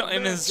 vein I'm a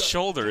in man his just-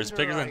 shoulder is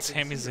bigger I than can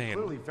Sami see you're Zayn.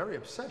 Clearly very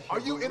upset here. Are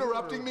you but we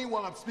interrupting were- me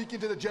while I'm speaking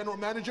to the general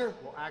manager?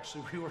 Well,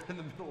 actually, we were in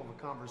the middle of a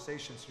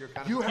conversation, so you're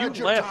kind You of... had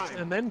You your left time.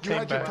 and then You came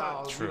had your back. time.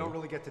 Well, True. we don't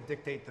really get to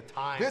dictate the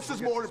time. This We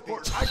is get more to speak.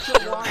 important. I should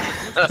have won. You're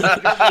more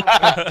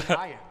important than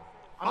I am.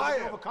 I'm in I the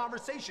middle am. of a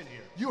conversation here.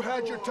 You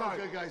had your time.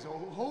 Okay, guys,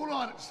 hold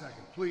on a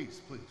second,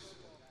 please.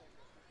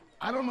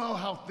 I don't know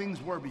how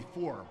things were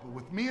before, but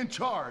with me in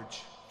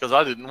charge, Because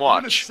I didn't we're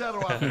gonna watch.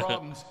 settle our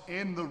problems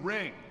in the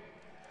ring.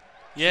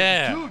 The two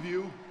Yeah. of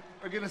you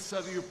are gonna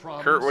settle your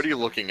problems. Kurt, what are you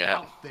looking at?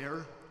 out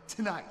there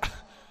tonight?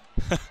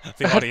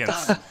 The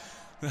audience.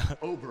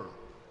 Over.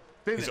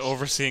 He's Finish.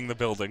 overseeing the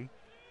building.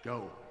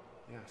 Go.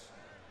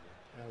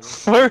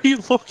 Yes. Where are you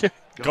looking?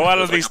 Go out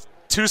of these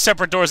two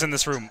separate doors in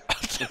this room.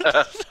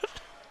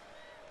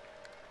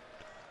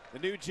 The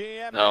new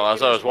GM No,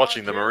 as I was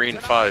watching the Marine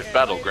 5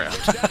 Battleground.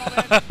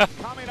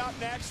 Coming up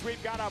next,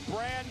 we've got a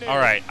brand new All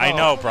right, I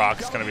know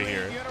Brock's gonna be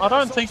here. I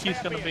don't think he's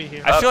going to be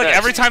here. I feel like Next,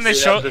 every time they we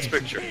show have this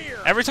picture.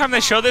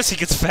 this, he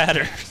gets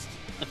fatter.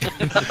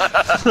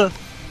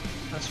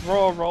 As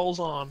Raw rolls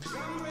on.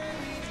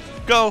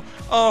 Go!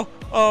 Oh!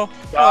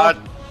 God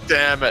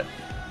damn it.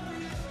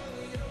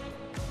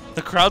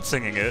 The crowd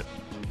singing it.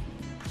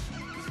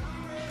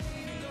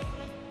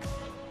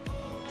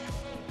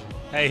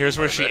 Hey, here's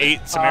where she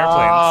ate some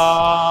airplanes.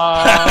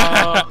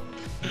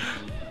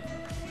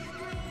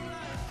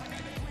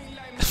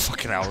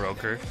 Fucking Al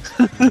Roker.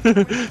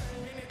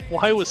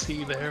 Why was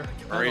he there?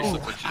 Maurice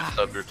looked like she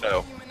stubbed her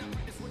toe.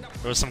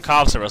 There was some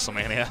cops at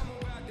WrestleMania.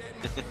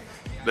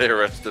 They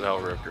arrested Al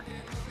Roker.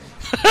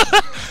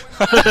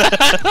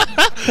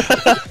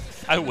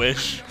 I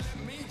wish.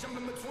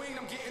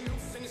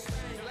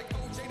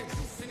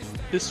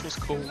 This was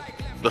cool.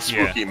 The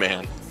spooky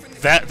man.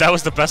 That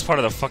was the best part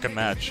of the fucking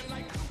match.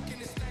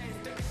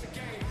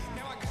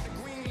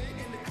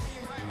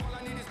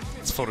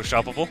 It's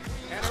photoshoppable.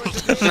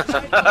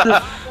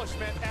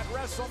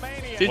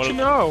 Did you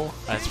know?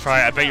 That's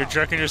probably. I bet you're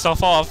jerking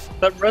yourself off.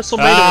 That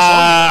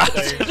WrestleMania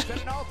was on today.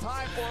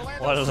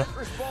 What is it?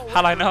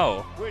 How'd I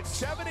know?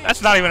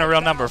 That's not even a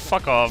real number.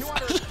 Fuck off.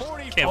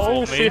 Can't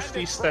All fool me.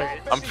 50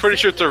 states. I'm pretty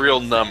sure it's a real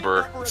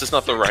number. It's just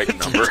not the right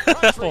number.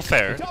 Well,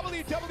 fair.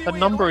 The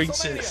number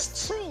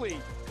exists.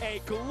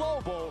 A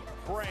global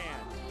brand.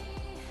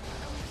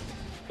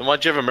 Then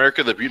why'd you have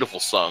America the Beautiful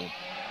sung?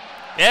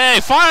 Yay!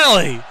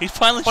 Finally, he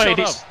finally showed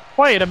up.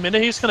 Wait a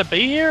minute, he's gonna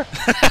be here?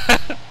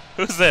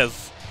 Who's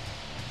this?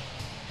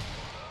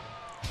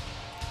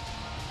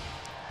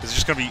 Is it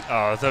just gonna be?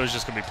 Oh, I thought it was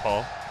just gonna be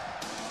Paul.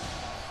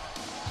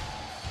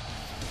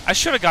 I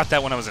should have got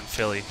that when I was in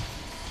Philly.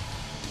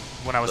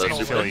 When I was in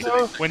Philly.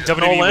 When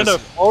WWE Orlando,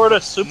 was. Florida,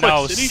 Suplex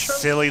No, City show?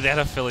 silly. They had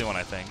a Philly one,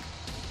 I think.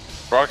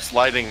 Brock's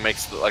lighting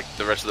makes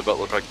the rest of the belt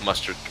look like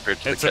mustard compared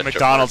to It's the a ketchup.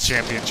 McDonald's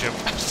championship.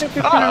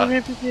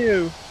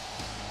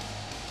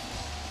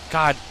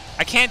 God,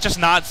 I can't just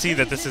not see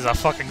that this is a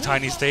fucking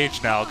tiny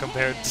stage now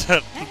compared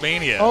to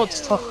Mania. Oh,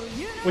 it's tough.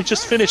 We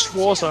just finished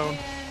Warzone.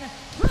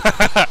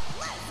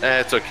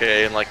 It's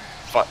okay. In like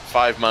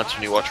 5 months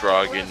when you watch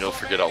Raw again, you'll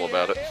forget all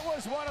about it.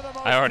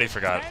 I already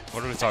forgot.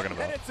 What are we talking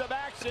about?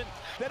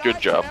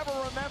 Good job.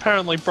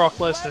 Apparently Brock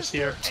Lesnar's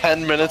here.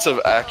 10 minutes of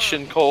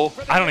action, Cole?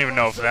 I don't even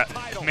know if that.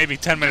 Maybe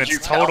 10 you minutes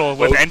count total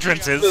with both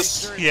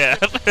entrances. Yeah.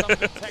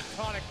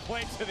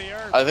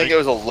 I think it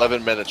was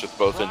 11 minutes with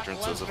both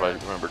entrances, if I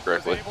remember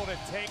correctly.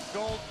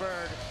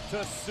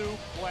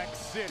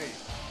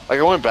 Like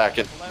I went back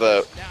in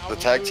the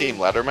tag team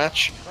ladder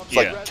match. It's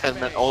like 10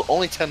 minutes,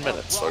 only 10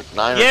 minutes, like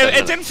 9 or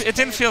 10 minutes. It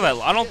didn't feel that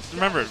long. I don't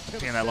remember it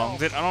being that long.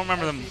 I don't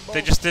remember them.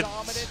 They just did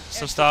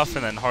some stuff,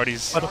 and then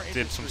Hardy's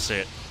did some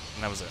shit,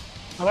 and that was it.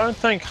 I don't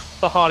think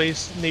the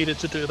Hardys needed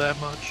to do that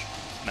much.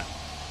 No.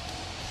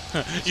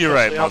 You're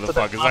right, Especially after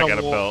that motherfuckers. I got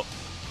a war. belt.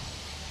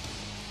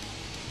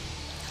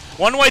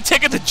 One-way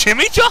ticket to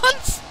Jimmy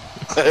John's?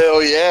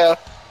 Hell yeah.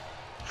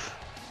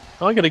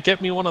 I'm gonna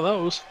get me one of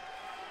those.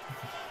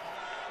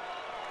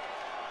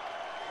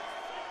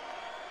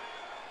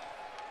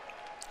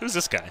 Who's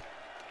this guy?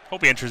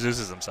 Hope he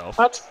introduces himself.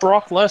 That's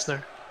Brock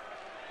Lesnar.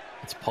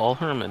 It's Paul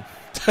Herman.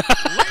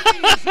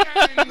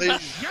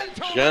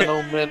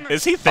 Gentlemen,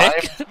 Is he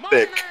thick? I'm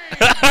thick.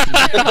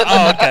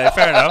 Oh, okay,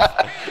 fair enough.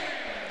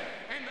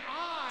 And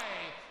I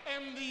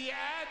am the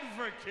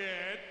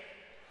advocate.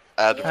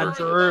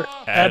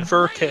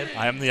 Advocate.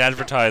 I am the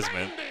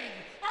advertisement.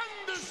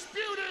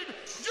 Undisputed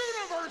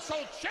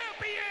Universal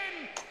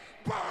Champion,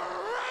 Brock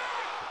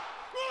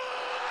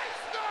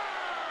Lesnar!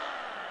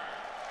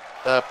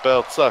 That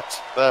belt sucks.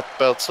 That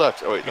belt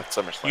sucks. Oh wait, that's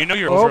SummerSlam. You know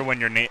you're over when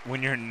your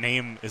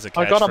name is a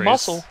catchphrase. I got a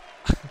muscle.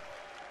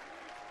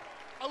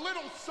 A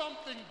little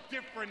something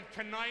different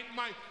tonight.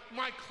 My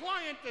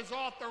client has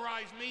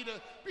authorized me to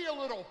be a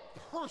little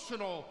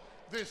personal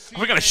this evening.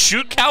 Are we gonna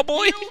shoot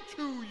Cowboy?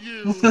 To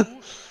you,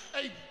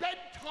 a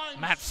bedtime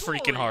Matt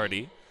freaking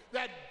Hardy.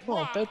 that Oh,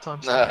 Brock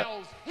bedtime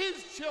tells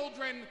his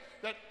children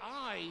that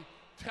I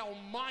tell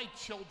my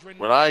children.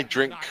 When I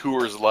drink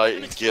Coors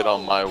Light and get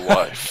on my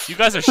wife. You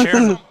guys are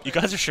sharing. You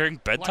guys are sharing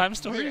bedtime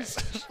stories.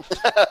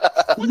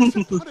 Once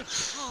upon a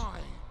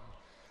time,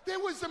 there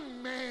was a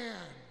man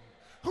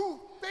who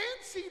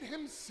fancied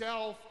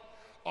himself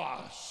a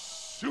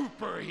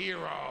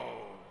superhero.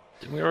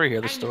 Didn't we already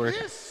hear the story?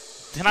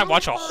 Didn't I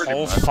watch a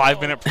whole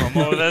 5-minute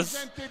promo of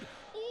this?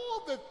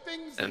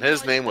 And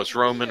his name was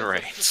Roman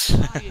Reigns.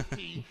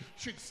 Society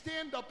should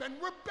stand up and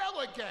rebel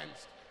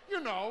against.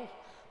 You know,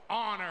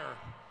 honor,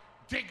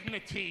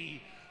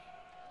 dignity,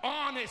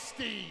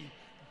 honesty,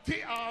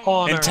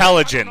 Honor.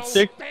 Intelligence.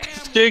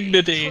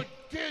 Dignity.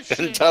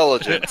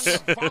 Intelligence.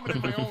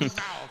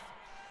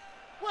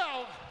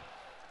 Well,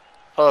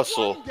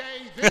 Hustle. one day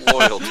this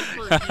Loyalty.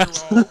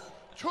 superhero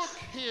took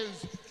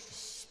his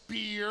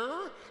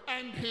spear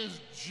and his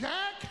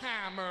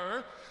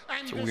jackhammer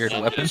and It's a weird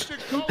decided weapon. to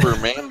go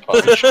Superman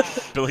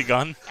punch. Billy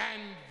Gunn.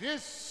 And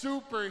this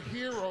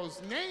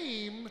superhero's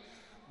name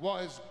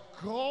was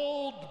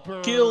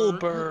Goldberg.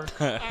 Gilbert.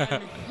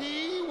 And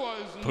he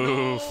was Boo!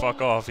 known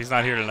Fuck off. He's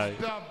not here tonight.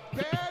 the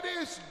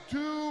baddest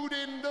dude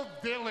in the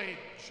village.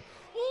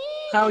 All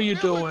How the you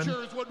doing?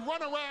 villagers would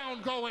run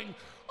around going,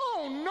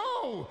 "Oh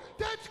no,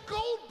 that's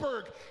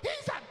Goldberg.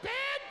 He's a bad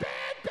man."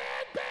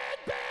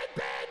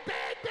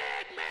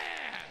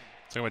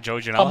 Talking about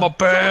Joey Janela. I'm a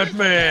bad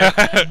man.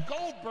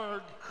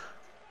 Goldberg.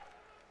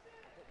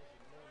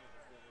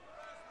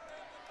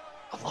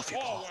 I love you,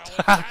 Paul.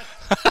 Well, that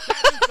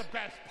is the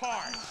best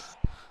part.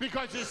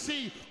 Because you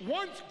see,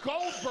 once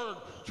Goldberg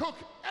took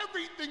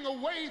everything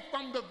away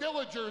from the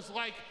villagers,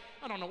 like,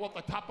 I don't know off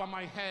the top of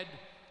my head,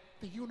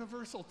 the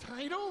Universal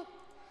title,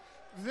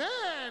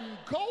 then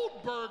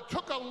Goldberg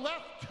took a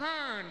left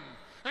turn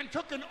and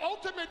took an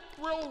ultimate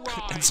thrill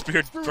ride And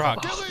speared through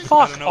Brock. the village Out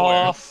Fuck of nowhere.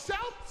 off.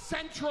 South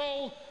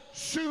Central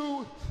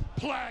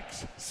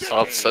Suplex City.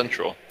 South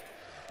Central.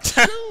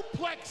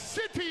 Suplex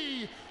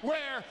City,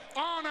 where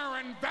honor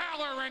and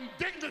valor and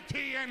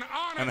dignity and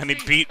honesty And then he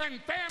beat and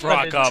family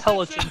Brock up.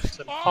 Intelligence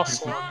and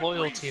hustle and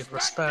loyalty and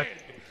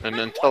respect. And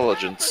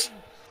intelligence.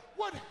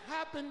 What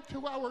happened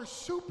to our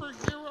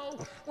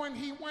superhero when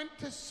he went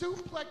to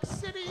Suplex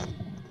City?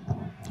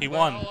 He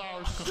won. Well,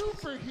 our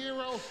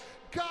superhero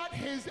got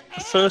his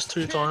The first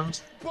 2 ass times.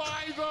 kicked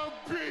by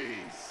the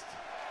Beast.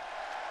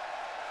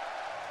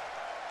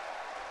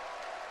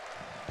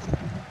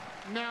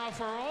 Now,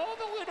 for all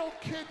the little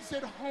kids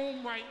at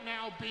home right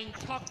now being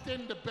tucked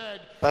into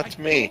bed, That's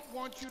I me. don't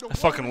want you to I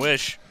fucking worry,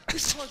 wish.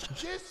 because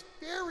this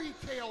fairy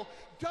tale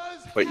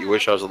does Wait, you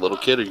wish I was a little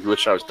kid, or you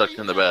wish I was tucked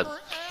in the bed?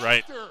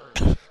 Right.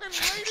 And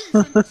ladies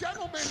and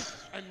gentlemen,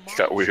 and my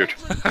Got weird.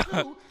 children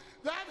too,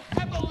 that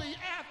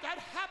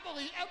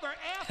happily ever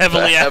after.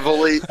 Heavily,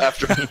 Heavily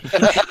after.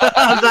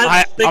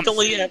 That's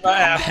thickly ever I'm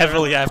after.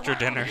 heavily after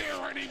dinner.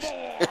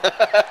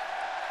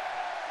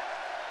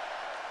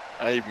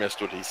 I missed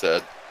what he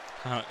said.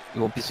 You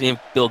won't be seeing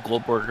Bill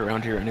Goldberg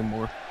around here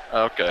anymore.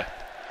 Okay.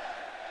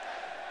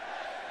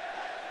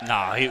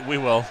 Nah, we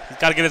will. He's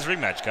got to get his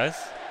rematch, guys.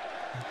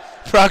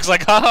 Brock's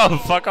like, oh,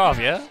 fuck off,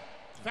 yeah?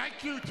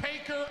 Thank you,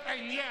 Taker,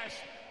 and yes,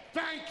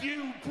 thank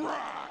you,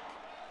 Brock.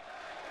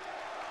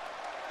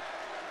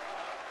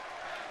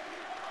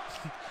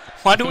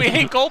 Why do we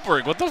hate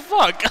Goldberg? What the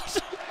fuck?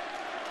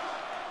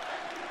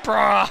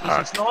 Brock.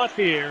 He's not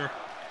here.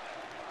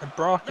 And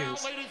Brock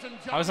is.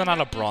 How is that not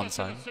a Braun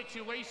sign?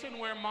 Situation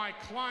where my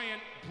client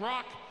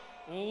Brock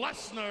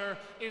Lesnar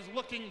is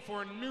looking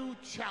for new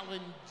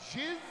challenges.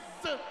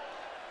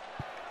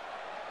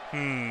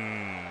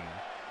 And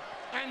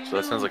So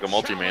that sounds like a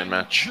multi-man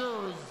match.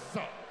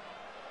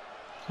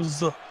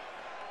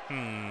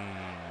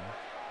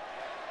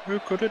 Who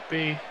could it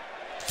be?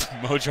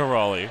 Mojo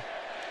Rawley.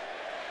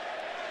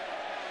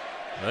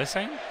 What are they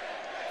saying?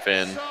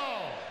 Finn. So,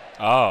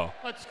 Oh.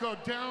 let's go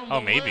down Oh,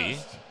 the maybe.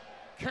 list.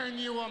 Can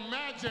you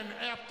imagine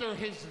after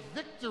his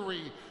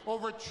victory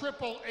over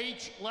Triple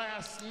H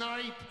last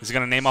night? Is he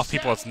going to name off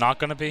people it's not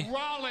going to be?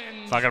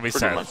 Rollins It's not going to be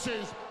Seth.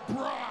 versus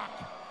Brock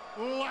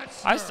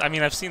Lesnar. I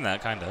mean, I've seen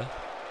that, kind of.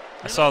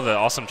 I saw the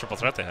awesome triple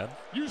threat they had.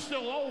 You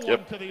still owe one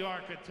Yep. to the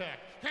architect.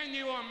 Can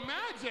you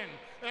imagine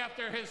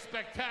after his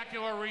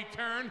spectacular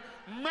return,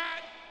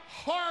 Matt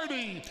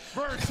Hardy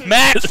versus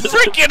Matt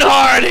freaking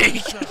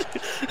Hardy!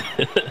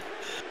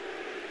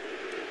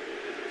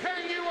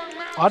 Can you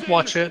imagine I'd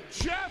watch it.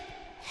 Jeff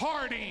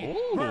Hardy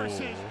Ooh.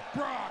 versus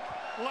Brock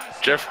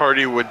Lesnar? Jeff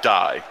Hardy would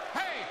die.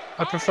 Hey,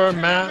 I prefer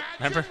Matt.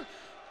 Remember?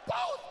 Both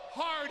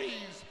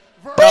Hardys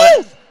Bro,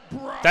 versus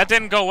Brock That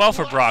didn't go well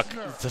for Brock.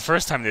 The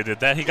first time they did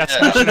that, he got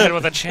smashed in the head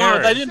with a No,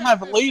 chair. they didn't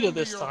have a leader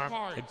this time.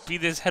 He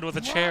beat his head with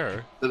a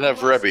chair. Didn't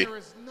have Rebby, Lesnar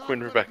is not Queen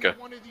gonna Rebecca. be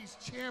one of these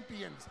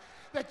champions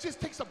that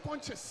just takes a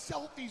bunch of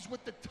selfies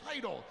with the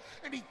title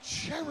and he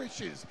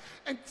cherishes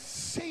and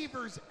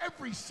savors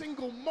every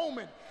single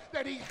moment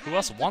that he Who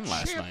else has won the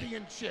last night?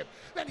 championship,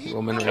 that he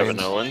Roman knows Kevin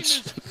time Owens.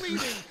 is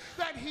fleeting,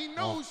 that he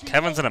knows he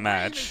Kevin's in a won't reign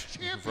match. as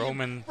champion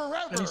Roman-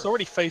 forever. And he's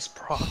already faced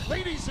Brock.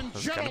 Ladies and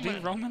Is it going to be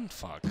gentlemen, Roman?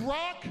 Fuck.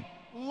 Brock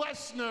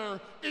Lesnar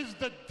is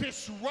the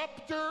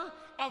disruptor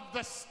of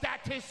the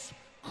status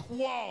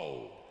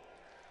quo.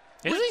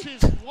 Is Which he?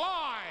 is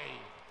why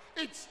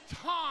it's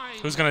time.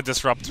 Who's going to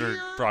disrupt her,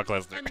 here Brock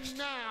Lesnar? And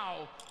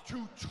now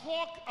to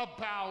talk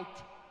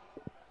about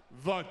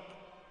the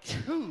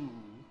two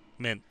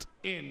Mint.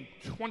 in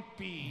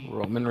 23.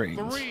 Roman Reigns.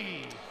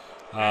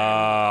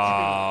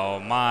 Oh,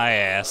 my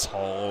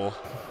asshole.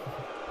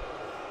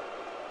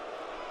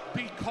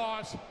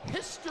 Because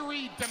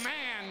history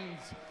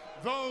demands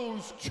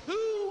those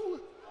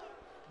two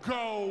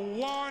go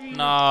one.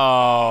 No.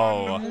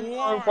 on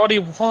one Nobody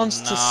wants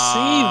to see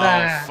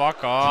that.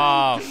 Fuck to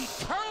off.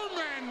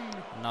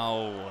 determine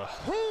No.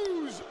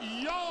 whose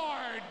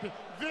yard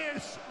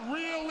this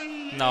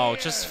really is. No,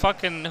 just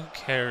fucking who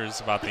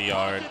cares about the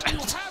yard? If you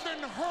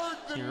haven't heard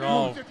the You're news,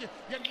 all- if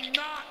you're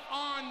not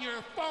on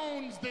your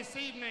phones this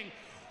evening,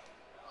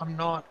 I'm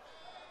not.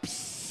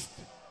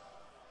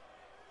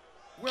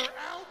 we're out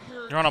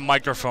here. You're on a talking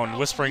microphone. about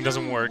Whispering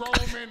doesn't you, work.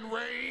 Roman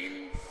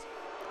Reigns.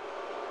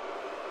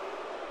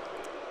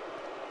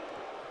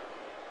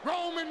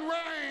 Roman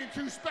Reigns,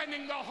 who's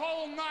spending the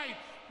whole night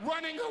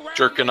running around,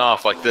 Jerking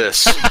off like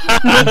this.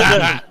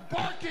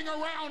 barking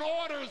around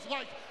orders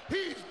like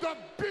he's the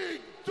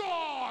big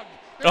dog.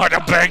 Oh,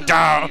 the big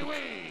dog.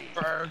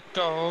 Bird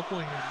dog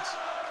wins.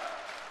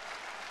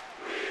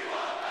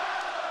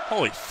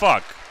 Holy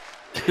fuck.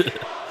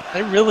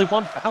 They really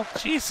want Balor.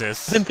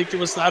 Jesus. I didn't think it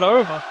was that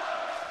over.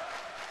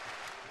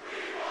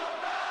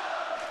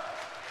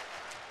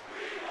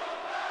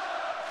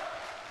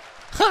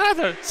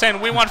 They're saying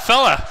we want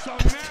fella. So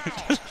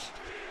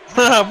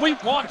now, We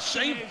want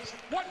Sheamus.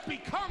 what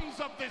becomes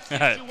of this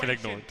Get situation?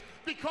 ignored.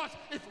 Because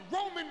if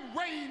Roman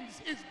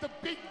Reigns is the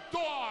big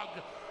dog,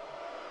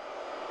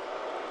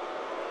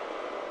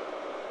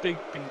 Big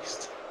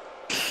beast.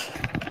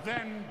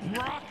 then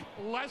Brock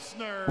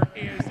Lesnar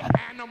is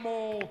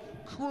animal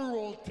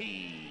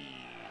cruelty.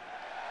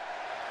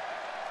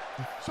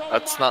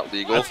 That's not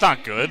legal. That's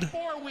not good.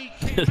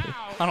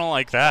 I don't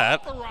like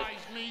that.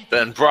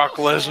 Then Brock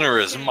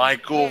Lesnar is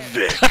Michael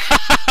Vick.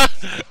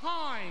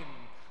 Time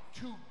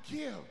to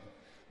give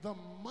the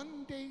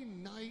Monday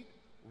Night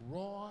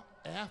Raw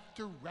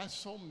after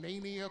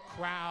WrestleMania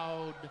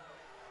crowd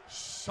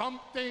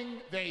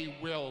something they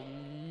will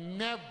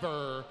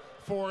never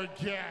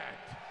forget.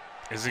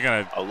 Is he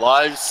gonna a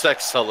live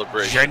sex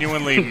celebration?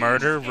 Genuinely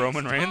murder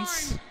Roman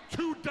Reigns?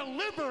 To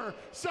deliver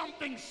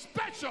something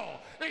special.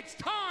 It's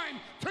time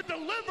to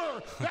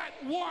deliver that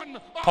one.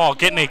 Paul,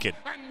 get naked.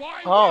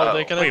 Oh,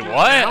 they're gonna wait, do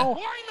what? it now?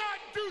 Why not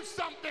do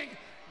something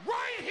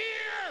right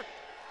here,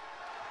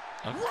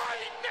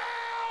 right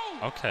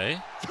now, Okay.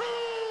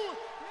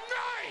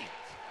 tonight?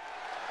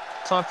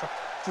 Time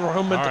for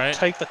Roman All to right.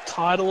 take the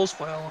title as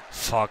well.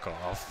 Fuck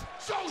off.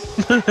 So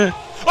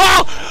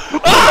Oh!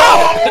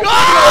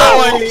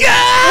 Oh!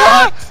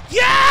 Yeah!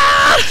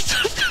 Yeah!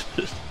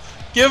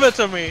 Give it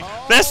to me.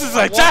 This is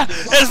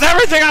this is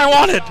everything I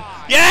wanted.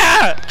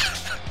 Yeah!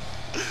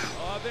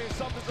 I think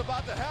something's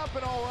about to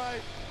happen, all right.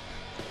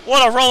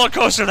 What a roller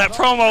coaster that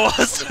promo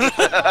was.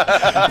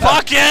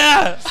 Fuck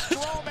yeah!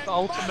 The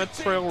ultimate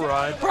thrill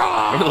ride.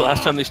 Remember the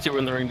last time these two were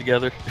in the ring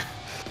together?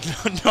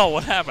 No,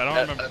 what happened? I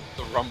don't remember. At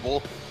the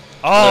Rumble.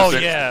 Oh,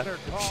 Big yeah.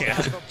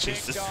 Yeah,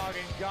 Jesus.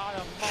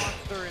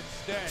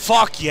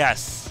 Fuck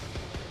yes.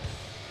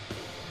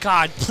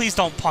 God, please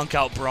don't punk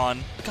out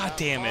Braun. God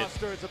damn it.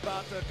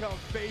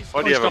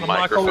 Why do you have a Got a mic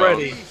microphone?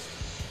 already.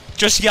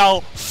 Just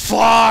yell,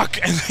 fuck,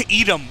 and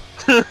eat him.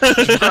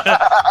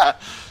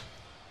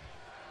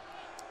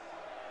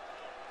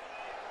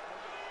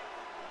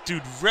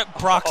 Dude, rip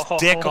Brock's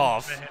dick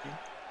off. Man.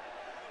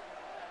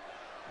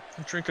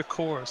 Drink a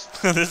Coors.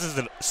 This is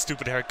a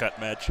stupid haircut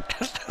match.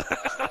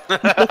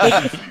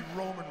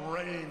 Roman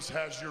Reigns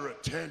has your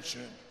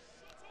attention.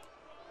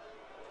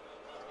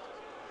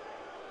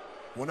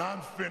 When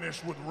I'm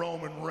finished with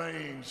Roman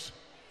Reigns,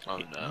 Oh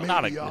no.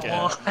 Not maybe again.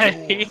 I'll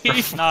have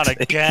yours. Not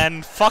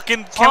again.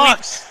 Fucking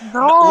Fox, leave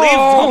no!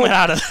 Roman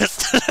out of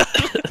this.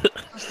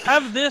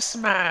 Have this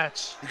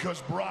match.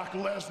 Because Brock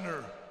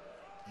Lesnar,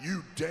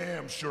 you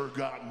damn sure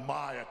got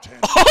my attention.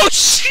 Oh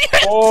shit!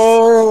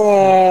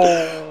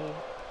 Oh.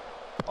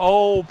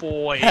 Oh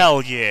boy.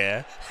 Hell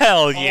yeah.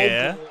 Hell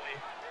yeah. Oh, boy.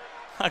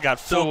 I got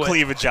full Do it.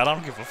 cleavage out. I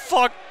don't give a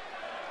fuck.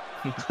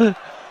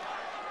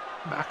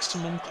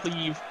 Maximum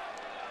cleave.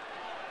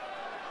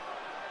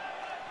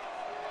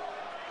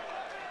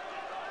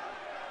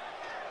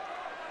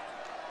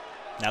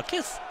 Now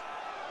kiss.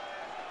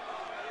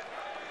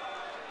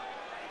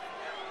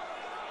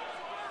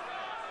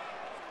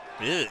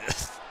 Ugh.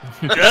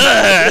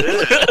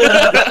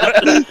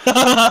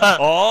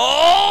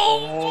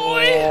 Oh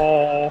boy!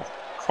 Oh,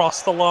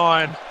 cross the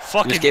line.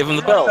 Fucking Just gave him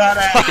the belt. That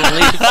He can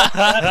leave.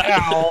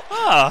 Ow.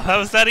 Oh, that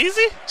was that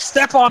easy?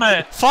 Step on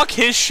it. Fuck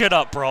his shit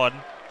up, Braun.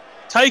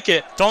 Take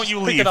it. Don't you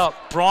Pick leave. it up.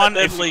 Braun, and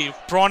then if leave.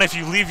 Braun, if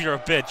you leave, you're a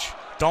bitch.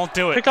 Don't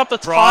do it. Pick up the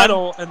Braun.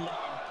 title and leave.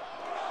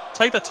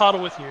 Take the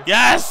title with you.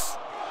 Yes!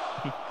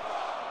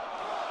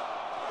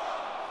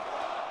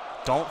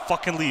 Don't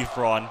fucking leave,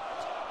 Braun.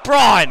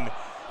 Braun!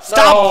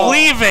 Stop No.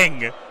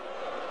 leaving!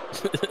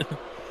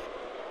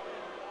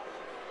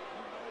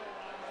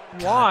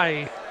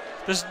 Why?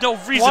 There's no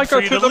reason Why for go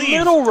you to to the leave.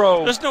 middle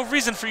row? There's no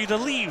reason for you to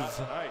leave.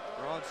 All right,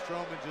 Braun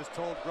Strowman just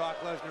told Brock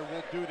Lesnar,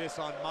 we'll do this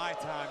on my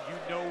time. You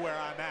know where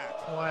I'm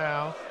at.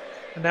 Wow.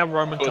 And now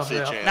Roman comes Pussy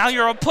out. chance. Now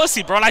you're a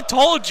pussy, Braun. I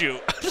told you.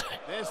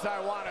 This I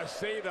want to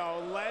see,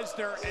 though.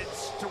 Lesnar and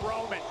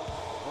Strowman.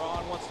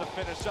 Braun wants to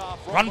finish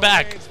off. Run Roman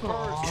back. Reigns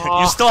first.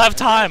 You still have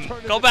time.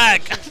 Turn Go the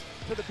back. division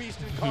To the beast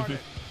incarnate.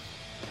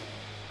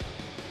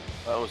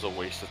 That was a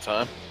waste of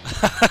time.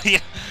 Yeah.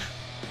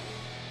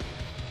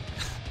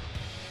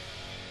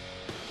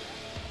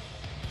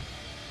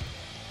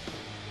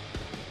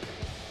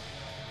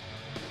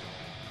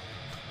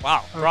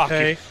 Wow, Brocky.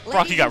 Okay.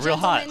 Brocky got real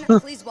hot.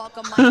 Please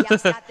welcome my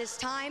guest at this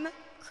time,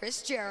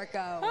 Chris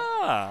Jericho.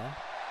 Ah.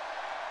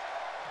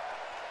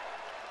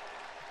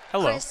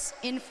 Hello. Chris,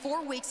 in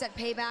 4 weeks at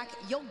Payback,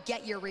 you'll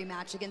get your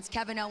rematch against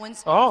Kevin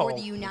Owens Oh. for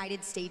the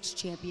United States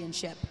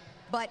Championship.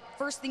 But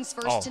first things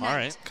first, Oh, all tonight,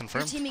 right.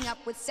 Confirmed. you're teaming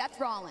up with Seth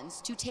Rollins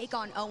to take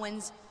on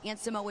Owens and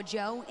Samoa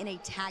Joe in a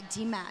tag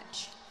team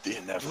match. The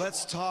inevitable.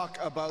 Let's talk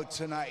about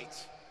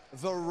tonight.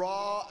 The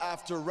Raw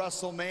after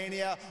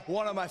WrestleMania,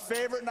 one of my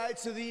favorite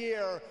nights of the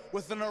year,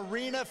 with an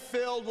arena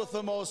filled with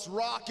the most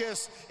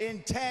raucous,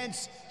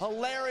 intense,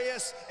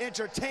 hilarious,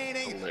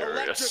 entertaining,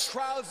 electric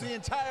crowds the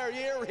entire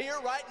year here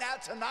right now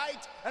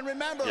tonight. And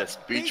remember, Yes,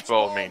 Beach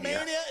Ball Mania.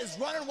 Mania is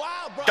running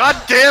wild, bro. God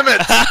damn it!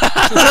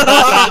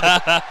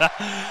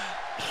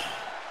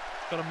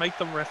 Gotta make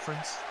the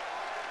reference.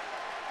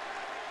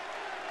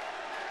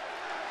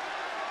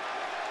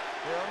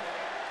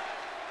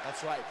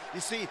 That's right. You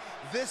see,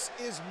 this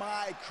is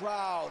my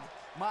crowd,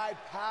 my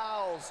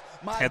pals,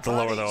 my Had to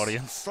lower the buddies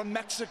audience. from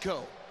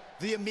Mexico,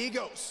 the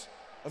Amigos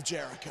of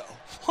Jericho.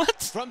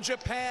 What? From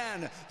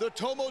Japan, the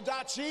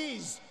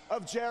Tomodachis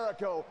of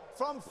Jericho.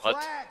 From What?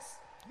 France,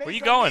 Where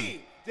you mes going?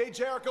 amis de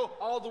Jericho,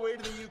 all the way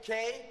to the UK,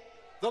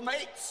 the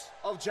mates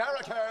of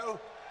Jericho.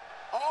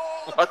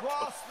 All What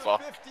across the the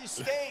fuck? 50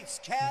 states,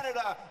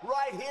 Canada,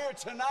 right here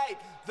tonight.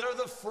 They're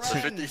the friends. The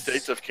 50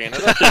 states of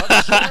Canada? of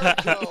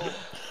Jericho.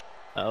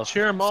 Oh,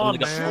 Cheer him on,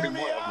 somebody got man. 40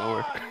 more out of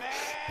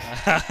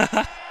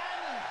nowhere.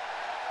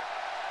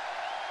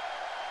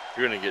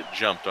 You're gonna get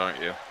jumped,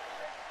 aren't you?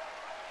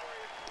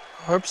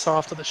 I hope so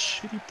after the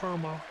shitty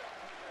promo.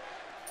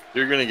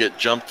 You're gonna get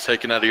jumped,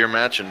 taken out of your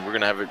match, and we're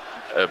gonna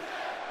have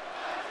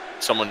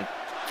someone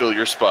fill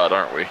your spot,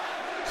 aren't we?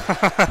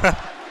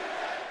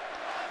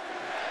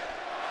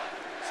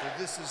 So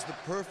this is the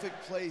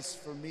perfect place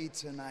for me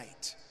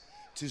tonight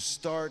to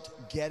start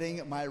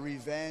getting my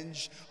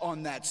revenge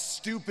on that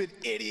stupid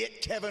idiot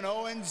Kevin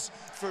Owens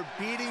for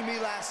beating me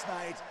last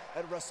night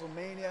at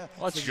WrestleMania Well,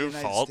 for that's the your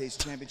United fault. States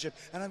Championship.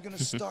 And I'm going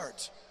to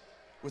start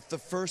with the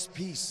first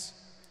piece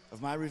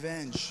of my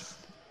revenge,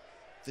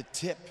 the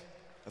tip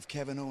of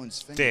Kevin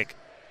Owens' finger. Dick.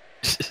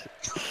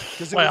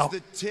 Because it Wow. was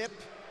the tip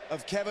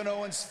of Kevin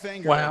Owens'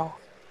 finger. Wow.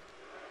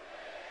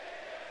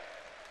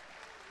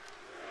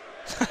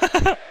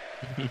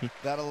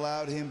 That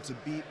allowed him to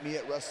beat me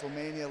at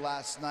WrestleMania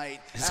last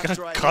night. He's after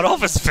gonna I cut hit off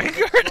him his with a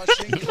finger?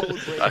 crushing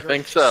codebreaker, I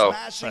think so.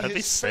 smashing That'd be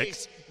his sick.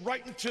 face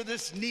right into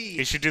this knee.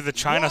 He should do the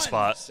China One,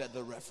 spot. said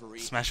the referee.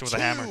 Smash it with a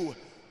hammer. Two,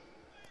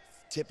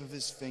 tip of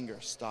his finger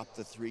stopped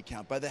the 3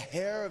 count by the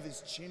hair of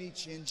his chinny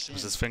chin chin. It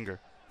was his finger.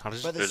 How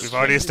does, By the we've skin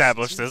already of his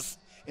established teeth. this.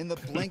 In the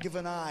blink of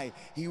an eye,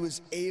 he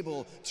was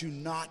able to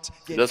not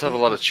get He does have a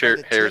hit lot of by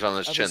the hairs tip on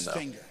his of chin, his though.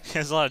 finger. He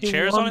has a lot of He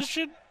chairs won. on his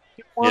chin?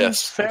 He won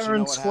Yes. fair But you know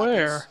and what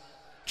square. happens?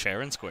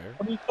 Chair and square.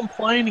 What are you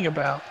complaining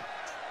about?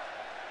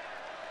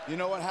 You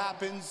know what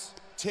happens?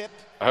 Tip.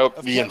 I hope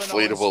of the Kevin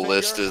inflatable Owens'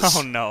 list finger. is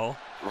Oh no.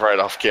 right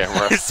off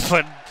camera. He's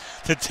put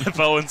the tip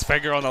Owens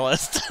finger on the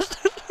list.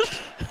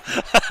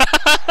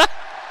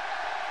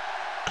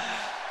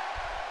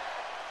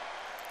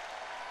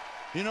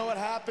 You know what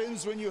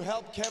happens when you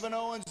help Kevin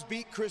Owens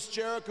beat Chris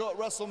Jericho at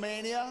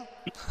WrestleMania?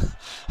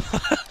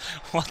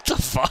 What the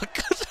fuck?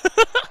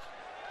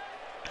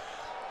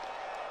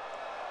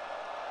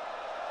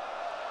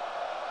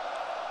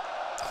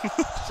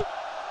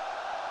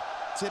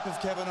 Tip of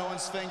Kevin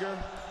Owens' finger.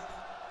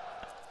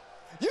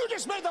 You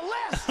just made the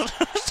list!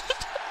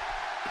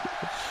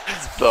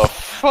 The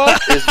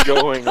fuck is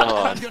going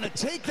on? I'm gonna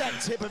take that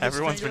tip of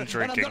Everyone's his been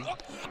finger, and I'm drinking. gonna-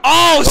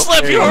 Oh,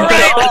 Slip, there you you were go.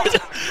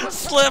 right!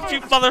 Slip, you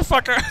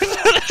motherfucker!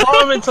 Throw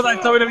him into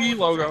that WWE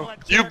logo.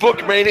 You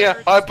book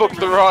Mania, I book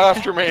the Raw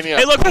after Mania.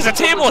 Hey, look, there's a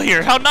table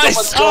here. How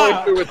nice! Someone's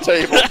going through a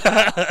table.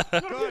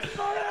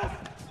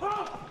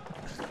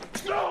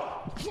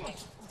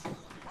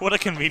 What a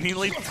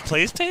conveniently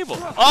placed table.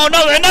 Oh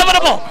no, they're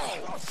inevitable!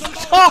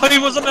 Oh, he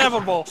was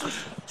inevitable.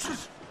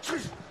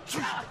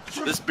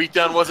 This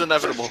beatdown was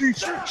inevitable.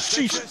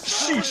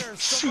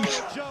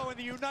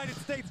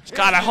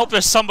 God, I hope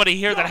there's somebody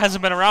here that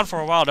hasn't been around for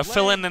a while to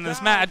fill in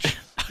this match.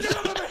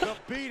 The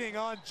beating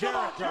on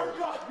Jericho.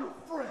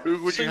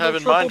 Who would you Single, have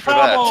in triple mind for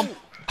that?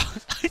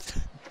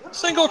 powerbomb.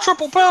 Single,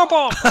 triple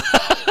powerbomb.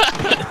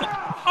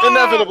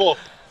 Inevitable.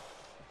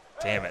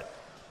 Damn it.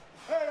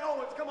 Hey,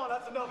 Owens, come on,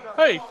 that's enough now.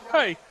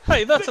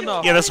 Hey, that's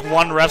enough. Yeah, this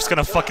one ref's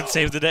gonna fucking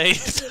save the day.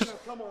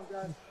 Come on,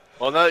 guys.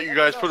 Well, now that you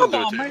guys put him Come through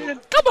a on, table. man.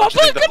 Come on,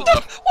 think man, that's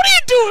enough. what are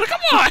you doing?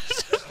 Come on!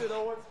 Shit,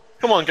 Owens.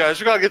 Come on, guys,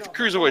 we gotta get the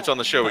cruiserweights on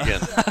the show again.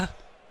 Let's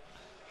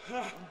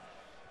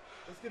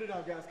get it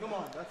out, guys. Come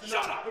on. That's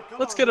enough.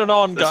 Let's get it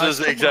on, This guys. is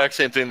the exact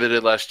same thing they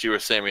did last year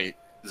with Sami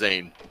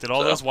Zayn. Did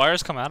all So- those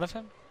wires come out of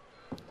him?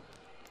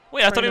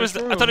 Wait, I thought he was.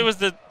 I thought he was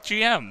the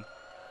GM.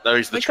 No,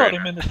 he's the They caught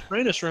trainer. him in the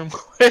trainer's room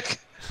quick.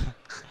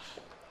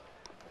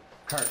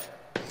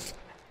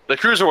 The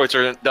cruiserweights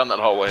are down that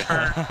hallway.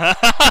 How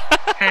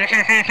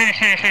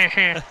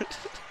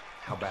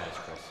bad is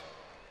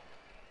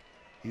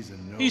Chris?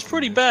 He's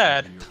pretty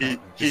bad.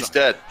 He's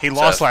dead. He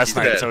lost Seth, last he's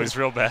night, dead. so he's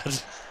real bad.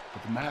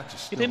 But the match is He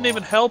still didn't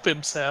even on. help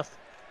him, Seth.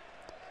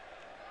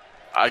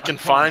 I can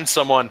find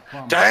someone.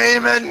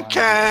 Damon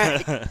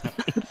King!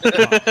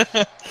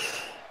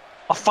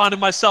 I'll find it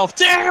myself.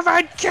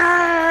 David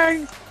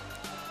King!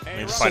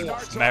 Need to find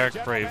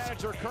Merrick Brave.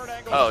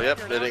 Oh, yep,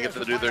 they didn't get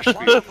to do their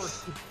speech.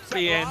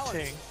 Tian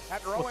Ting.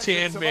 Or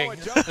Tian Bing,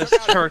 as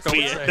Jericho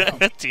would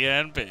say.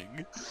 Tian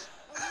Bing.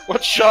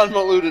 What's Sean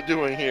Maluda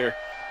doing here?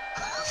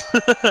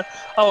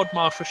 I would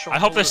mark for sure. I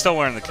hope they're still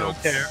wearing the I don't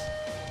kilts. care.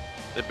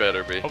 It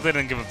better be. Hope they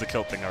didn't give up the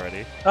kilt thing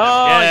already.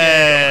 Oh,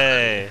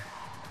 Yay!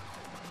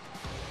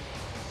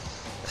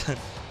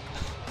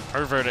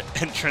 Pervert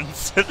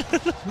entrance.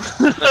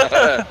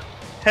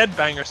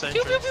 Headbanger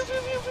century.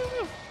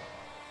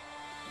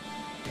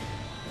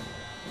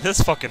 This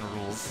fucking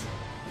rules.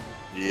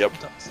 Yep.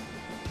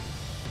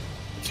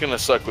 It's gonna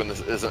suck when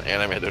this isn't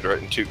animated right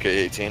in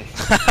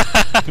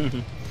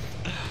 2K18.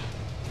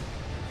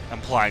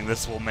 Implying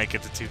this will make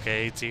it to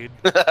 2K18.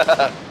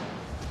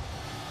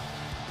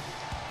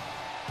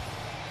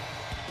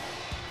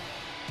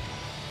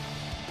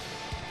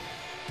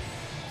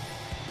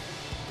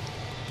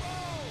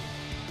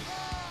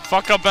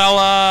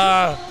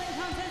 Fuckabella!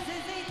 Contest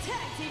is a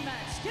tag team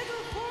match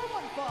scheduled for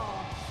one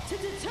fall to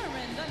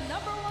determine the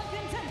 #1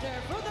 contender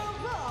for the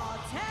Raw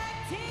Tag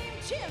Team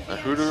Now,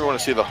 who do we want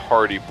to see the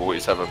Hardy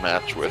Boys have a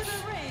match with?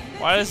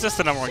 Why is this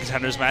the #1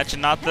 contenders match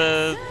and not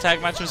the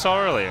tag match we saw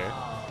earlier?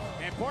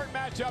 Important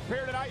matchup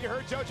here tonight. You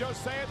heard JoJo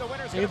say it. The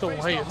winner's Either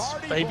way, it's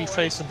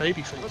babyface and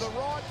babyface. for the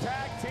Raw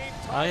Tag Team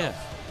titles. Oh yeah.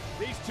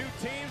 These two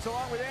teams,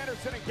 along with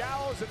Anderson and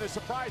Gallows and the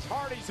surprise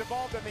Hardys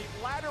involved in the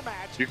ladder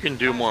match. You can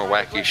do more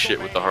wacky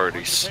shit with the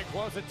Hardys. Pay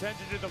close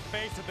attention to the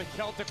face of the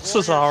Celtic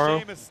Cesaro.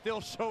 Sheamus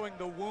still showing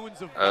the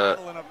wounds of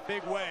battle in a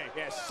big way.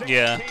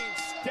 Yeah.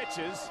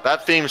 Stitches.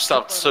 That theme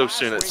stopped so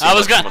soon. It I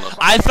was seemed gonna.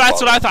 like That's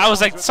what I thought. I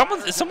was like, is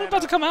someone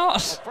about to come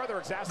out?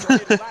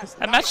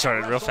 That match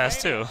started real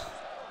fast too.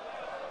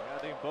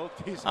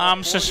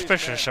 I'm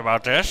suspicious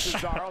about this.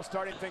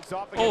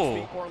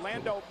 Oh.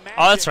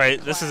 Oh, that's right.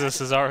 This is a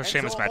Cesaro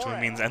Sheamus match, which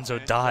means Enzo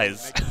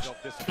dies.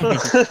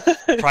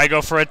 Probably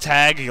go for a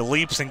tag, he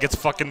leaps and gets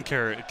fucking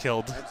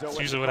killed. That's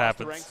usually what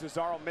happens.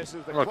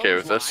 I'm okay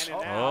with this.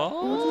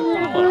 Oh.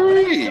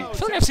 I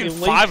feel like I've seen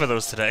 5 of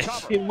those today.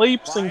 He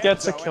leaps and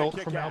gets a kill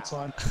from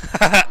outside.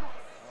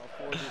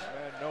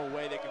 No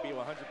way they can be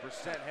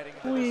 100% heading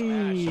into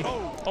Whee. this match.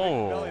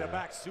 Oh. Belly to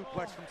back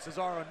suplex from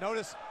Cesaro.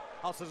 Notice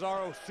how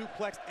Cesaro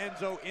suplexed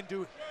Enzo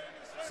into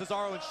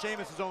Cesaro and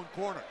Sheamus' own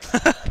corner.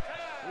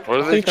 What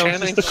are they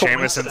chanting?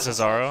 Sheamus and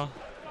Cesaro.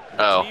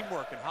 Oh.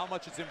 Teamwork and how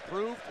much it's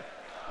improved.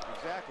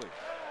 Exactly.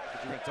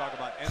 But you're going to talk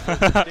about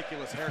Enzo's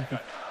ridiculous haircut.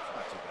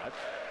 Not too bad.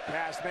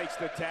 Cass makes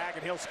the tag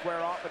and he'll square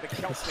off with the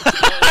Celtic.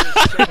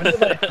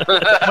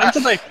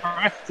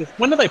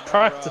 When do they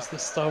practice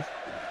this stuff?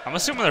 I'm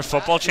assuming they're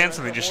football chants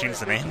and they just change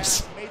the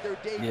names.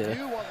 Yeah.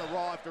 On the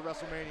Raw after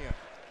WrestleMania.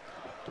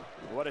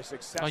 What a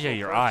successful Oh yeah,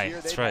 your eye.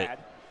 That's right.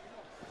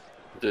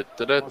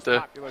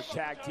 Popular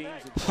tag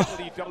teams in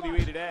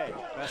WWE today.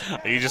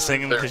 Are you just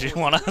singing because you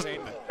want to?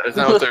 Isn't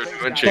that what they're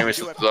doing? Sheamus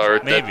and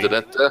Cesaro. Maybe.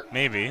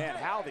 Maybe. And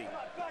how the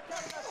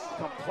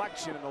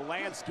complexion and the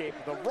landscape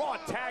of the Raw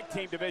Tag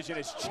Team division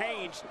has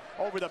changed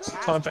over the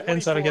past Time for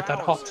Enzo to get that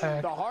hot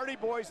tag. The Hardy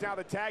Boys now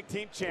the tag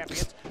team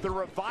champions. The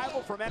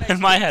revival from NXT.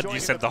 In my head, you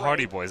said the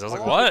Hardy Boys. I was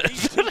like, what?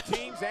 These two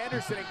teams,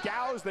 Anderson and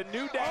Gallows, the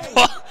New Day.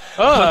 What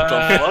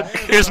the fuck?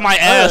 Here's my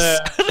ass.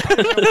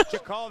 What you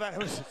call that? It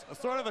was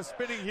sort of a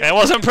spinning heel. It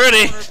wasn't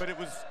pretty. But it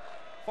was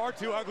far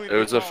too ugly. It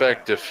was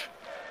effective.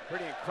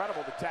 Pretty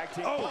incredible, the tag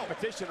team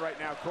competition right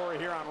now, Corey,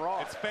 here on Raw.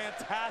 It's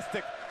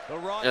fantastic. The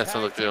Raw Yeah, it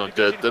sounds like they're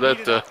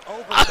doing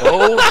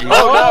Oh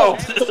no!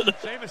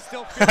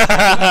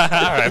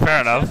 Alright,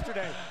 fair enough.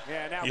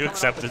 You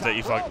accepted that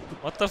you fucked.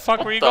 What the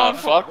fuck were you going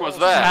for? What the fuck was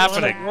that? What's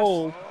happening?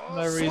 Oh,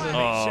 no reason.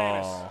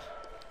 Oh.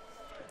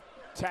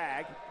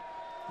 Tag.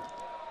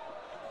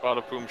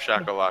 Bada boom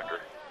shakalaka.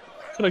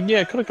 Could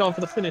have gone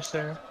for the finish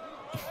there.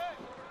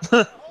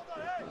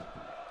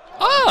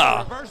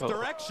 Ah! Reverse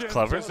direction.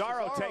 Clever.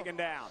 Cesaro taken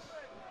down.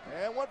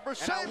 And one for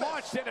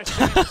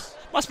Sheamus.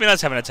 Must be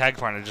nice having a tag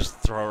partner to just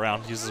throw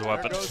around, use as a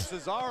weapon.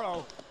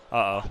 Cesaro.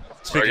 Uh-oh. I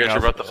Speaking guess you're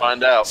about to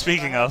find out.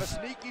 Speaking of.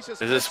 Is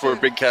this where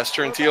Big Cass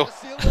turns heel?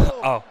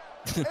 Oh.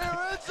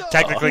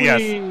 Technically,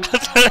 yes.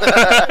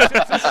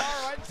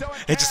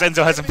 It just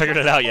Enzo hasn't figured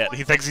it out yet.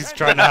 He thinks he's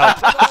trying to help.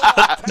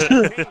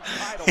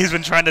 He's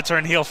been trying to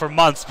turn heel for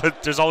months,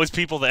 but there's always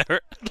people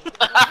there.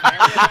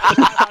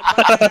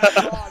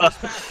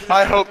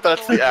 I hope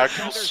that's the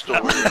actual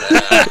story.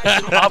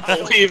 I'll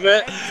believe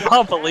it.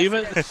 I'll believe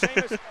it.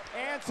 Sheamus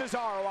and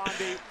Cesaro on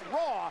the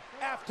Raw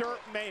after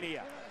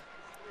Mania.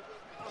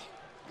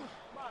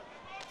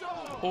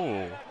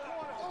 Ooh.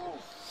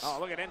 Oh,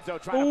 look at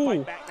Enzo trying to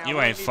fight back now. You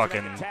ain't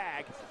fucking.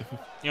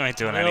 You ain't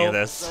doing any of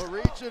this. So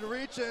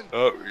reaching.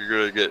 Oh, you're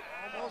gonna get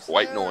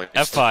white noise.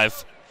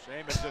 F5.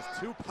 Sheamus just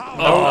too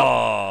powerful.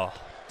 Oh.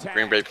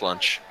 Green Bay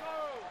plunge.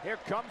 Here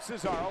comes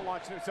Cesaro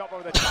launching himself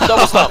over the top.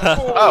 Double stomp.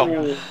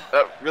 Oh,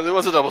 that really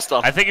was a double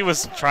stomp. I think he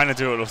was trying to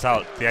do it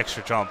without the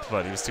extra jump,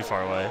 but he was too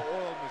far away.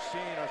 Oil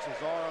machine are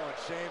Cesaro and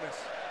Sheamus.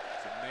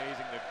 It's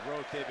amazing the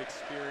growth they've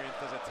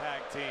experienced as a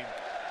tag team.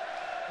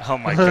 Oh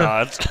my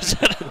god.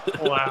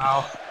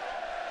 Wow.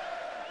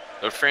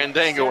 The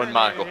Fandango and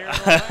Michael.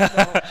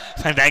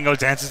 Fandango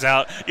dances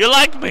out. You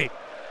like me?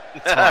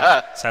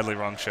 Sadly,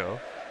 wrong show.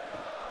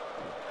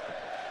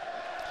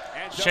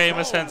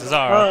 Sheamus and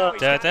Cesaro.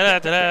 Da, da, da,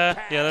 da,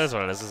 da. Yeah, that's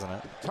what it is, isn't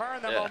it?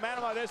 Turn the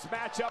momentum of this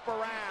matchup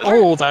around.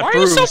 Oh, that Why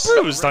bruise. are you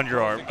so bruised on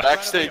your arm?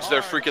 Backstage,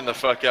 they're freaking the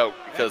fuck out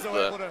because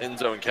the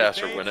Enzo and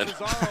Cass are winning.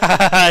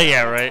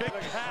 Yeah, right.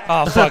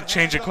 Oh fuck,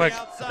 change it quick.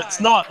 It's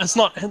not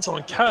Enzo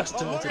and Cass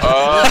doing it.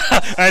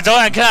 Enzo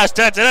and Cass.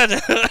 Da, da, da,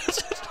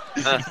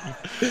 da.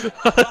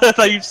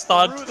 They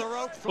start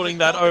putting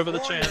that over the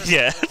chance.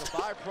 Yeah.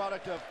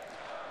 Byproduct of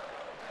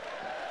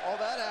all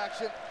that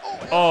action.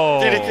 Oh,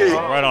 DDT.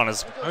 right on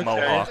his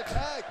mohawk.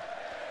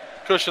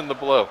 Cushion the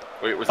blow.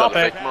 Wait, was that a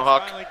fake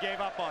mohawk?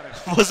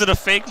 Was it a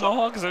fake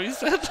mohawk? Is that what you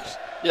said?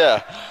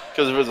 Yeah,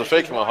 because if it was a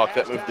fake mohawk,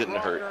 that move didn't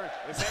hurt.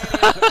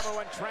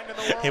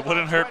 It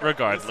wouldn't hurt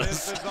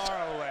regardless.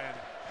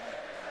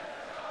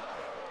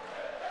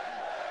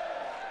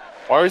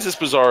 Why is this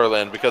Bizarro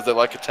Land? Because they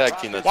like a tag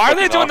team that's Why are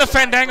they doing the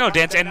awesome. Fandango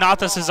dance and not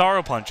the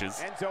Cesaro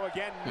punches?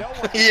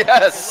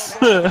 Yes!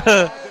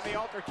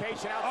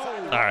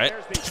 Alright.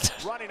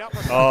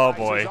 Oh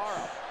boy.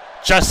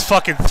 Just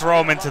fucking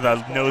throw him into the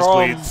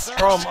nosebleeds.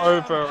 Throw him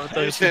over.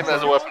 Use him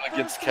as a weapon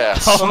against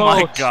Cass. Oh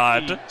my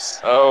god. Jeez.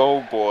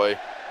 Oh boy.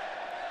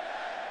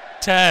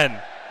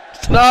 10.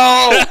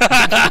 No!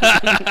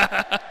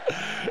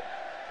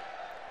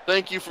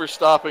 Thank you for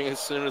stopping as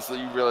soon as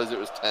you realized it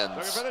was 10s.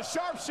 Looking for the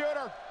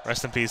sharpshooter.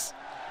 Rest in peace.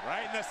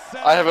 Right in the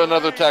center I have of the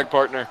another ring. tag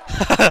partner.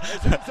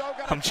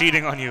 I'm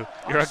cheating on you.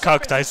 You're a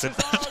cuck, Tyson.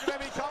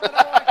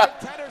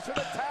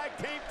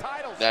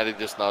 Natty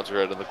just nods her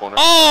head in the corner.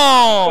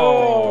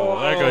 Oh!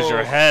 There goes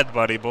your head,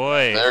 buddy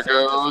boy. There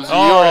goes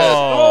your head.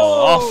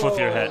 Off with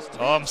your head.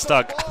 Oh, I'm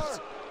stuck.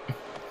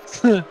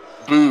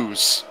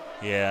 Booze.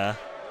 Yeah.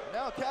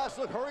 Now Cass,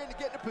 look, hurrying to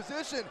get in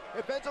position.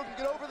 If Enzo can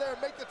get over there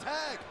and make the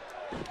tag.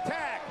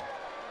 Tag.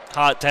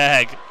 Hot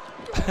tag.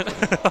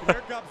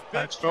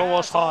 That sure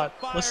was hot.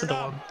 Listen to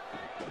him.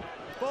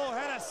 Full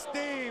head of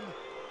steam.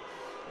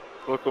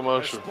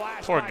 Locomotion.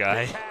 Poor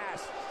guy.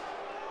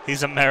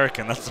 He's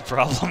American, that's the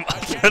problem.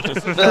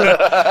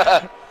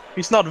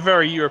 He's not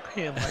very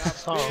European like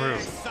Cesaro. True.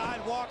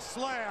 Sidewalk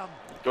slam.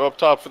 Go up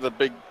top for the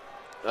big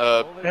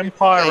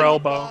Empire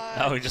elbow.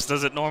 No, he just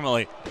does it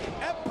normally.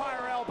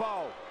 Empire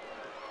elbow.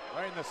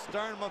 Right in the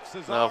sternum of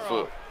Cesaro. now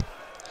foot.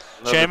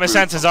 Sheamus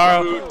and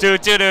Cesaro. Do.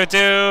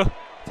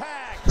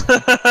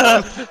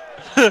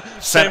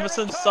 Sheamus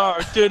and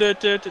Cesaro. Do.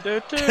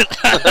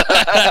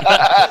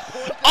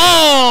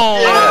 Oh!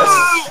 Yes.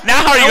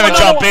 Now how are you gonna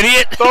jump,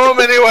 idiot? Throw him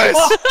anyways.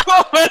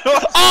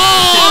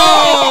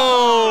 Oh!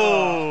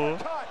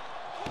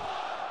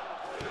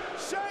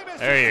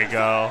 There you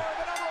go.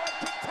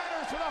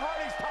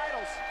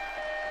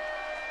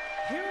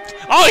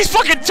 Oh, he's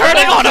fucking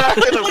turning on him!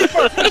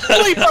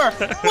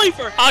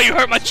 Sleeper! Oh, you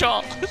hurt my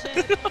jaw.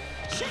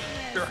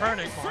 You're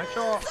hurting my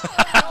jaw.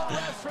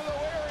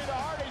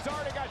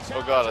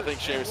 Oh god, I think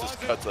Sheamus'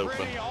 cut's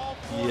open.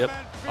 Yep.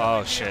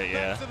 Oh shit,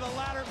 yeah.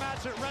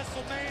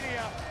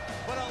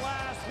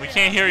 We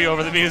can't hear you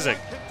over the music.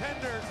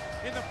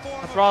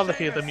 I'd rather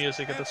hear the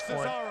music at this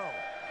point.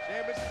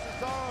 Sheamus and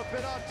Cesaro have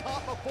been on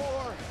top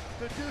before.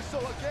 To do so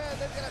again,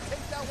 they're gonna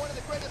take down one of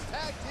the greatest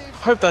tag teams.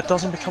 Hope that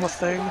doesn't become a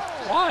thing.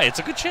 Why? It's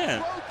a good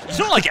chant. You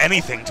don't like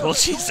anything, Tool.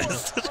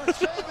 Jesus.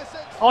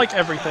 I like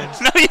everything.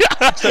 No,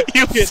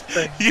 you've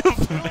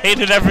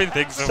hated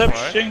everything so Except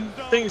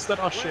far. things that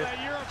are shit.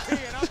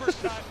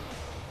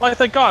 Like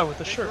that guy with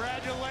the shirt.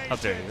 How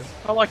dare you?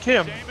 I like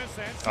him.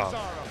 Oh.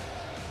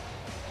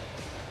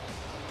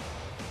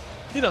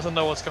 He doesn't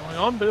know what's going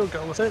on, but he'll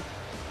go with it.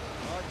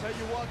 I'll tell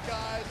you what,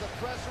 guys, the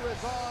pressure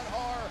is on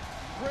our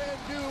brand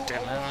new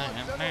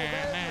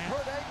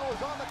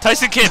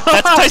Tyson Kidd!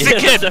 That's Tyson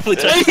Kidd! Definitely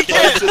Tyson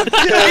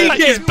Kidd!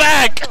 He's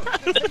back!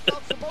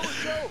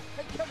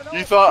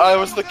 You thought I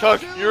was the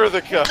cuck, you're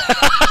the cuck.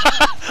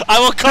 I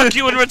will cuck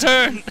you in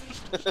return!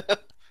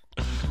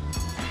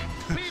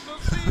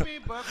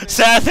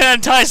 Seth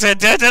and Tyson!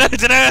 Da, da, da,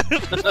 da, da.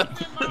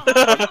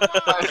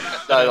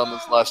 I died on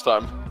this last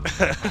time.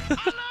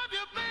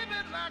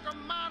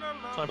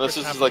 This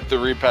is like the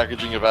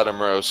repackaging of Adam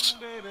Rose.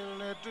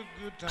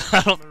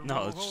 I don't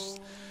know. It's just...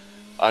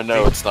 I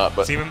know it's not,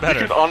 but it's even better.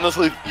 You could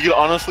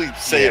honestly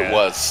say it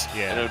was,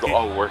 yeah. and it would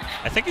all work.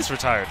 I think he's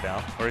retired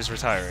now, or he's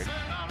retiring.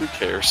 Who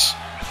cares?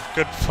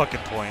 Good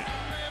fucking point.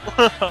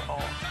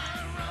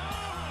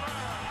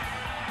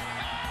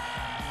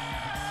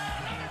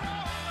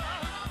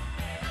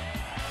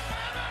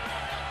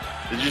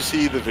 Did you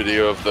see the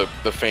video of the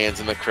fans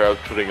in the crowd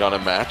putting on a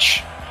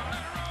match?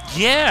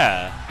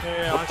 Yeah.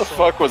 What the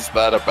fuck was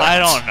that about? I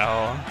don't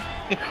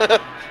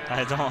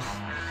know.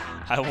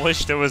 I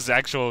wish there was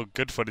actual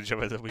good footage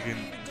of it that we can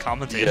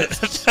commentate it.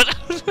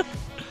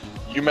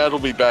 UMAD will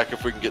be back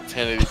if we can get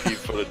 1080p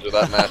footage of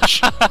that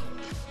match.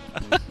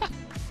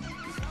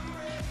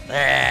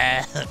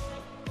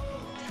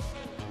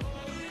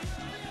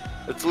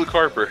 It's Luke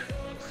Harper.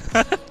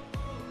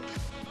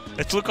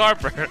 It's Luke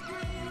Harper.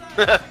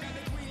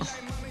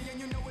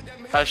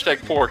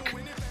 Hashtag pork.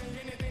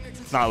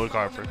 It's not Luke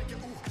Harper.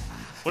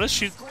 What is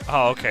she?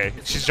 Oh, okay.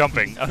 She's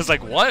jumping. I was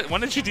like, what?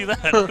 When did she do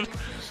that?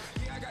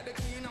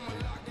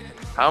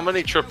 How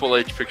many Triple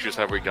H pictures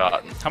have we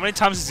gotten? How many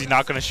times is he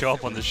not going to show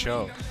up on the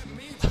show?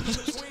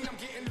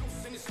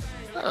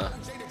 Huh.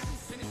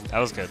 That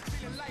was good.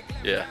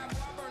 Yeah.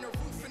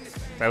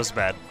 That was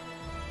bad.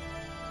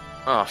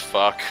 Oh,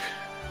 fuck.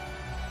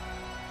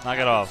 Knock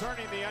it off.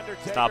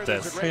 Stop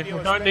this. We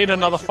don't need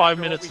another 5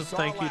 minutes of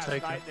thank you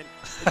taking.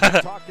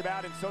 Talked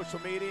about in social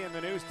media and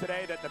the news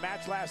today that the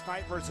match last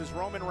night versus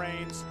Roman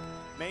Reigns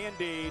may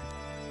indeed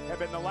have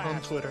been the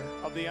last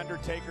of The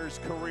Undertaker's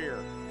career.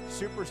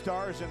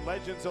 Superstars and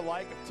legends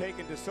alike have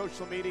taken to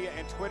social media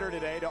and Twitter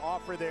today to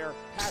offer their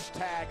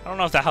hashtag. I don't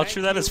know how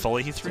true that is,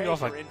 Foley. He threw you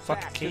off like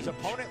fucking cage. His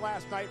opponent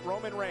last night,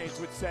 Roman Reigns,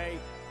 would say,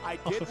 I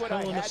did what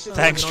I had to do.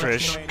 Thanks,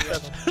 Trish.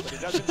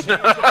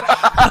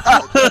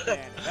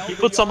 You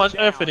put so much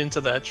effort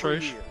into that,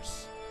 Trish.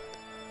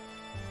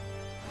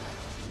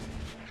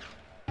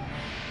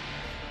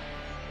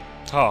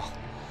 Oh,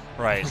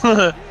 right.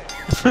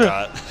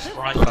 Forgot.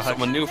 Right.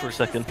 Someone new for a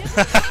second.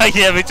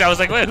 Yeah, me too. I was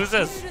like, wait, who's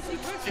this?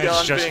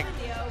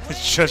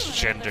 It's just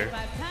gender.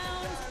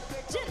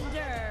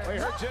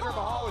 Jinder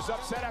Mahal was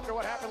upset after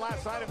what happened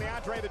last night in the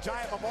Andre the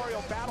Giant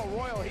Memorial Battle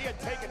Royal. He had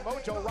taken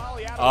Mojo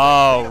Rawley out of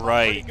Oh,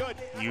 right.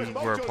 You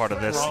were a part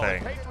of this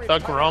thing. The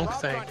Gronk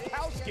thing.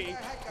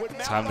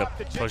 Time to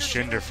push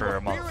Jinder for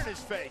a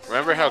month.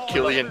 Remember how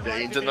Killian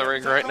Dane's in the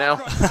ring right now?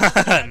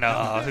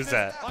 No, who's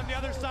that?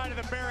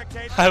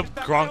 I hope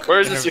Gronk.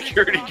 Where's the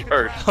security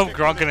guard? I hope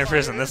Gronk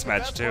interferes in this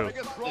match too.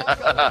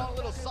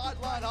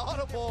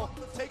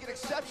 Taking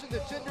exception to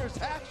Jinder's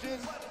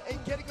actions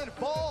and getting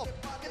involved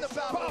in the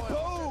battle.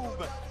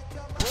 Boom!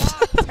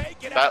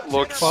 That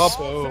looks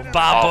Ba-boom.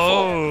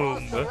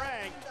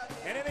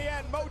 And in the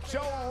end,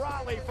 Mojo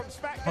Rawley from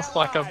SmackDown That's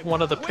like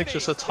one of the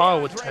pictures a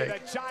Tile would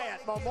take. the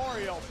Giant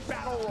Memorial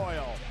Battle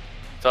Royal.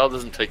 Tal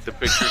doesn't take the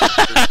pictures.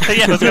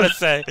 Yeah, I was gonna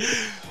say.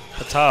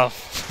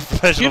 Tough.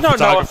 Professional You don't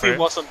know if photographer. he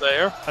wasn't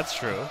there. That's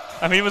true.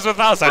 I mean, he was with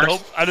us.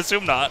 I'd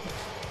assume not.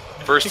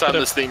 First time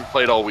this thing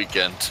played all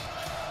weekend.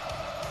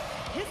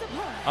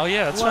 Oh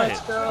yeah, that's Let's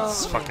right. go.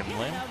 That's fucking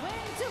lame.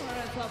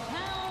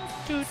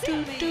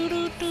 Zayn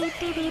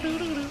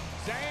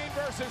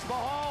versus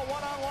Mahal,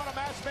 one-on-one, a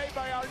match made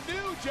by our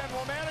new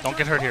general manager. Don't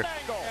get hurt here. Kurt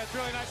Angle. Yeah, it's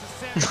really nice to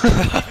see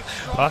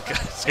Fuck.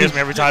 Scares me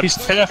every time. He's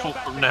careful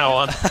from now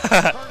on.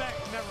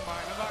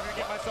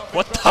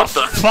 What the fuck?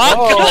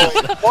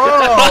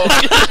 Whoa!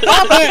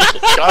 Stop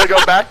it! Gotta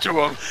go back to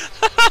him.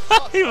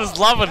 He was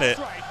loving it.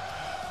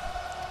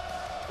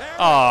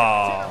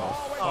 Oh.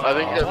 I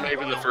think that may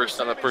be the first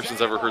time that person's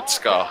ever heard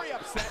ska.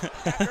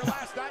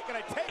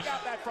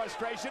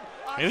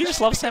 Maybe he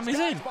just loves Sami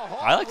Zayn.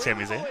 I like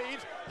Sami Zayn.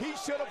 He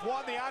should have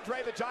won the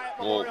Andre the Giant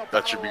Well, Memorial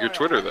that should be your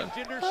Battle Twitter Royal.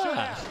 then. Jinder Ah. should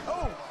have.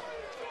 Oh.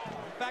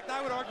 In fact,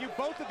 I would argue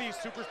both of these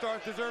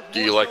superstars deserve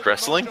Do you more like so than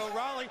wrestling? Mojo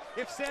Rawley.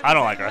 If Sami I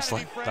don't Zayn like had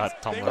wrestling. any friends,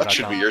 That Tumblr. they would That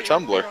should be be your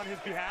Tumblr. on his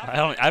behalf.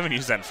 I haven't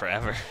used that in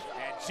forever. And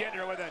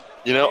Jinder with a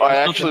You know, I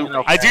actually...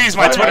 I do use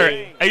my Twitter.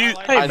 Hey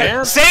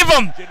man, Save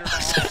him!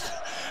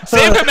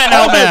 Save him,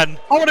 NL man!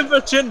 I want to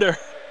bet Jinder.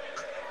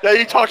 Yeah,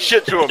 you talk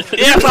shit to him.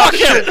 Yeah, fuck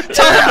him!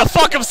 Tell him to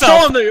fuck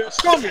himself!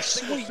 Show him your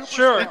sweet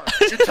shirt.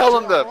 You tell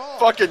him to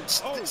fucking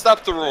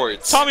stop the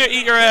roids. Tell me to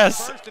eat your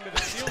ass!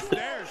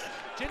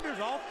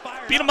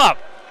 Beat him up!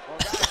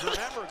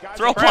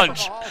 Throw a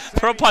punch!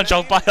 Throw a punch,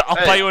 I'll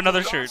buy you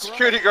another shirt.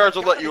 Security guards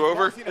will let you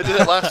over. I did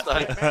it last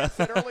night.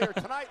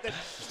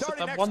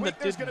 The one that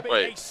didn't.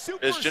 Wait,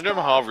 is Jinder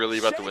Mahal really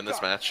about to win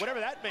this match?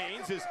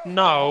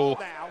 No.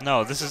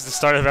 No, this is the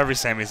start of every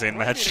Sami Zayn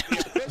match.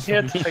 He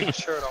had to take his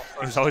shirt off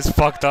first. He's always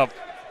fucked up.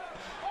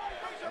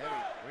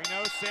 We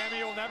know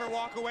Sami will never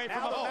walk away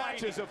from the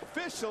match is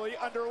officially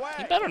underway.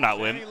 He better not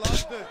win. He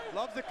loves to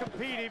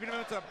compete even if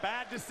it's a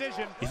bad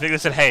decision. You think they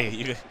said, hey,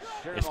 if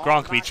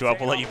Gronk beats you up,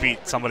 we'll let you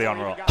beat somebody on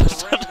Raw.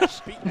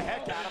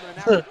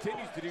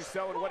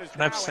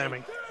 That's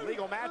Sami.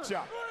 Legal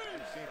matchup.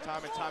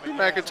 Drew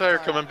McIntyre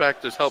coming back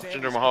to help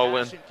Jinder Mahal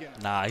win.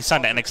 Nah, he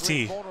signed to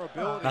NXT,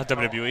 not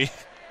WWE.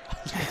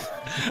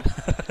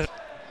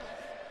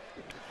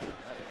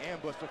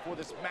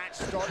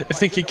 I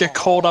think he'd get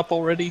called up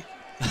already.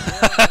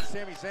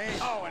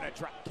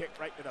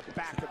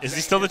 Is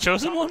he still the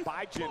chosen one?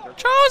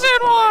 Chosen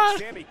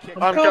one!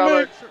 I'm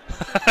coming.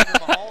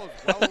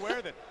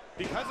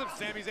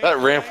 That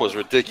ramp was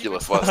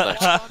ridiculous last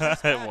night.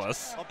 It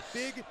was.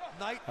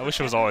 I wish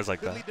it was always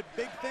like that.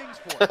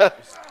 It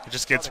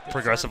just gets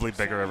progressively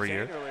bigger every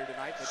year.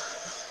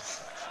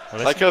 I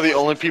like how the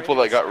only people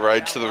that got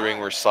rides to the ring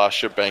were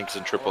Sasha Banks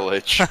and Triple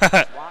H.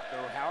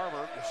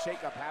 However, the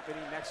shakeup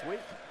happening next week.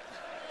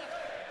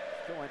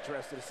 Still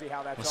interested to see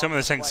how that's Assuming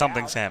they're saying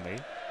something, Sammy.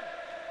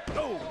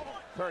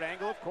 Kurt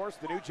Angle, of course,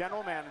 the new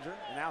general manager,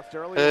 announced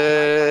earlier.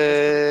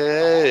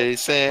 Hey,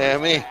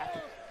 Sammy.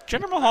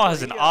 Jinder Mahal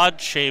has an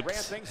odd-shaped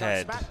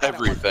head.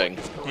 Everything.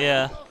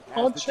 Yeah.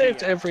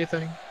 Odd-shaped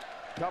everything.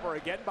 Cover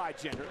again by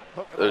Jinder.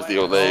 There's the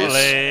Olays.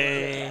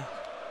 Olay.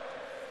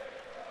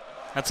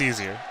 That's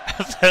easier.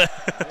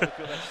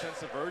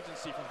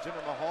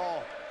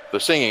 They're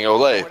singing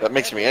Olay. That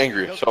makes me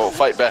angry, so I'll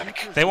fight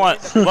back. They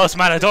want Los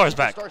Matadors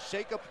back.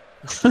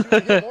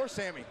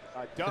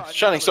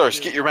 Shining Stars,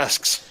 get your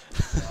masks.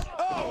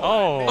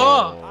 Oh.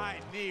 High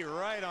knee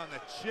right on the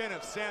chin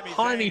of Sami Zayn.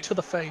 Tiny to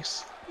the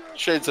face.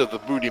 Shades of the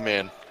Booty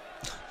Man.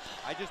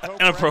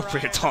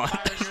 Inappropriate taunt.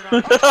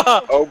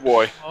 Oh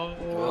boy.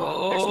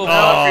 Oh.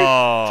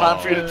 Time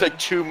for you to take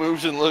 2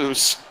 moves and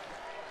lose.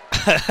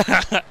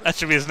 That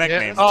should be his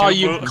nickname. Oh,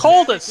 you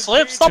called it,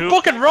 Slip. Stop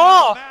booking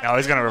Raw. No,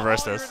 he's gonna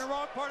reverse this.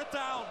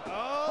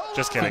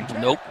 Just kidding.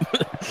 Nope.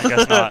 I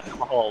guess not.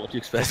 Oh, what do you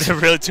expect? Is it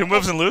really 2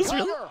 moves and lose?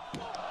 Really?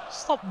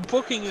 Stop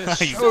booking this.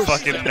 You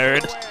fucking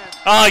nerd.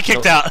 Oh, he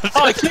kicked out.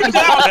 Oh, he kicked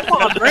out.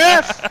 Come on,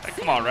 ref.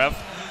 Come on, ref.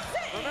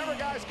 Remember,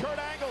 guys, Kurt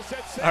Angle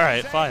said Sami All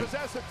right, Zayn fine.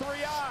 possessed the 3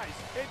 eyes.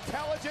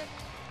 Intelligent,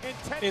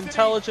 intensity,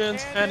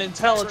 Intelligence and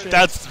intelligence.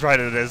 That's right,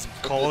 it is.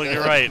 Cole,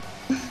 you're right.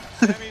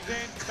 Sami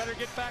Zayn better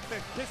get back to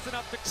kissing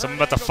up to Kurt Someone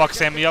about to Angle fuck because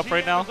Sammy the up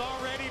right GM now? is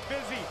already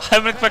busy.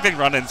 I'm expecting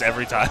run-ins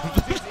every time.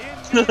 His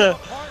in-ring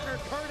partner,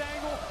 Kurt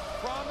Angle,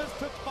 promised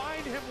to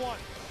find him one.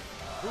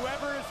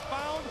 Whoever is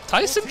found,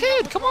 Tyson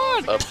Kidd, come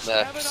on. Up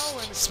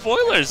next.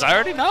 Spoilers, I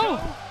already know.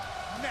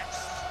 next.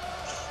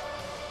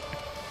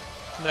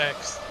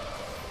 next?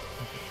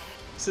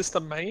 Is this the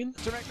main?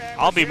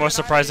 I'll be more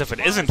surprised if it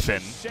isn't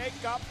Finn.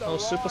 Oh,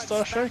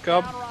 Superstar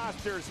Shake-Up.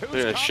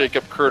 They're gonna shake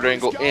up Kurt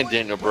Angle and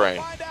Daniel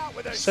Bryan.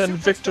 Send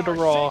Victor to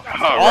Raw.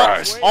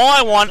 All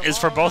I want is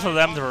for both of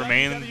them to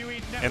remain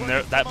in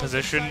that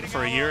position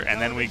for a year,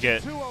 and then we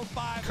get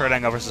Kurt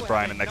Angle versus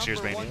Bryan in next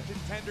year's Mania.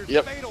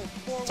 Yep.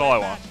 That's all I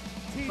want.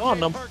 Oh,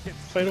 no.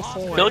 Fatal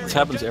 4-way. I feel like this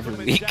happens every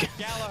week.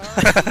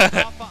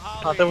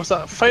 There was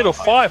that Fatal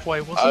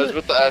 5-way, wasn't it? I was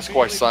about to ask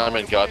why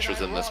Simon Gotch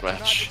was in this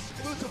match.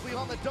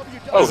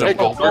 Oh, hey,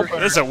 Goldberg.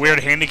 This is a weird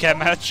handicap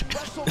match.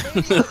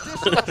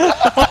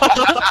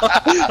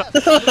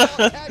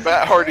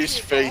 Matt Hardy's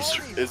face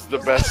is the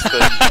best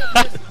thing.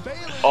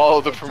 All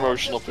of the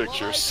promotional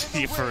pictures.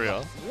 For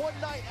real.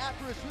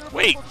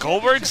 Wait,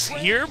 Goldberg's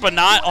here but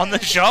not on the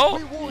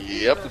show?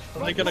 Yep.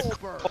 Are they gonna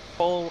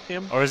call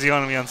him? Or is he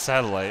gonna be on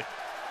satellite?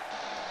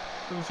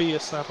 Via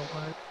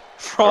satellite.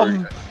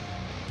 From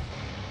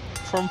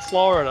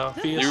Florida,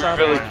 via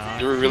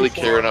satellite. You really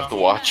care enough to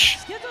watch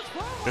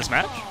this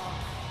match?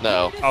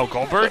 No. Oh,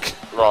 Goldberg?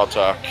 Raw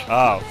Talk.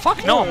 Oh,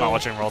 fuck no, I'm not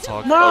watching Raw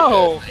Talk.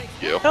 No! Okay,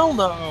 thank you. Hell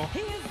no!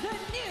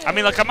 I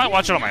mean, like, I might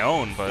watch it on my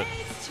own, but...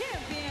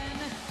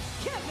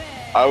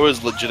 I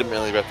was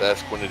legitimately about to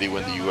ask when did he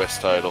win the U.S.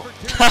 title.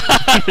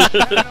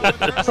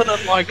 Wasn't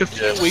it like a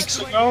few weeks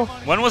ago?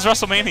 When was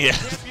WrestleMania?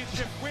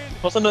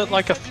 Wasn't it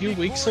like a few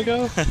weeks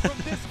ago?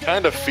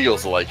 Kind of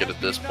feels like it at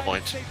this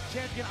point.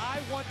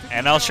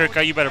 And El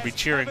Shirka, you better be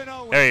cheering.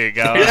 There you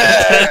go.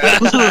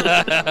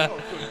 Yeah.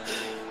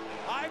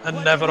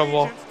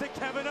 Inevitable.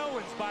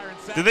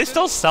 Do they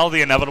still sell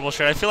the Inevitable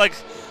shirt? I feel like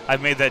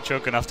I've made that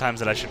joke enough times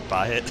that I should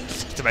buy it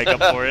to make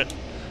up for it.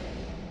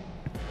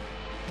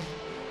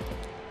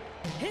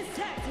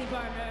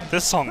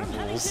 This song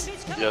rules.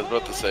 Yeah, I was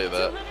about to say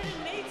that.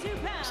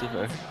 This is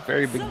a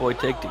very big boy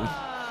tag team.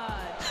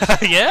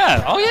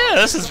 Yeah. Oh yeah.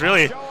 This is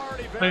really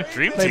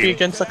dream Maybe team.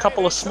 against a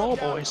couple of small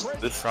boys.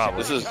 This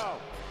is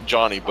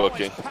Johnny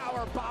booking.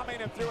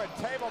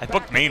 I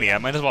booked Mania. I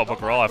might as well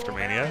book Raw after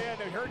Mania.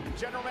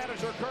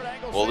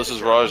 Well, this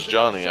is Raw's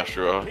Johnny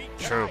after all.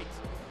 True.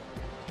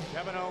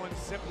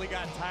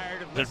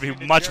 There'd be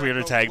much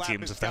weirder tag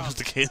teams if that was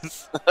the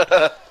case.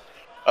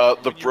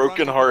 The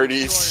Broken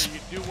Hardys.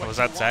 Oh, was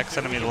that Zach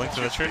sending me the link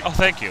to the shirt? Oh,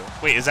 thank you.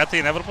 Wait, is that the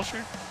Inevitable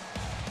shirt?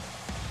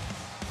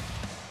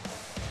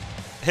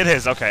 It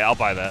is. Okay, I'll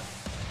buy that.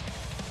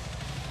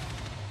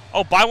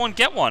 Oh, buy one,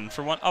 get one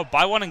for one. Oh,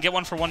 buy one and get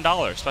one for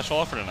 $1. Special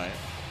offer tonight.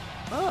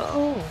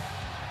 Oh.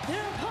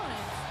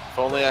 If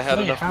only I had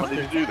enough money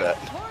to do that.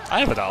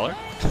 I have $1.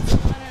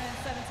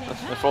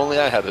 If only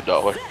I had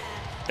 $1.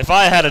 If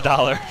I had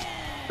 $1,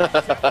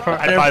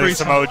 I'd buy the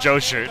Samoa Joe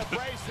shirt.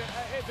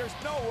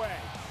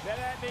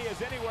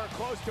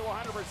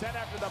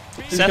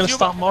 He's gonna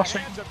stop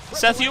moshing.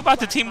 Seth, you about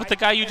to team with the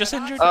guy you just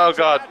injured? Oh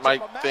god, my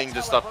thing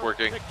just stopped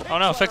working. Oh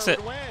no, fix it.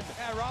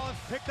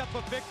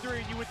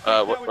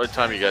 What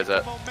time are you guys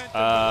at?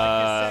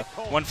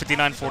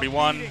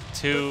 1:59:41,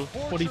 2,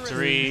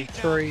 43,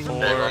 3,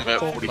 4, I'm at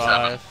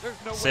 47. 5,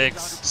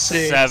 6,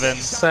 7.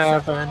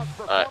 7.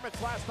 Alright.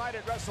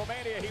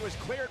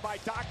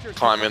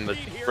 Climbing the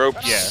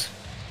ropes. Yeah.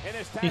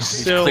 He's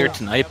still clear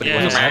tonight, but it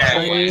wasn't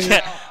match.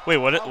 Yeah. Wait,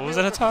 what was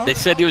that, Tom? They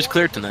said he was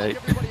clear tonight.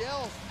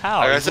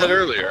 How? Like I said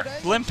earlier.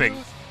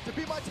 Limping.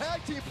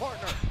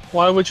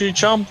 Why would you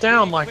jump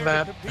down like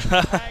that?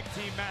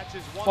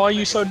 Why are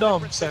you so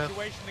dumb, Sam?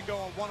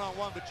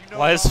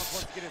 Why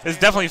is it's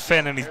definitely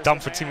Finn, and he's dumb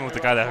for teaming with the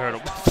guy that hurt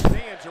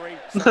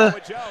him.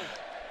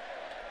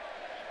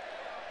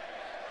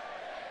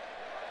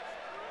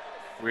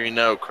 We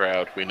know,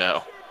 crowd. We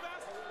know.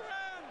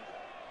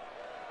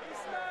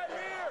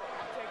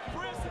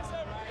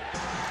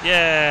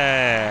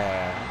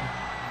 Yeah.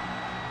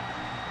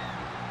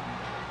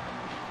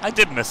 I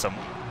did miss him.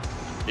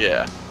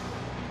 Yeah.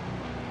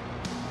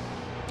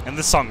 And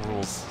this song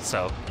rules,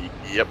 so.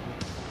 Yep.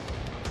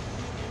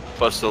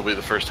 Plus, it'll be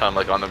the first time,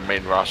 like, on the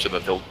main roster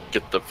that they'll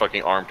get the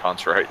fucking arm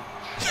taunts right.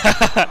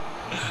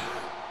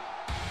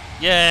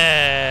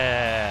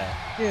 Yeah.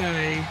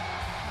 Yay.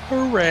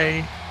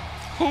 Hooray.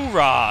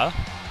 Hoorah.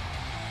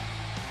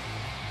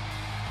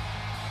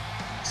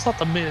 It's not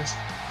the Miz.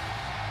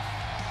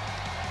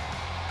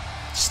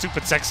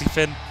 Stupid sexy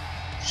Finn.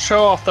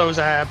 Show off those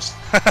abs.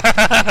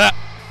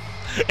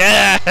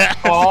 Yeah.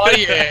 Oh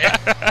yeah.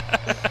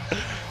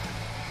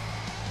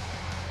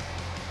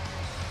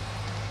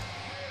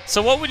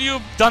 So what would you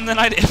have done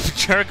tonight if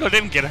Jericho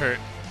didn't get hurt?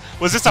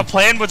 Was this a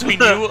plan between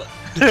you,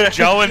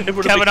 Joe, and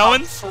Kevin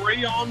Owens?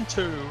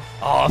 3-on-2.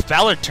 Oh, if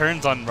Balor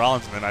turns on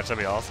Rollins in the match,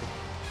 that'd be awesome.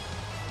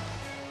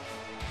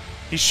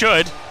 He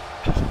should.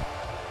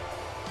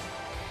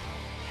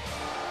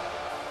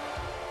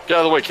 Get out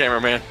of the way,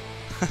 cameraman.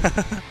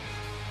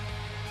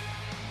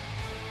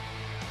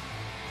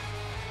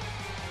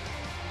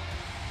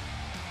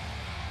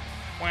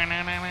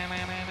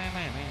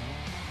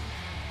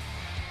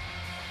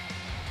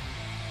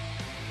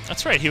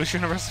 That's right, he was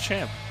Universal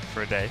Champ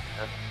for a day.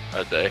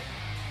 A day.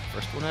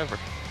 First one ever.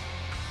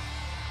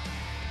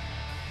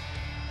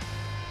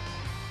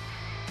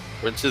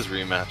 When's his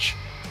rematch?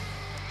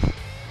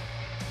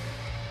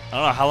 I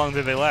don't know, how long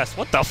did they last?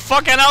 What the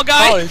fuck, NL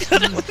guy? Oh,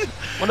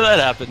 when did that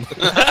happen?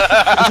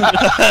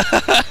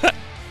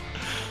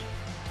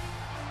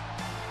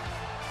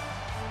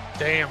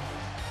 Damn.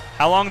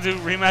 How long do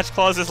rematch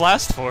clauses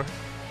last for?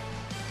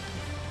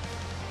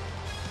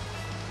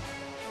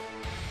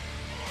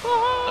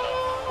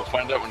 We'll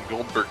find out when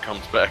Goldberg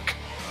comes back.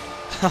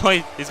 Oh,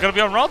 wait, he's gonna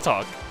be on Raw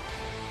Talk.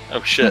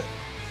 Oh shit.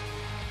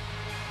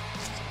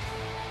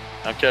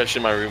 I'm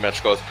cashing my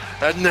rematch clause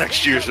at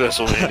next year's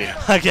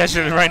WrestleMania. I cash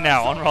it right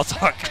now on Raw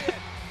Talk.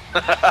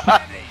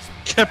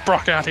 Get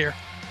Brock out here.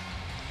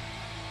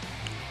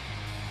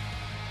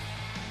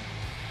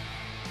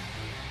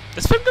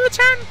 Is Finn gonna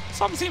turn?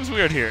 Something seems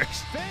weird here.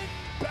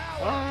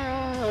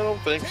 I don't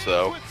think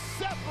so. With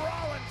Seth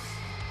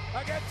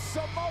Rollins against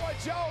Samoa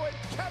Joe and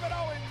Kevin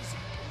Owens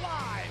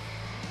live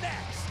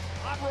next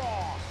on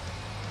Raw.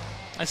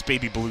 Nice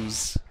baby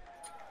blues.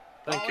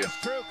 Thank you.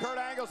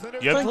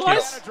 You have blue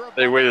eyes?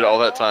 They waited all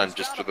that time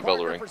just for the bell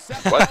to ring.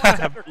 What?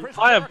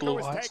 I have blue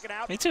eyes.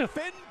 Me too.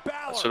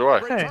 So do I.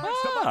 Hey.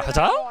 Ah,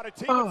 Hata?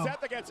 Oh.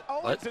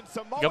 What?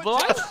 You got blue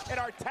eyes?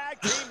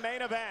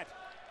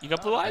 You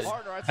got blue eyes?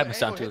 I haven't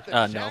sound to it.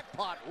 No.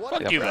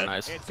 Fuck you, brown man.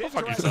 eyes. Go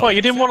fuck yourself. What,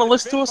 you didn't want to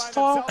listen to us at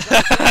all?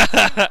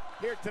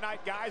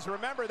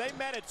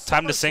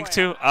 Time to sync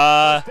to?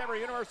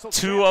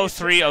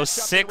 203,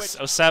 06,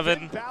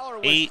 07,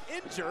 8,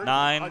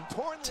 9,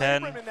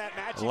 10,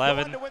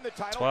 11,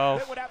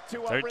 12,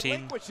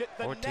 13, 14,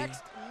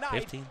 15,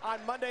 16,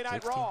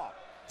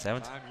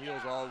 17,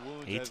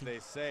 18,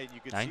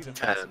 19,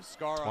 10,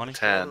 20,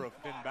 10,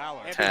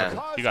 10,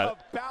 You got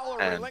it.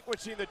 10,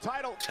 relinquishing the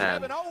title,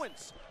 10. Kevin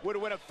Owens would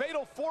win a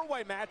fatal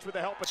four-way match with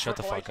the help of Shut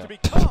the Triple H fuck to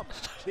up. become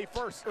the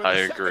first or I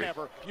the agree. second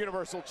ever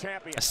Universal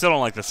Champion. I still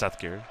don't like the Seth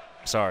gear.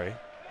 Sorry.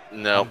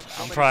 No.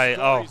 I'm probably.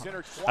 Oh,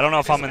 I don't know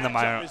if I'm in the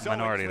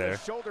minority there.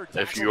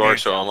 If you are,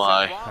 so am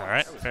I. All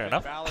right, fair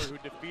enough. Who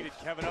defeated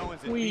Kevin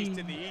Owens at Wee. Beast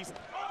in the East.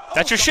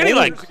 That's your shitty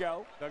leg.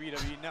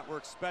 WWE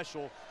Network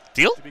special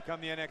Deal? to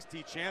become the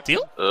NXT champion.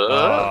 Deal?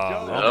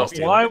 No.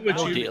 Why would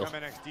No you? deal.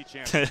 Become NXT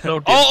champion. No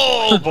deal.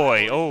 Oh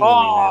boy! Oh.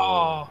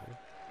 Oh.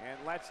 And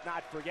let's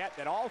not forget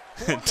that all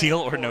four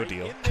Deal men or no were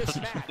deal? in this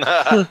match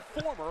are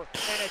former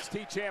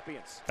NXT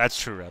champions. That's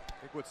true, Rep.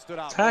 I think what stood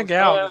out Tag most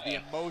out. was the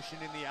emotion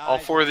in the All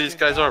eyes four of Finn these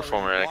guys are Balor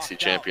former as he NXT walked out.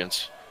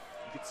 champions.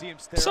 You could see him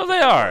stare So at they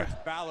the are.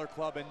 Balor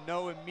Club and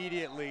know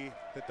immediately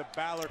that the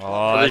Balor Oh,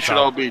 Club They that's should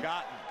how- all be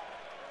forgotten.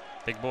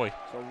 Big boy.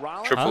 So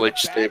Rollins Triple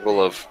H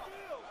stable of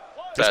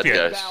bad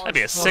guys. That'd be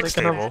a Well, six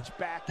they're table.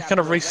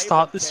 gonna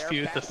restart this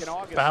feud.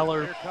 The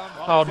Balor.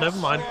 Oh, never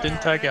mind.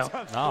 Didn't tag out.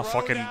 No,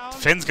 fucking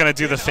Finn's gonna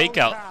do the fake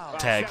out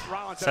tag.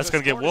 Seth's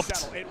gonna get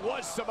whooped.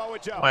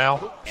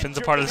 Wow. Finn's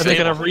a part of the Are they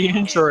gonna stable.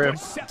 re-injure him?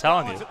 I'm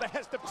telling you.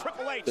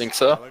 Think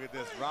so? Look at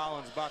this.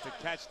 Rollins about to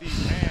catch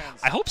these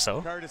hands. I hope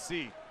so.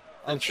 Courtesy.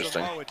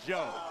 Interesting. Samoa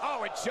Joe.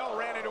 Oh, and Joe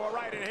ran into a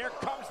right, and here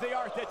comes the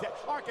architect.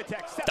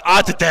 Seth The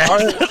architect.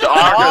 The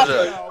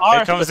Architect.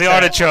 Here comes the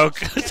artichoke.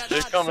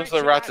 Here comes the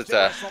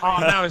Ratata. Oh,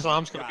 now his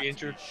arm's gonna be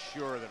injured.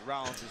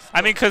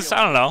 I mean, because,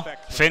 I don't know,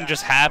 Finn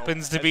just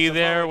happens to be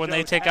there when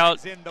they take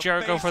out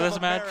Jericho for this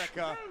match.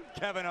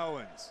 Kevin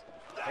Owens.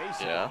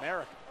 Yeah.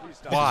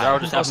 Why? Cesaro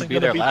just happened to Wasn't be gonna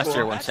there be last cool.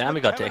 year when Sammy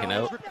got taken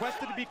out.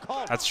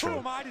 That's true. Who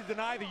am I to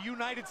deny the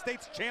United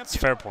States champion? It's a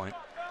fair point.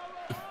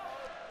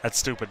 That's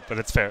stupid, but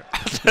it's fair.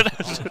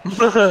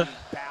 Balor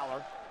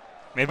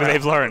Maybe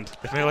they've learned.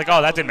 They're like,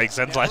 oh, that didn't make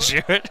sense last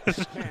year. That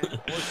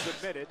was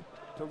submitted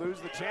to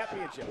lose the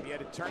championship. He had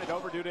to turn it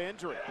over due to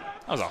injury.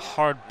 was a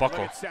hard Look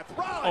buckle. at Seth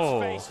Rollins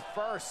Oh. face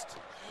first.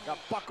 The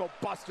buckle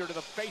buster to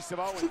the face of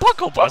Owens.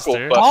 Buckle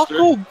buster. Buster.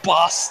 Buckle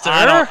Buster.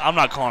 I'm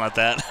not calling it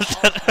that.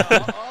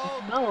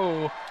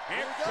 No.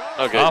 Here comes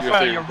Okay, Oh, you're fuck,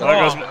 thinking. you're There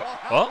goes. wrong.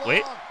 Oh,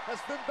 wait. Has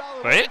Finn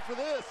Balor Wait. waited for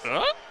this?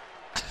 Huh?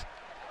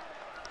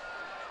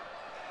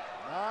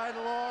 9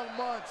 long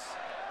months.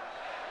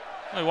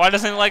 Wait, why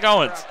doesn't he like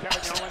Owens?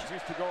 Kevin Owens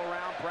used to go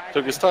around bragging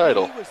Took his that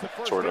title, he was the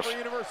first sort of. ever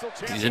Universal He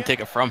Champion. didn't take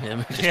it from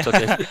him. He Yeah. just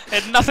took it.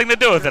 It had nothing to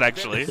do with it,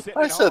 actually.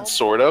 I said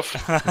sort of.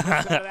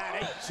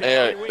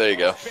 Yeah, there you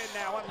go.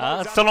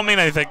 Still don't mean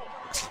anything.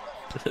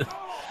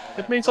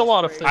 It means a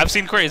lot of things. I've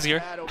seen crazier.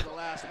 Had over the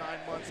last 9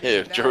 months.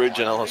 Yeah, Joey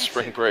Janela's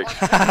spring break.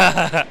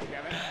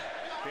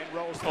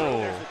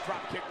 Oh.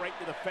 Drop kick right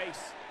to the face.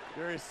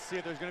 Curious to see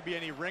if there's going to be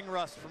any ring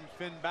rust from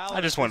Finn Balor.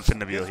 I just want Finn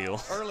to be a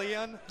heel. Early in,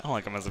 I don't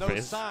like him as a no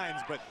face.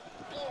 signs, but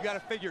you got to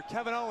figure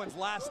Kevin Owens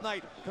last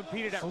night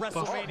competed at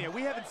WrestleMania.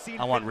 We haven't seen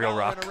I want Finn real Balor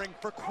Rock. in a ring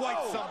for quite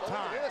some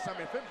time. Yes, I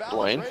mean, Finn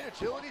Dwayne? great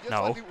agility, just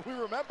No. like we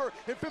remember,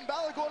 and Finn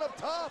Balor going up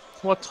top.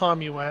 What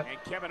time you at?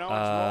 And Kevin Owens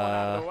rolling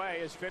out of the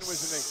way as Finn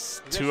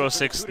was in the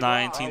 206,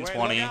 19,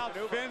 20,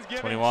 Finn's giving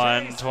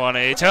 21, chase.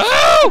 22,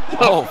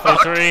 Oh,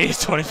 23,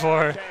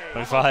 24,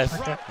 25,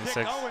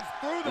 26. Owens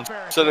through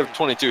the Instead of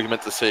 22, he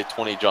meant to say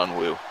 20 John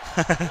Woo.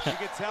 You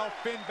can tell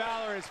Finn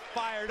Balor is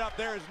fired up.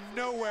 There is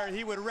nowhere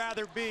he would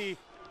rather be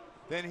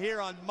than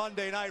here on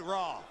Monday Night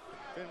Raw.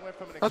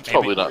 That's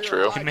probably not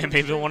true.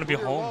 Maybe he'll want to be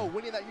home.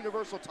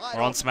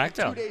 Or on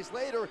SmackDown. 2 days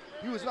later,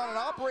 he was on an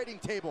operating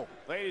table.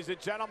 Ladies and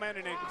gentlemen,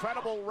 an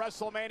incredible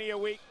WrestleMania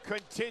week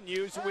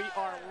continues. We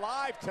are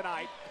live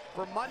tonight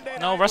for Monday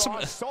No, Night Raw,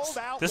 sold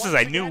out this is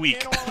once a new again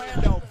week. in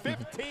Orlando.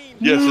 15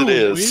 Yes, it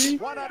is.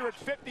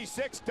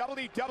 156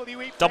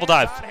 WWE Double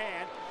fans dive. on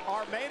hand.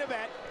 Our main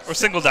event, Or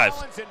single dive.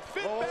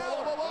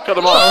 Cut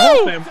him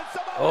off.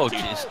 Oh,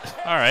 jeez.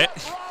 All right.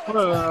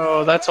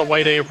 Oh, that's a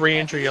way to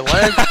re-injure your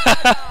leg.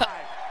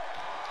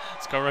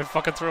 Let's go right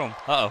fucking through him.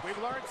 Uh-oh.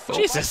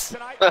 Jesus.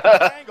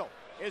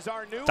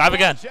 Dive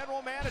again.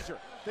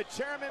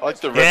 I like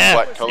the red and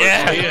black colors.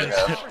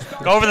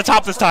 Yeah. Go over the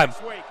top this time.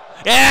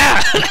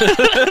 Yeah.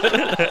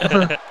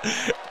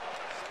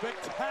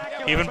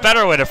 Even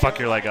better way to fuck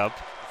your leg up.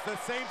 It's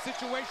the same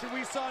situation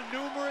we saw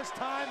numerous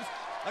times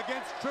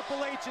against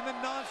Triple H in the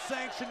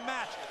non-sanctioned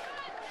match.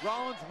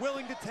 Rollins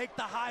willing to take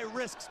the high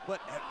risks, but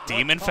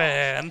Demon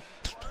fan.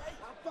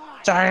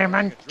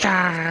 Diamond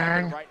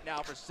Gang.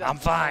 I'm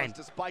fine.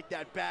 Despite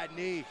that bad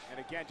knee. And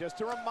again, just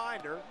a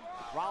reminder,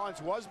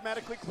 Rollins was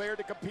medically cleared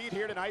to compete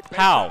here tonight. Based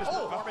How? on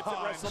his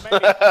performance at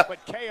WrestleMania, but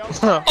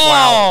KO.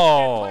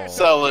 Oh.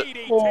 Sell it.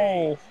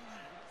 Oh.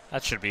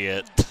 That should be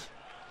it.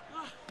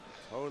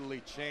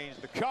 Totally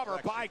changed the cover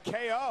by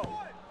KO.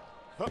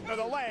 Hook to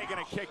the leg and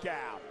a kick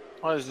out.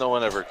 Why does no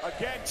one ever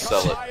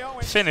sell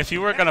it? Finn, if you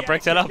were gonna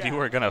break that up, you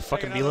were gonna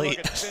fucking be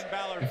late.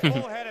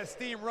 full head of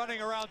steam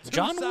running around two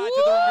John sides of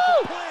the ring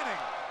before planning.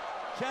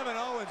 Kevin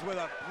Owens with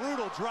a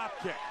brutal drop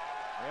kick.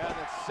 Yeah,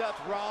 that's Seth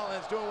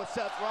Rollins doing what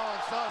Seth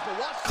Rollins does. But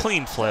watch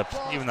Clean flip,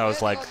 even though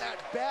his leg. on that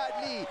bad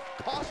knee.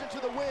 Caution to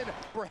the wind,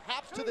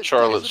 perhaps to the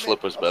Charlotte's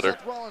detriment flip was of better.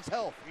 Seth Rollins'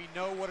 health. We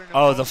know what an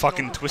Oh, the emotional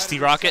fucking twisty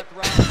competitor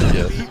rocket? Seth Rollins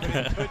Yes. can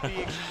be, but it could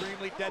be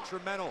extremely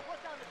detrimental.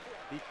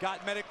 He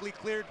got medically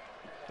cleared.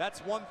 That's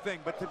one thing,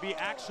 but to be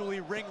actually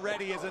ring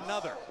ready is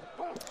another.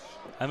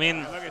 I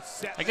mean,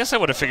 I guess I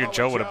would have figured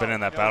Joe would have been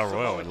in that battle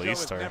royal at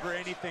least, or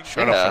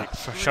showed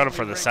up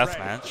for the Seth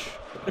match.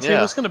 If it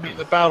was going to be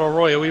the battle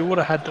royal, we would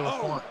have had to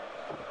have won.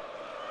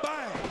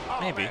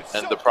 Maybe.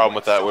 And the problem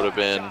with that would have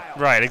been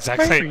Right,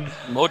 exactly.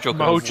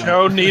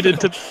 Mojo needed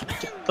to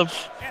get the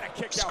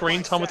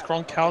screen time with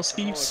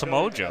Gronkowski.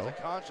 Samojo.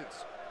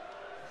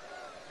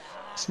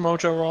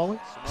 Samojo Rawley.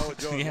 Samoa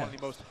Joe is Yeah. one of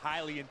the most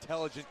highly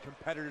intelligent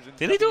competitors in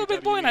Did he do a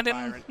big boy and I WWE,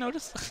 didn't Byron.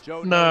 notice?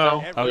 Joe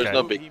No. knows Okay. there's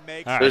no big.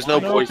 All There's no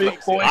No boys. big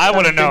like- boys I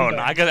would have haven't been known.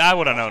 big. I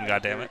would have known.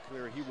 Goddammit.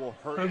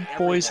 No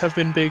boys have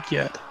been big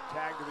yet.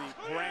 Tag to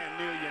the brand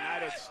new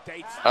United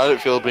States. How did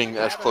it feel being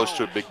as close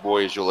to a big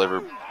boy as you'll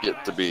ever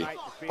get to be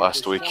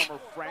last week?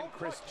 Former friend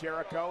Chris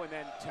Jericho, and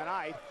then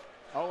tonight,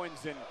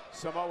 Owens and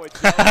Samoa Joe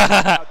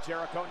without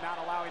Jericho not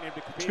allowing him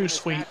to compete. Too in this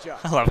sweet. matchup.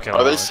 I love Kevin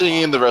Are they Owens.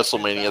 singing the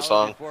WrestleMania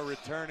song? Before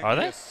returning Are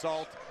the they?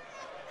 assault.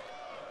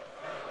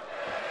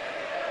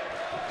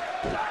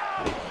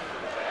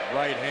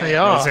 Right hand. They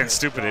I are. was saying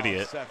stupid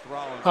idiot. Seth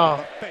Rollins Oh.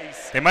 with the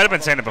face They might have been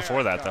of saying it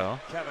before that, America.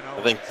 though. Kevin I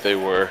Owens. think they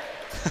were.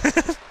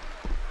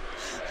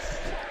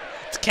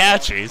 It's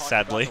catchy,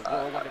 sadly.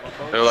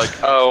 They're like,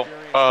 oh,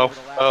 oh,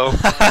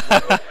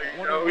 oh,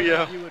 oh,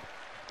 yeah.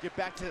 Get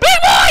back to Big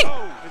boy!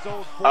 his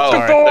old Oh,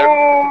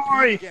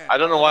 Sorry. they're- I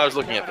don't know why I was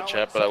looking at the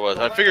chat, but I was.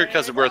 I figured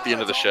because we're at the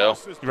end of the show.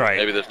 Right.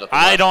 Maybe there's nothing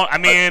I left. don't. I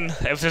mean,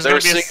 if there's They were,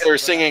 gonna be they were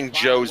singing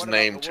Joe's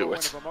name to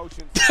it.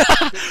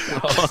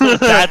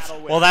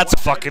 that's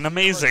fucking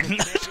amazing.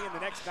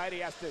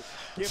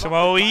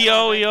 So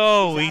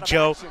yo,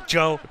 Joe.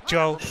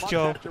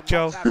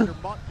 After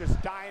Monk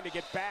just dying to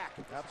get back.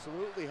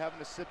 Absolutely, having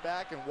to sit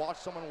back and watch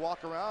someone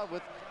walk around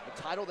with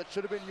a title that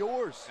should have been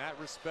yours. In that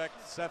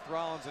respect, Seth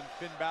Rollins and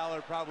Finn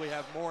Balor probably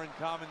have more in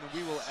common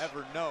than we will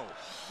ever know.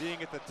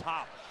 Being at the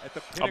top, at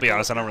the I'll be pinnacle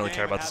honest, of I don't their really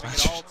care game about and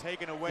this having it match. all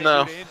taken away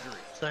No. due to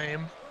injury.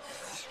 Same.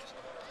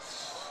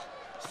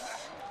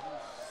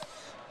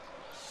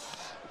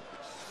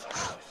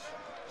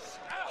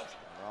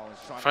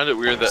 I find it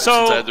weird that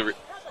So- since I had to.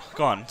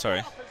 Go on.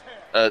 Sorry.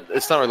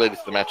 It's not related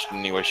to the match in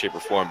any way, shape, or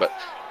form, but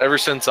ever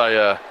since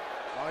my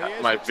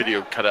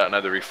video cut out and I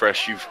had to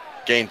refresh, you've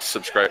gained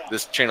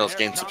This channel's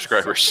gained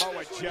subscribers.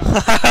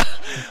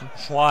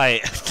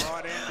 Why?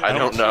 I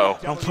don't know.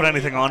 Don't put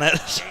anything on it.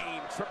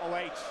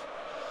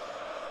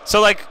 So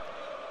like,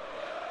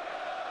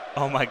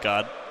 oh my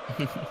god.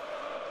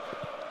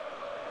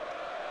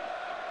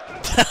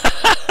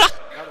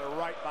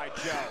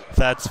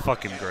 That's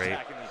fucking great.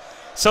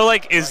 So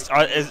like,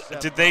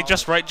 did they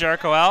just write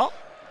Jericho out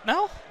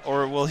now,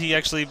 or will he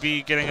actually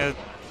be getting a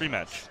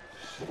rematch?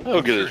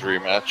 He'll get his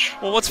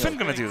rematch. Well, what's Finn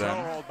gonna do then?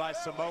 Controlled by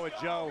Samoa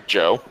Joe.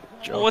 Joe.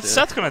 Well, what's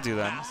Seth gonna do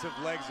then? Massive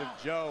legs of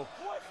Joe.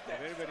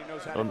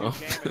 I don't know.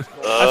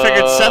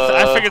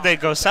 I figured they'd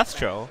go Seth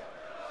Joe.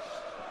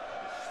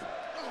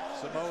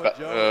 Samoa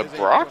Joe is a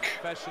Brock?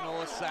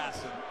 professional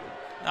assassin.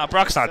 Nah,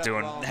 Brock's not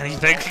doing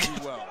anything.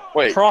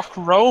 Wait. Brock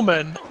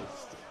Roman.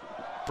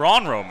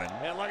 Braun Roman.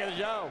 And look at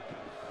Joe.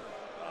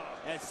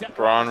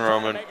 Braun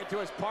Roman.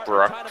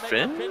 Brock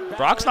Finn?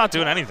 Brock's not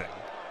doing anything.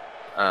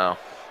 Oh.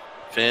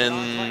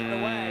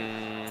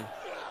 Finn.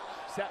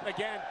 Seth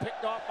again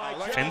picked off by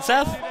Finn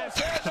Seth?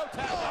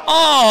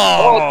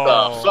 What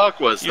the fuck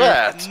was your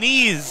that?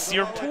 Knees,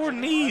 your poor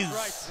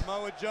knees.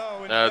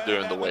 Now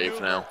doing the wave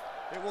now.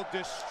 It will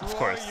destroy Of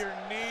course. your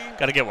knee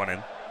Gotta get one in.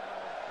 in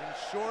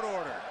short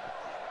order.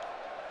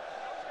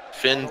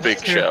 Finn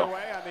Big Show.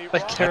 I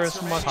care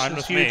as much Fine as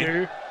with you me.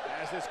 do.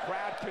 As this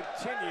crowd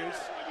continues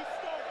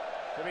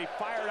to be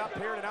fired up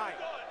here tonight.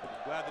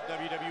 Glad the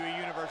WWE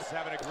Universe is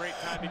having a great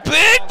time.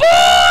 Big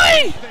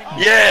boy!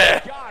 Yeah!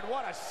 God,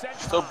 what a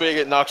century. So big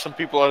it knocks some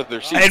people out of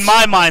their seats. In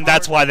my mind,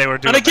 that's why they were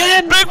doing And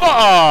again! that. Big boy! Oh.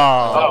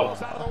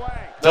 Out of the way.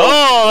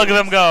 Oh, look at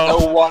them go.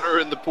 No water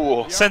in the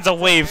pool. Sends a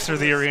wave through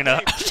the arena.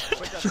 Enough to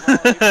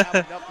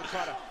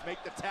try to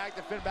make the tag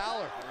to Finn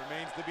Balor. It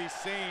remains to be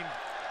seen.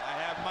 I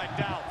have my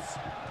doubts.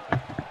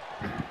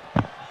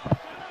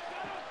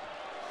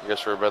 I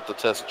guess we're about to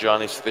test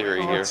Johnny's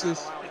theory here. It's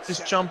this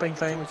jumping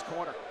thing.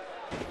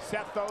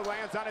 Seth though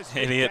lands on his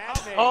feet Idiot. down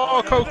there.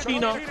 Oh,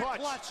 Coquina.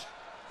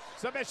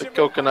 Submission The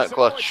coconut by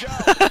clutch.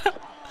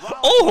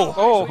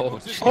 Oh!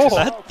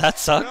 That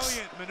sucks.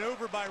 Brilliant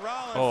maneuver by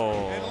Rollins.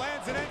 Oh. And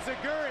lands an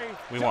enziguri.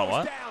 We want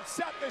what? Down.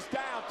 Seth is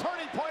down.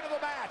 Turning point of the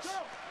match.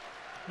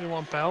 You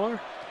want Balor?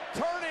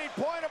 Turning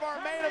point of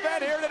our main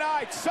event here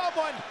tonight.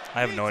 Someone.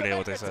 I have no needs to idea what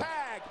make they a said.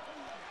 tag.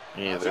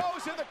 Me either.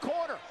 Joe's in the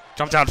corner.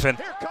 Jump down, Finn.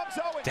 Here comes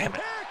Owens. Damn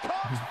it. Here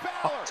comes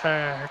Balor.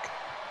 Tag.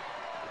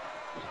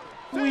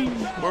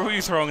 Where were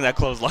you throwing that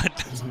clothesline?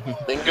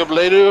 Bingo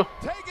Bladu.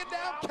 Taking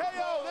down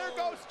KO. There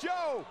goes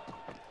Joe.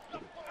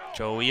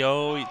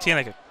 Joey-o.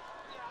 TNA.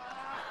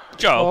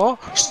 Joe.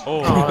 Oh,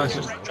 Oh. that's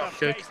just a drop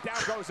kick. Down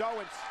goes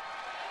Owens.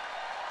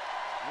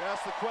 You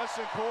asked the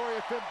question, Corey,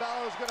 if Finn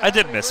Balor is going to I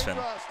did miss Finn.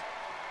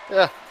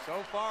 Yeah. So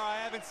far, I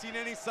haven't seen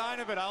any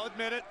sign of it. I'll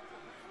admit it.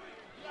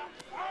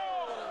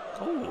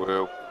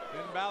 Whoa.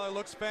 Finn Balor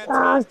looks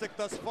fantastic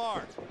thus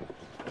far.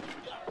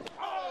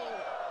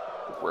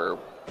 Whoa.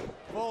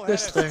 Full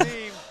This head of thing.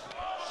 steam.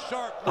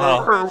 Sharp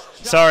Oh, right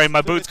sorry, shots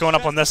my to boot's the going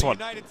up chest on this of the one.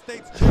 United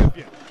States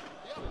champion.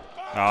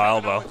 Oh,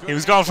 elbow. He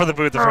was going for the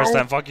boot the first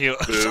time. Fuck you.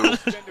 Boo.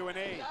 Into an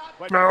A.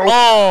 But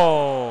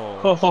Oh!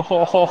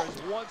 Oh,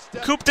 one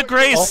step Coupe de quicker.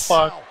 Grace!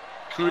 fuck.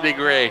 Coup de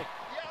grace.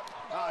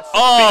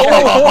 Oh!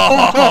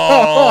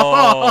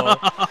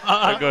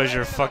 There goes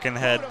your fucking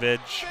head,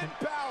 bitch. Finn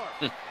Balor.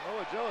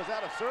 Samoa Joe is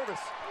out of service.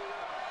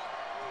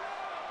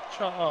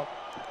 Shut up.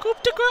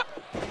 Coupe de Grace.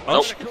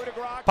 Nope. Coup de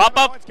grace. Pop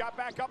up. Owens got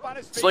back up on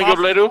his feet. Slingo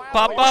Bladu.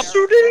 Pop up.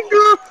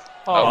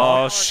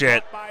 Oh, Oh,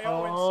 shit. By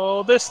Owens.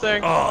 oh, this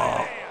thing.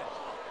 Oh.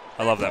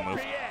 I love that move.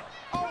 Be it.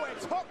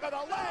 Owens hook of the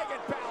leg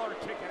and Balor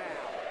kicking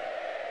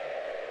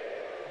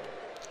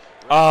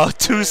out. Oh,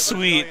 too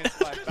sweet.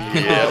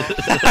 Yeah.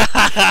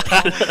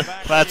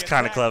 That's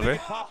kind of clever.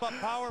 Pop-up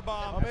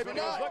powerbomb. Well, maybe he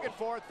was looking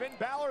for it. Finn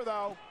Balor,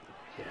 though.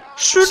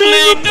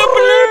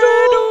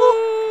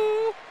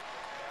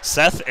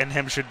 Seth and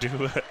him should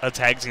do a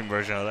tag team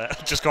version of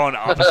that. Just go on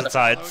opposite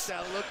sides.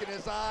 That look in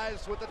his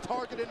eyes with the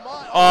target in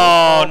mind.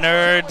 Oh,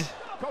 nerd.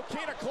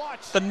 Coquina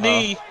clutch. The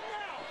knee.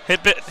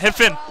 Hit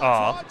Finn.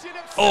 Oh.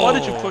 Oh. Why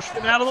did you push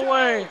Finn out of the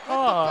way?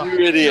 Oh. You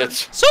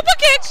idiots. Super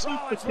kick.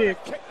 Super kick.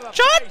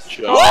 Shot.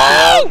 Shot.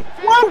 Whoa. Finn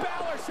Balor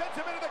sends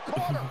him into the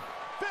corner.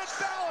 Finn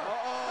Balor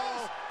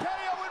has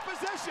KO in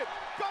position.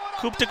 Going up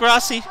Coupe to de the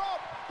Grace. top rope.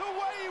 The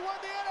way he won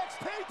the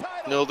NXT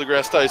title. Neil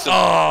deGrasse Tyson.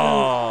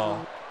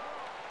 Oh.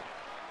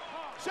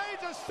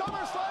 Changes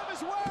SummerSlam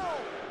as well.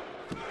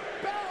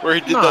 Where he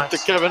did that to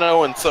Nice. Kevin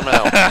Owens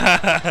somehow.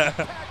 Tag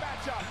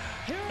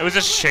matchup. It was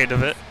just a shade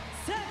of it.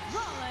 Seth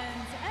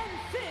Rollins and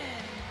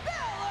Finn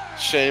Balor.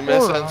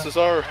 Sheamus and Alright.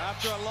 Cesaro.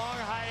 After a long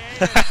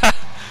hiatus,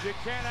 you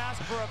can't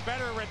ask for a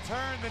better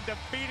return than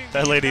defeating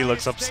That the lady United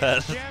looks States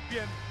upset.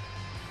 champion.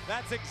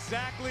 That's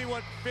exactly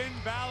what Finn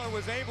Balor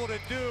was able to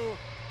do.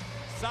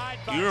 Side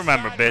by You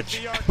remember, side with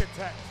bitch. the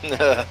architect.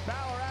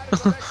 Balor added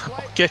the next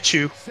play. Get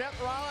you.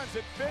 Seth Rollins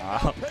and Finn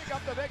Balor pick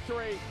up the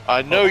victory.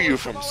 I know you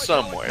from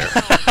somewhere.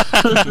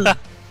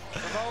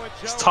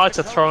 It's tied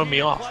to throwing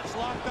me off. Clutch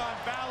locked on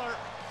Balor,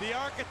 the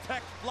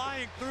architect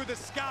flying through the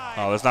sky.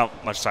 Oh, there's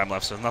not much time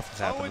left, so nothing's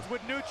happening. Owens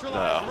would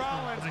neutralize No.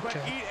 Rollins, but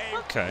Okay. eat a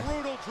Okay.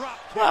 brutal drop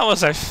kick. That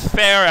was a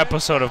fair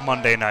episode of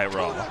Monday Night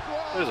Raw.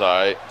 It was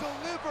alright.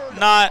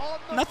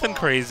 Nothing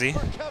crazy.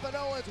 Kevin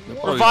Owens.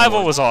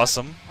 Revival was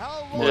awesome.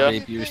 More Yeah.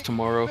 debuts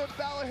tomorrow. Finn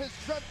Balor has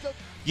dreamt of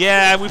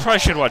Yeah, we probably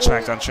should watch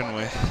SmackDown, shouldn't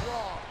we?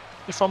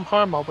 If I'm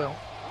home, I will.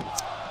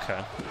 Okay.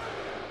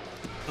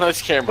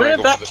 Nice camera. Where'd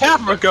angle that for the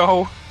camera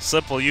go?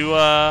 Slip, will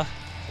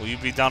you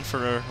be down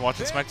for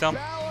watching SmackDown?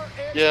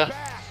 Yeah.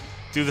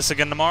 Do this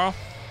again tomorrow?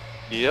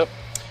 Yep.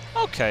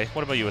 Okay.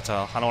 What about you,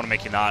 Atal? I don't want to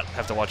make you not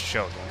have to watch a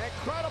show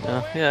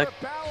again. Yeah.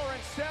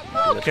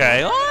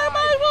 Okay. Well, I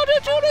might want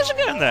to do this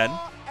again then.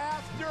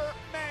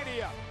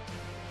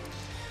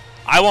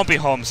 I won't be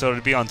home, so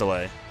it'll be on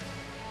delay.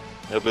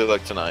 It'll be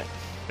like tonight.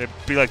 It'd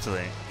be like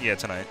today. Yeah,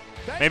 tonight.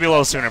 Maybe a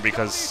little sooner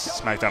because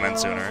SmackDown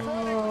ends sooner.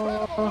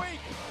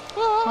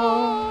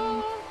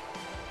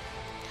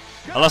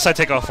 Unless I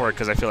take off work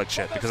because I feel like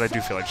shit. Because I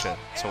do feel like shit.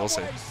 So we'll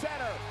see.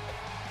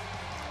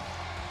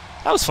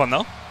 That was fun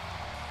though.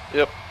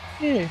 Yep.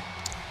 Yeah.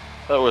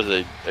 That was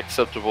a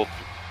acceptable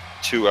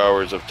 2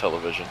 hours of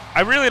television.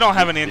 I really don't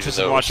have any Even interest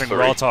though in it was watching 3.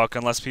 Raw Talk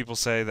unless people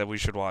say that we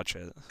should watch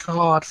it.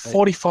 God,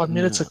 45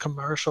 minutes of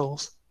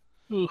commercials.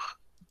 Ugh.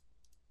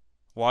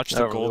 Watch I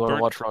the don't really want to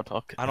Goldberg. watch Raw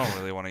Talk. I don't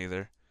really want to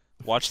either.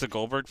 Watch the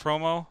Goldberg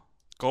promo.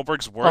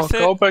 Goldberg's Oh, worth it.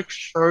 Goldberg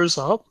shows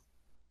up.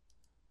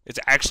 It's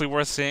actually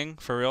worth seeing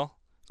for real.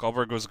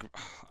 Goldberg was.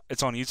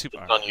 It's on YouTube.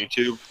 It's on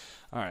YouTube.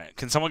 All right.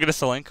 Can someone get us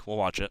the link? We'll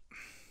watch it.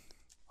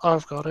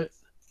 I've got it.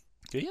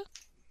 Do you?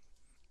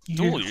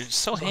 Duel, you're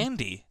so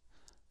handy.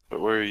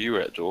 But where are you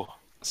at, Joel?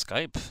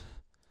 Skype.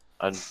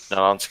 I'm not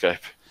on Skype.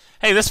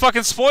 Hey, this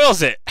fucking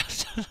spoils it.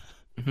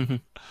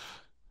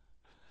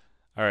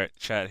 All right,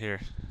 chat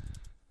here.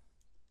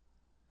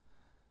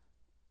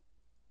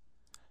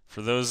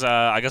 For those,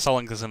 I guess I'll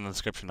link this in the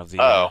description of the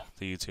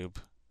YouTube.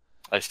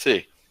 I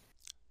see.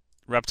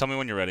 Rep, tell me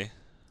when you're ready.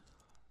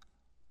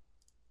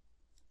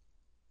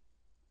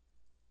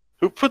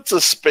 Who puts a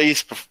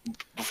space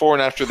before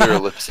and after their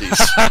ellipses?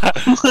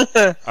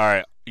 All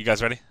right, you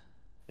guys ready?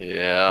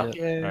 Yeah. All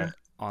right,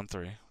 on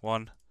 3.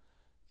 1,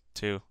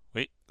 2.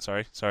 Wait,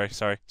 sorry.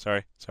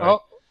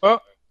 Oh.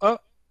 I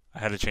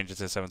had to change it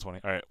to 720.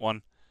 All right,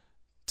 1,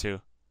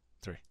 2,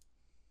 3.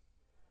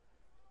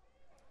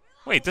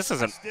 Wait, this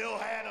isn't. Still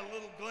had a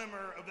little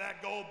glimmer of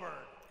that Goldberg.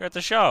 You're at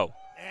the show.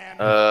 And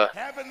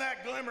having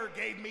that glimmer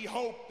gave me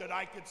hope that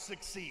I could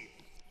succeed.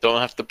 Don't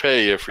have to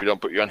pay if we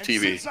don't put you on And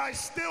TV. since I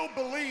still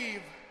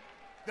believe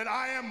that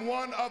I am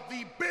one of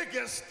the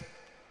biggest,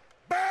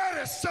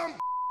 baddest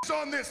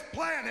on this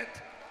planet.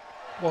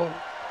 Whoa.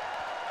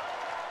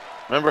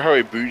 Remember how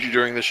he booed you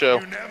during the show?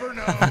 You never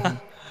know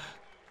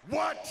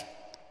what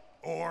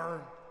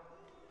or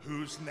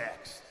who's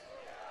next.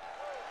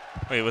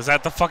 Wait, was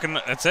that the fucking?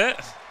 That's it?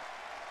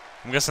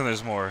 I'm guessing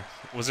there's more.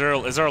 Is there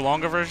a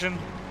longer version?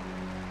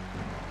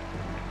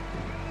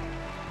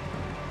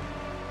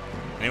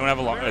 Anyone have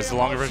is the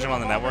longer version on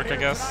the network? I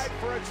guess.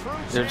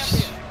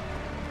 There's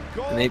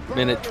an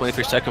 8-minute,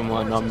 23-second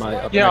one on my.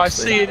 Up Yeah, I next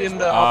see thing. it in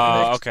the.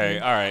 up next Okay.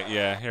 thing. All right.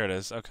 Yeah. Here it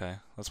is. Okay.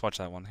 Let's watch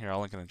that one. Here, I'll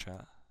link it in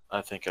chat.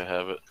 I think I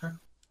have it.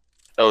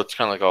 Oh, it's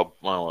kind of like all.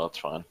 Well, that's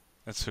fine.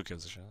 That's who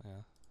gives a shit. Yeah.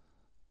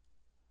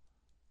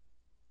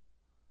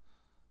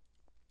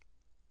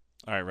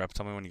 All right, Rep.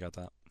 Tell me when you got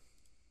that.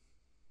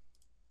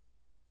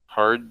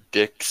 Hard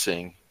Dick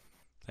Sing.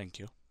 Thank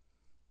you.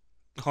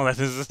 Oh, that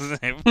is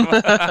his name.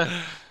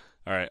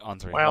 All right, on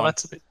 3. Wow, 1,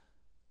 that's a bit.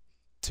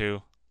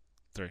 2,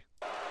 3.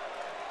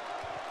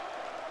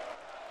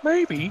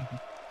 Maybe.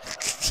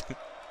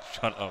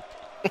 Shut up.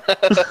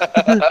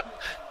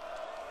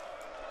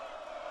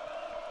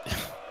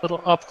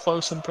 Little up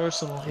close and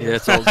personal here. Yeah,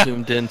 it's all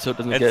zoomed in so it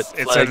doesn't get It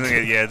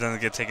flagged. doesn't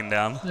get taken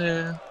down.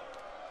 Yeah.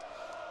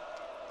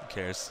 Who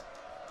cares?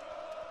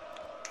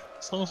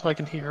 As long as I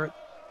can hear it.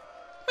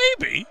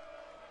 Maybe.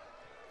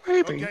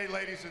 Maybe. Okay,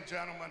 ladies and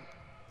gentlemen.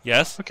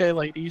 Yes. Okay,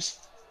 ladies.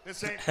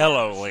 This ain't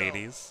Hello,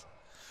 ladies.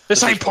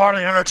 This ain't part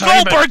of the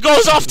entertainment. Goldberg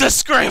goes off the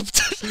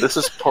script. This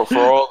is for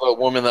all the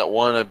women that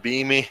want to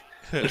be me,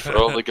 and for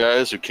all the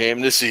guys who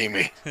came to see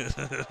me.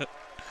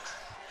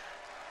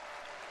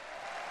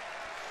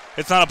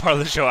 It's not a part of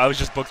the show. I was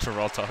just booked for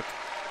Raw Talk.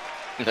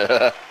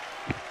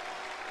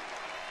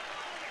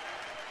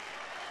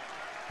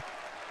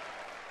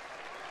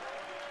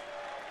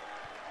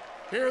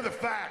 Here are the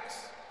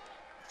facts.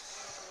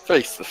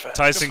 Face the facts.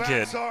 Tyson The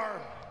Kidd. facts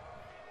are,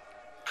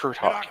 Kurt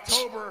in Hawkins.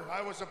 October,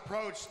 I was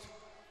approached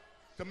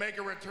to make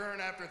a return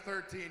after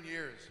 13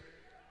 years.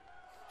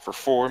 For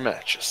 4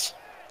 matches.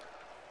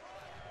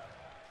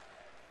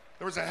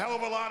 There was a hell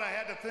of a lot I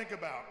had to think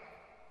about.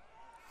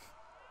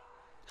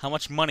 How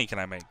much money can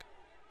I make?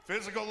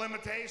 Physical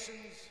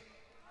limitations,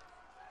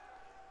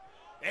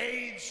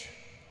 age,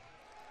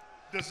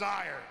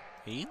 desire.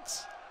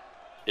 AIDS?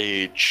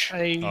 Age.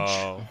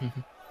 Oh.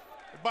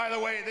 By the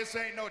way, this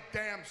ain't no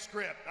damn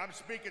script. I'm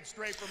speaking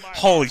straight from my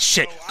Holy heart,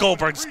 shit! so I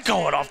Goldberg's would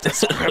going off the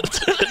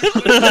script.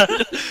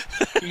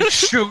 He's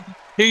shooting.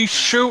 He's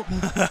shooting.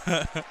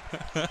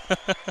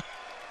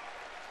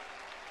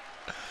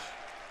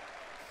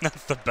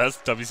 That's the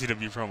best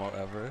WCW promo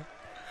ever.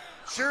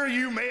 Sure,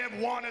 you may have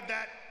wanted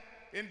that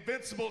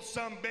invincible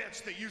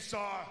sumbitch that you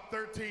saw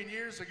 13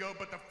 years ago,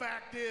 but the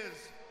fact is,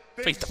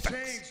 Face things the facts.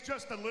 changed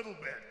just a little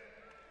bit.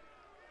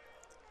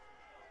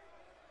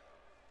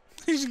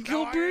 He's Now, I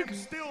Goldberg. am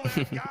still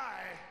that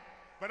guy,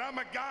 but I'm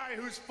a guy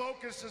whose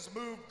focus has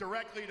moved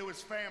directly to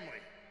his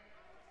family.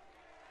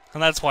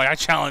 And that's why I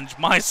challenge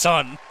my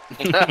son.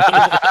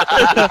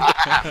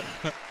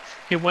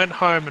 He went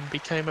home and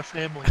became a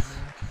family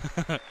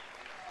man.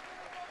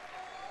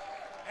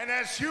 And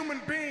as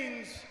human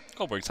beings,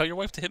 Goldberg, tell your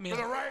wife to hit me for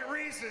up. the right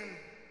reason,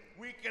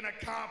 we can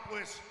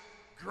accomplish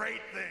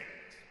great things.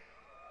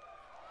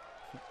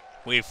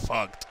 We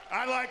fucked.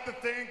 I like to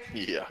think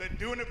Yeah. that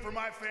doing it for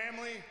my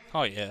family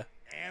Oh yeah.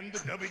 and the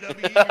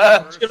WWE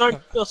universe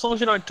As long as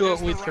you don't do it is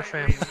the with your right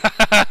family. reason.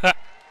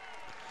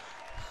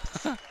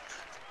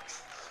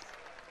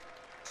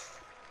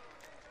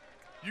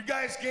 You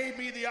guys gave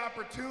me the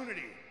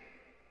opportunity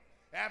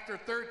after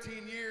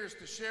 13 years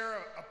to share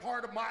a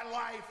part of my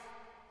life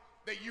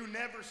that you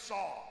never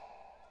saw.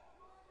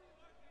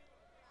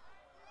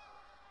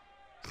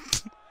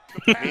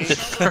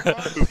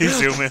 He's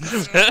zooming.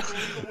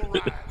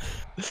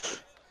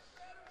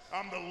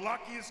 I'm the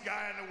luckiest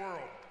guy in the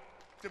world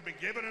to be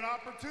given an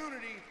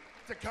opportunity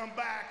to come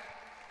back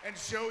and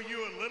show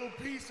you a little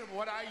piece of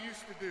what I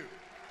used to do.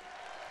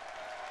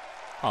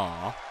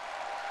 Aw.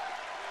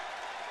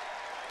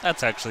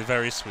 That's actually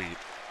very sweet.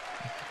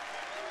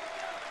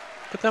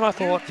 But then I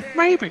thought,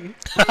 maybe.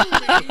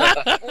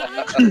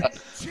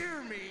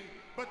 Cheer me,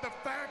 but the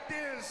fact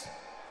is,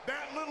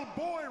 that little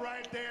boy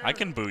right there I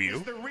can boo you.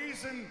 is the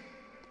reason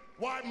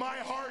why my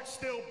heart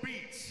still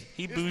beats.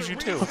 He boos you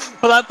too.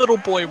 For that little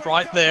boy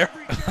right there.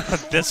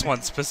 This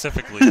one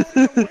specifically.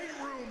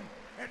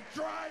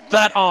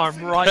 That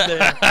arm right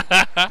there.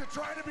 To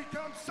try to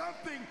become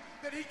something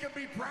that he can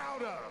be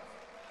proud of.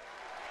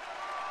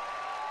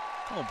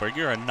 Goldberg,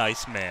 you're a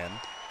nice man.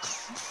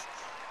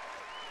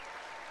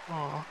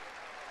 Aw.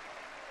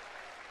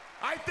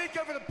 I think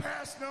over the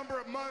past number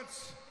of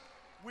months,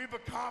 we've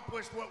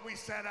accomplished what we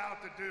set out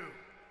to do.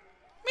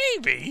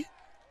 Maybe.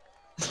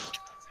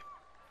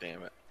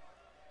 Damn it.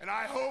 And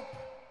I hope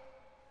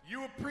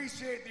you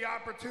appreciate the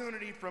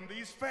opportunity from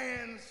these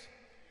fans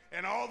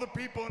and all the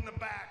people in the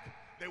back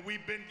that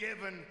we've been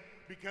given,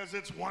 because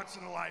it's once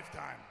in a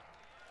lifetime.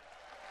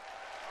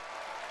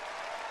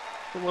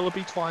 But will it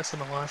be twice in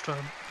a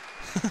lifetime?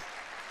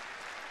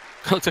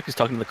 Looks like he's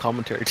talking to the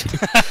commentary team.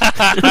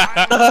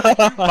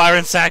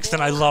 Byron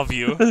Saxton, I love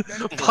you.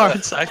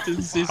 Byron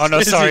Saxton's Oh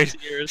no, sorry.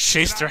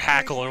 Shaster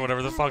Hackle or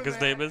whatever the fuck his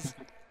name is.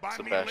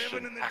 Living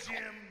in the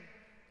gym,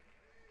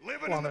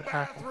 living in the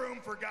bathroom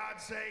for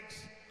God's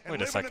sakes, and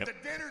Wait a living second. at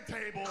the dinner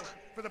table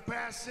for the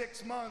past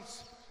 6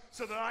 months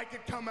so that I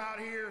could come out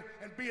here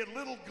and be a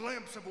little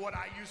glimpse of what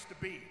I used to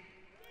be.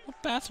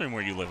 What bathroom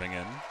were you living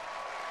in?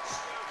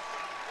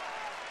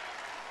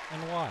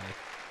 And why?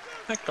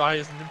 That guy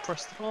isn't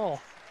impressed at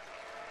all.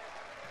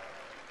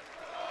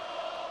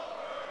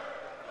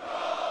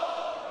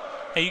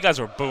 Hey, you guys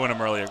were booing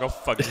him earlier. Go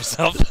fuck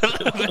yourself.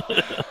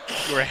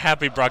 You were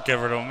happy Brock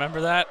Everett.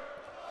 Remember that?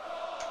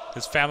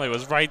 His family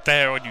was right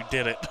there when you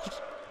did it.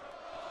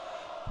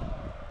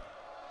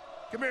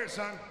 Come here,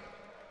 son.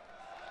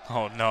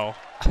 Oh no.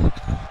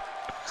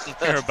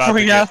 You're about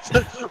Bring to out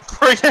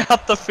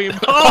the female.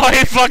 Oh,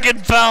 he fucking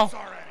fell.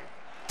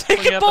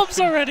 Taking bumps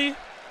already.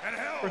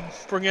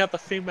 Bring out the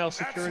female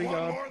security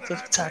guard to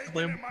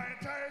tackle him. My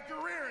entire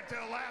career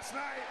until last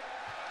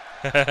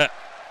night.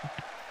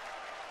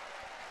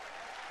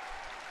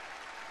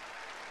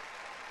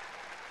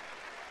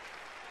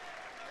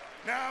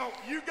 Now,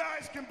 you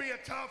guys can be a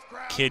tough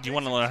crowd. Kid, you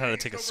want to learn how to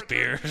take a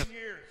spear?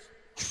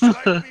 You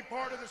like to be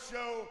part of the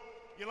show.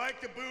 You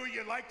like to boo.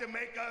 You like to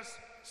make us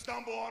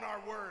stumble on our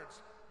words.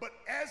 But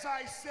as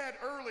I said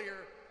earlier,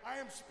 I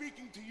am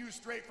speaking to you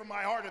straight from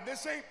my heart, and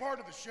this ain't part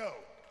of the show.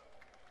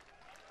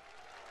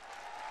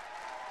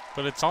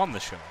 But it's on the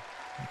show.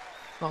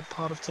 Not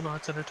part of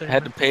tonight's entertainment. I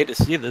had to pay to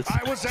see this.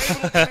 I was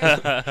able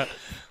to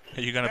take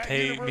Are you gonna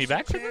pay me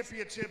back for this?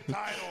 championship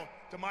title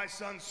to my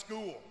son's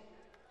school.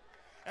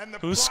 And the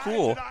Whose pride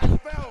school? that I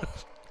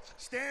felt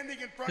standing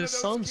in front His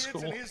of those son's kids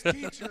school. and his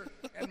teacher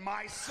and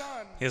my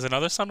son He has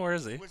another son? Where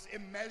is he? was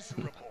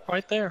immeasurable.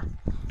 Right there.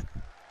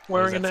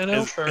 Wearing an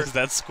NL shirt. Is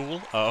that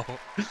school? Oh.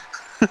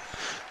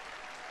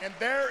 And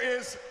there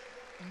is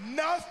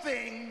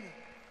nothing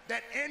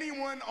that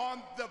anyone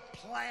on the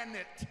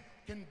planet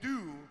can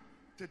do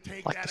to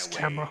take Like that this away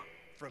camera.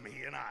 from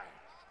he and I.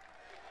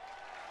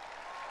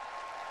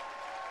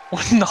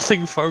 When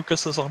nothing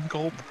focuses on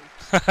Goldberg.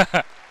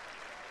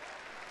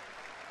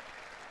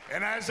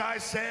 And as I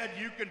said,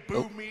 you can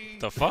boo me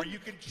the fuck? or you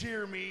can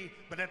cheer me,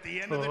 but at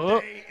the end of the Oh.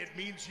 day, it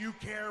means you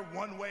care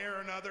one way or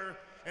another,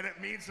 and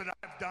it means that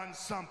I've done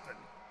something.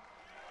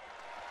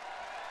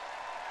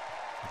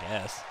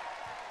 Yes.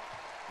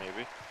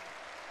 Maybe.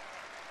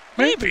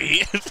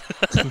 Maybe.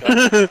 Damn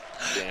it.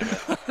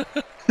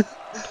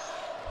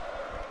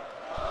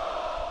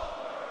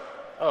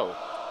 Oh,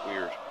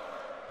 weird.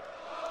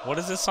 What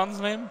is his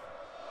son's name?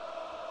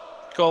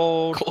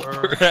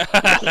 Goldberg.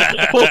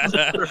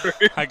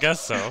 I guess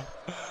so.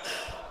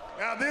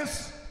 Now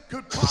this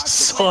could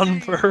possibly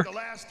be Sonberg. the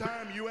last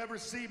time you ever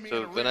see me in So a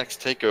the ring. next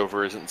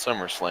takeover isn't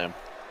SummerSlam.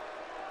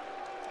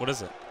 What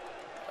is it?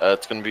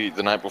 It's going to be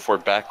the night before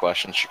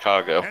Backlash in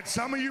Chicago. And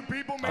some of you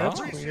people may Oh,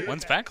 appreciate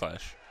when's that.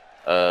 Backlash?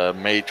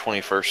 May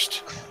 21st.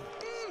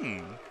 Hmm.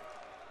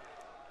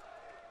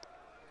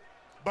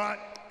 But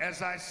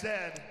as I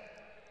said,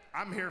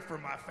 I'm here for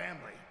my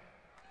family.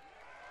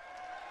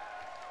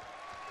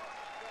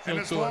 And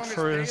He'll as do long it as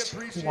for they his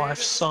appreciate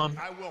wife's it, son.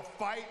 I will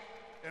fight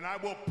and I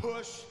will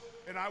push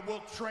and I will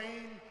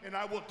train and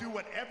I will do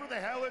whatever the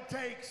hell it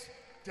takes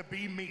to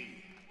be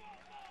me.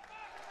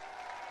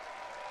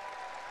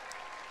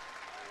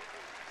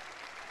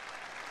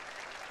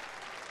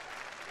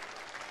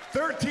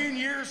 "13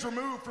 years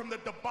removed from the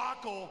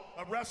debacle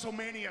of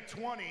WrestleMania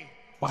 20.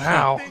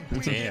 Wow. I think we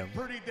Damn. did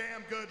pretty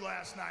damn good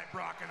last night,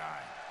 Brock and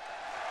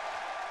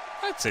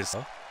I. I'd say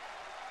so.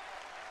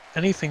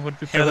 Anything would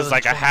be It better was than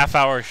like a 20. half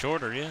hour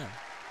shorter, yeah.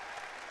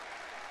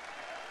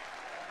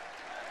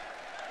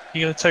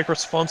 You gonna take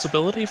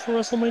responsibility for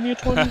WrestleMania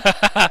 20?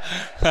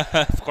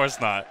 Of course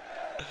not.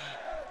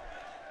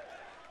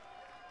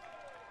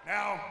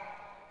 Now,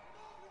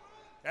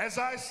 as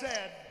I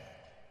said,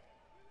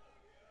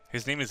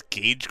 His name is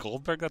Gage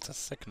Goldberg? That's a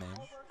sick name.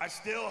 I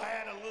still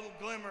had a little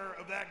glimmer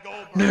of that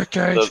Goldberg. Nick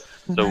Gage.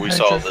 So we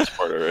saw this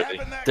part already.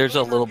 There's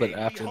a little bit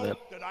after that.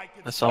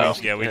 I saw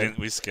Yeah,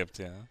 we skipped,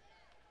 yeah.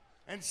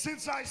 And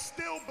since I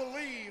still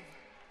believe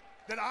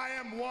that I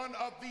am one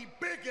of the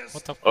biggest,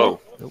 What the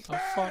fuck?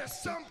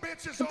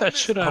 Get that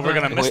shit out Oh, of we're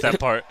gonna here. miss that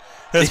part.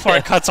 This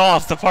part cuts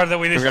off the part that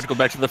we We didn't. gotta go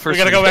back to the first. We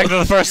gotta go back to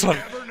the first one.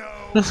 Never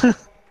know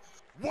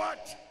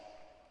what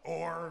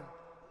or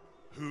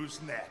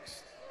who's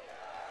next.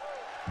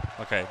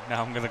 Okay,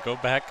 now I'm gonna go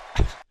back.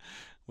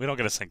 We don't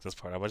get to sync this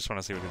part up. I just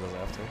want to see what he does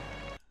after.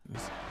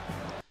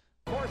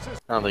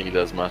 I don't think he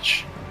does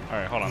much. All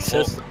right, hold on. He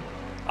says- Well,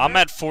 I'm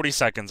at 40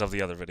 seconds of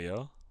the other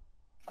video.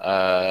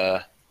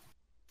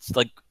 It's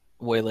like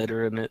way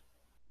later in it.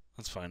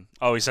 That's fine.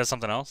 Oh, he says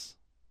something else?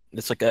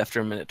 It's like after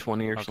a minute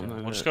 20 or Okay, something.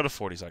 we'll like just that. go to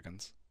 40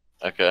 seconds.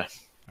 Okay.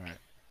 All right.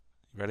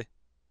 You ready?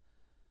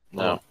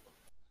 No.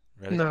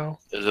 Ready? No.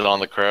 Is it on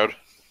the crowd?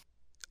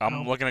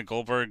 I'm looking at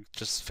Goldberg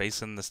just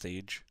facing the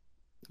stage.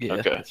 Yeah,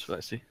 Okay. that's what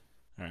I see.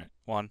 All right.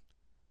 1,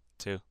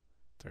 2,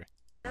 3.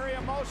 Very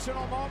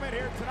emotional moment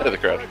here tonight. Head of the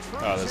crowd. for a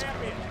true Oh, there's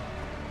champion.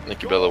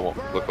 Nikki Bella won't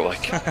look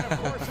alike. Son, of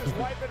course, his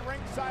wife at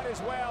ringside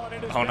as well, and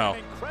it has Oh been no. an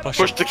incredible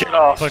Push the kid ride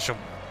off. Push him.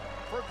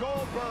 For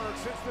Goldberg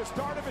since the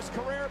start of his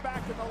career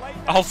back in the late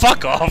Oh,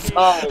 fuck off.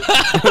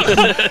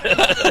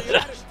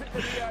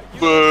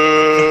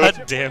 Boo.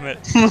 God damn it.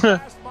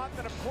 last month,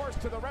 and of course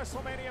to the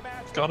WrestleMania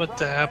match. Got a with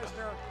dab. Brock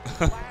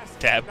Lesnar last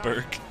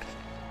Dabberg.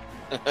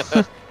 night. It's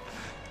been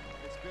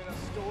a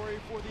story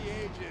for the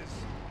ages.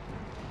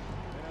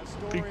 And a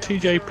story Big I'm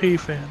TJP sure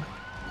fan.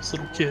 This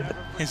little kid.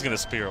 He's gonna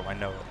spear him, I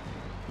know it.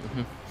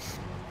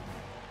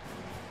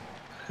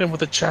 And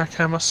with a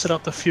jackhammer, set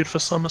up the feud for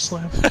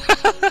SummerSlam.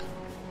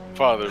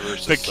 Father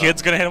versus The son.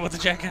 kid's gonna hit him with the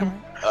jackhammer?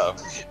 Oh.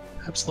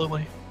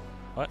 Absolutely.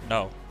 What?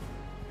 No.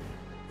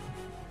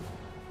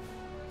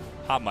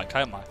 Hot mic,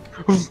 hot mic.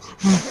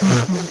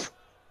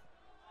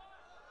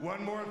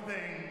 One more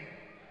thing.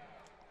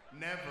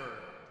 Never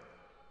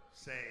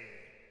say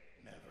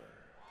never.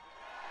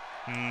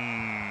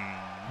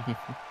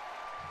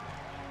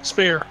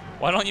 Spear.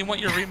 Why don't you want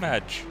your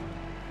rematch?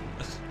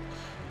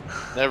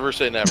 Never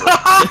say never.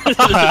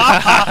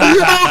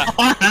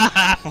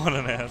 What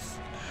an ass.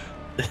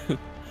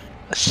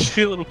 A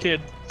shitty little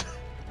kid.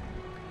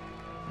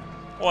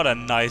 What a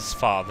nice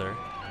father.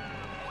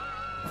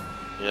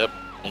 Yep.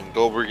 And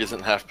Goldberg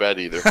isn't half bad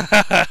either.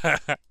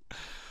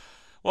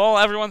 Well,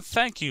 everyone,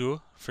 thank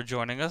you for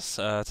joining us.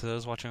 To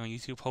those watching on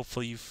YouTube,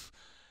 hopefully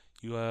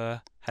you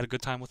had a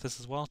good time with this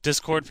as well.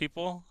 Discord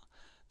people,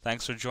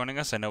 thanks for joining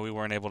us. I know we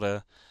weren't able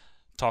to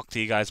talk to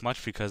you guys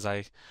much because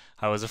I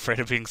was afraid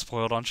of being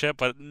spoiled on shit,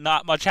 but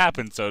not much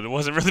happened, so there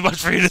wasn't really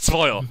much for you to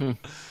spoil.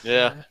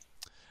 Yeah.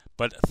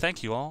 But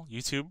thank you all,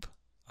 YouTube.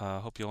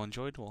 Hope you all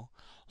enjoyed. We'll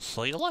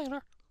see you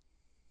later.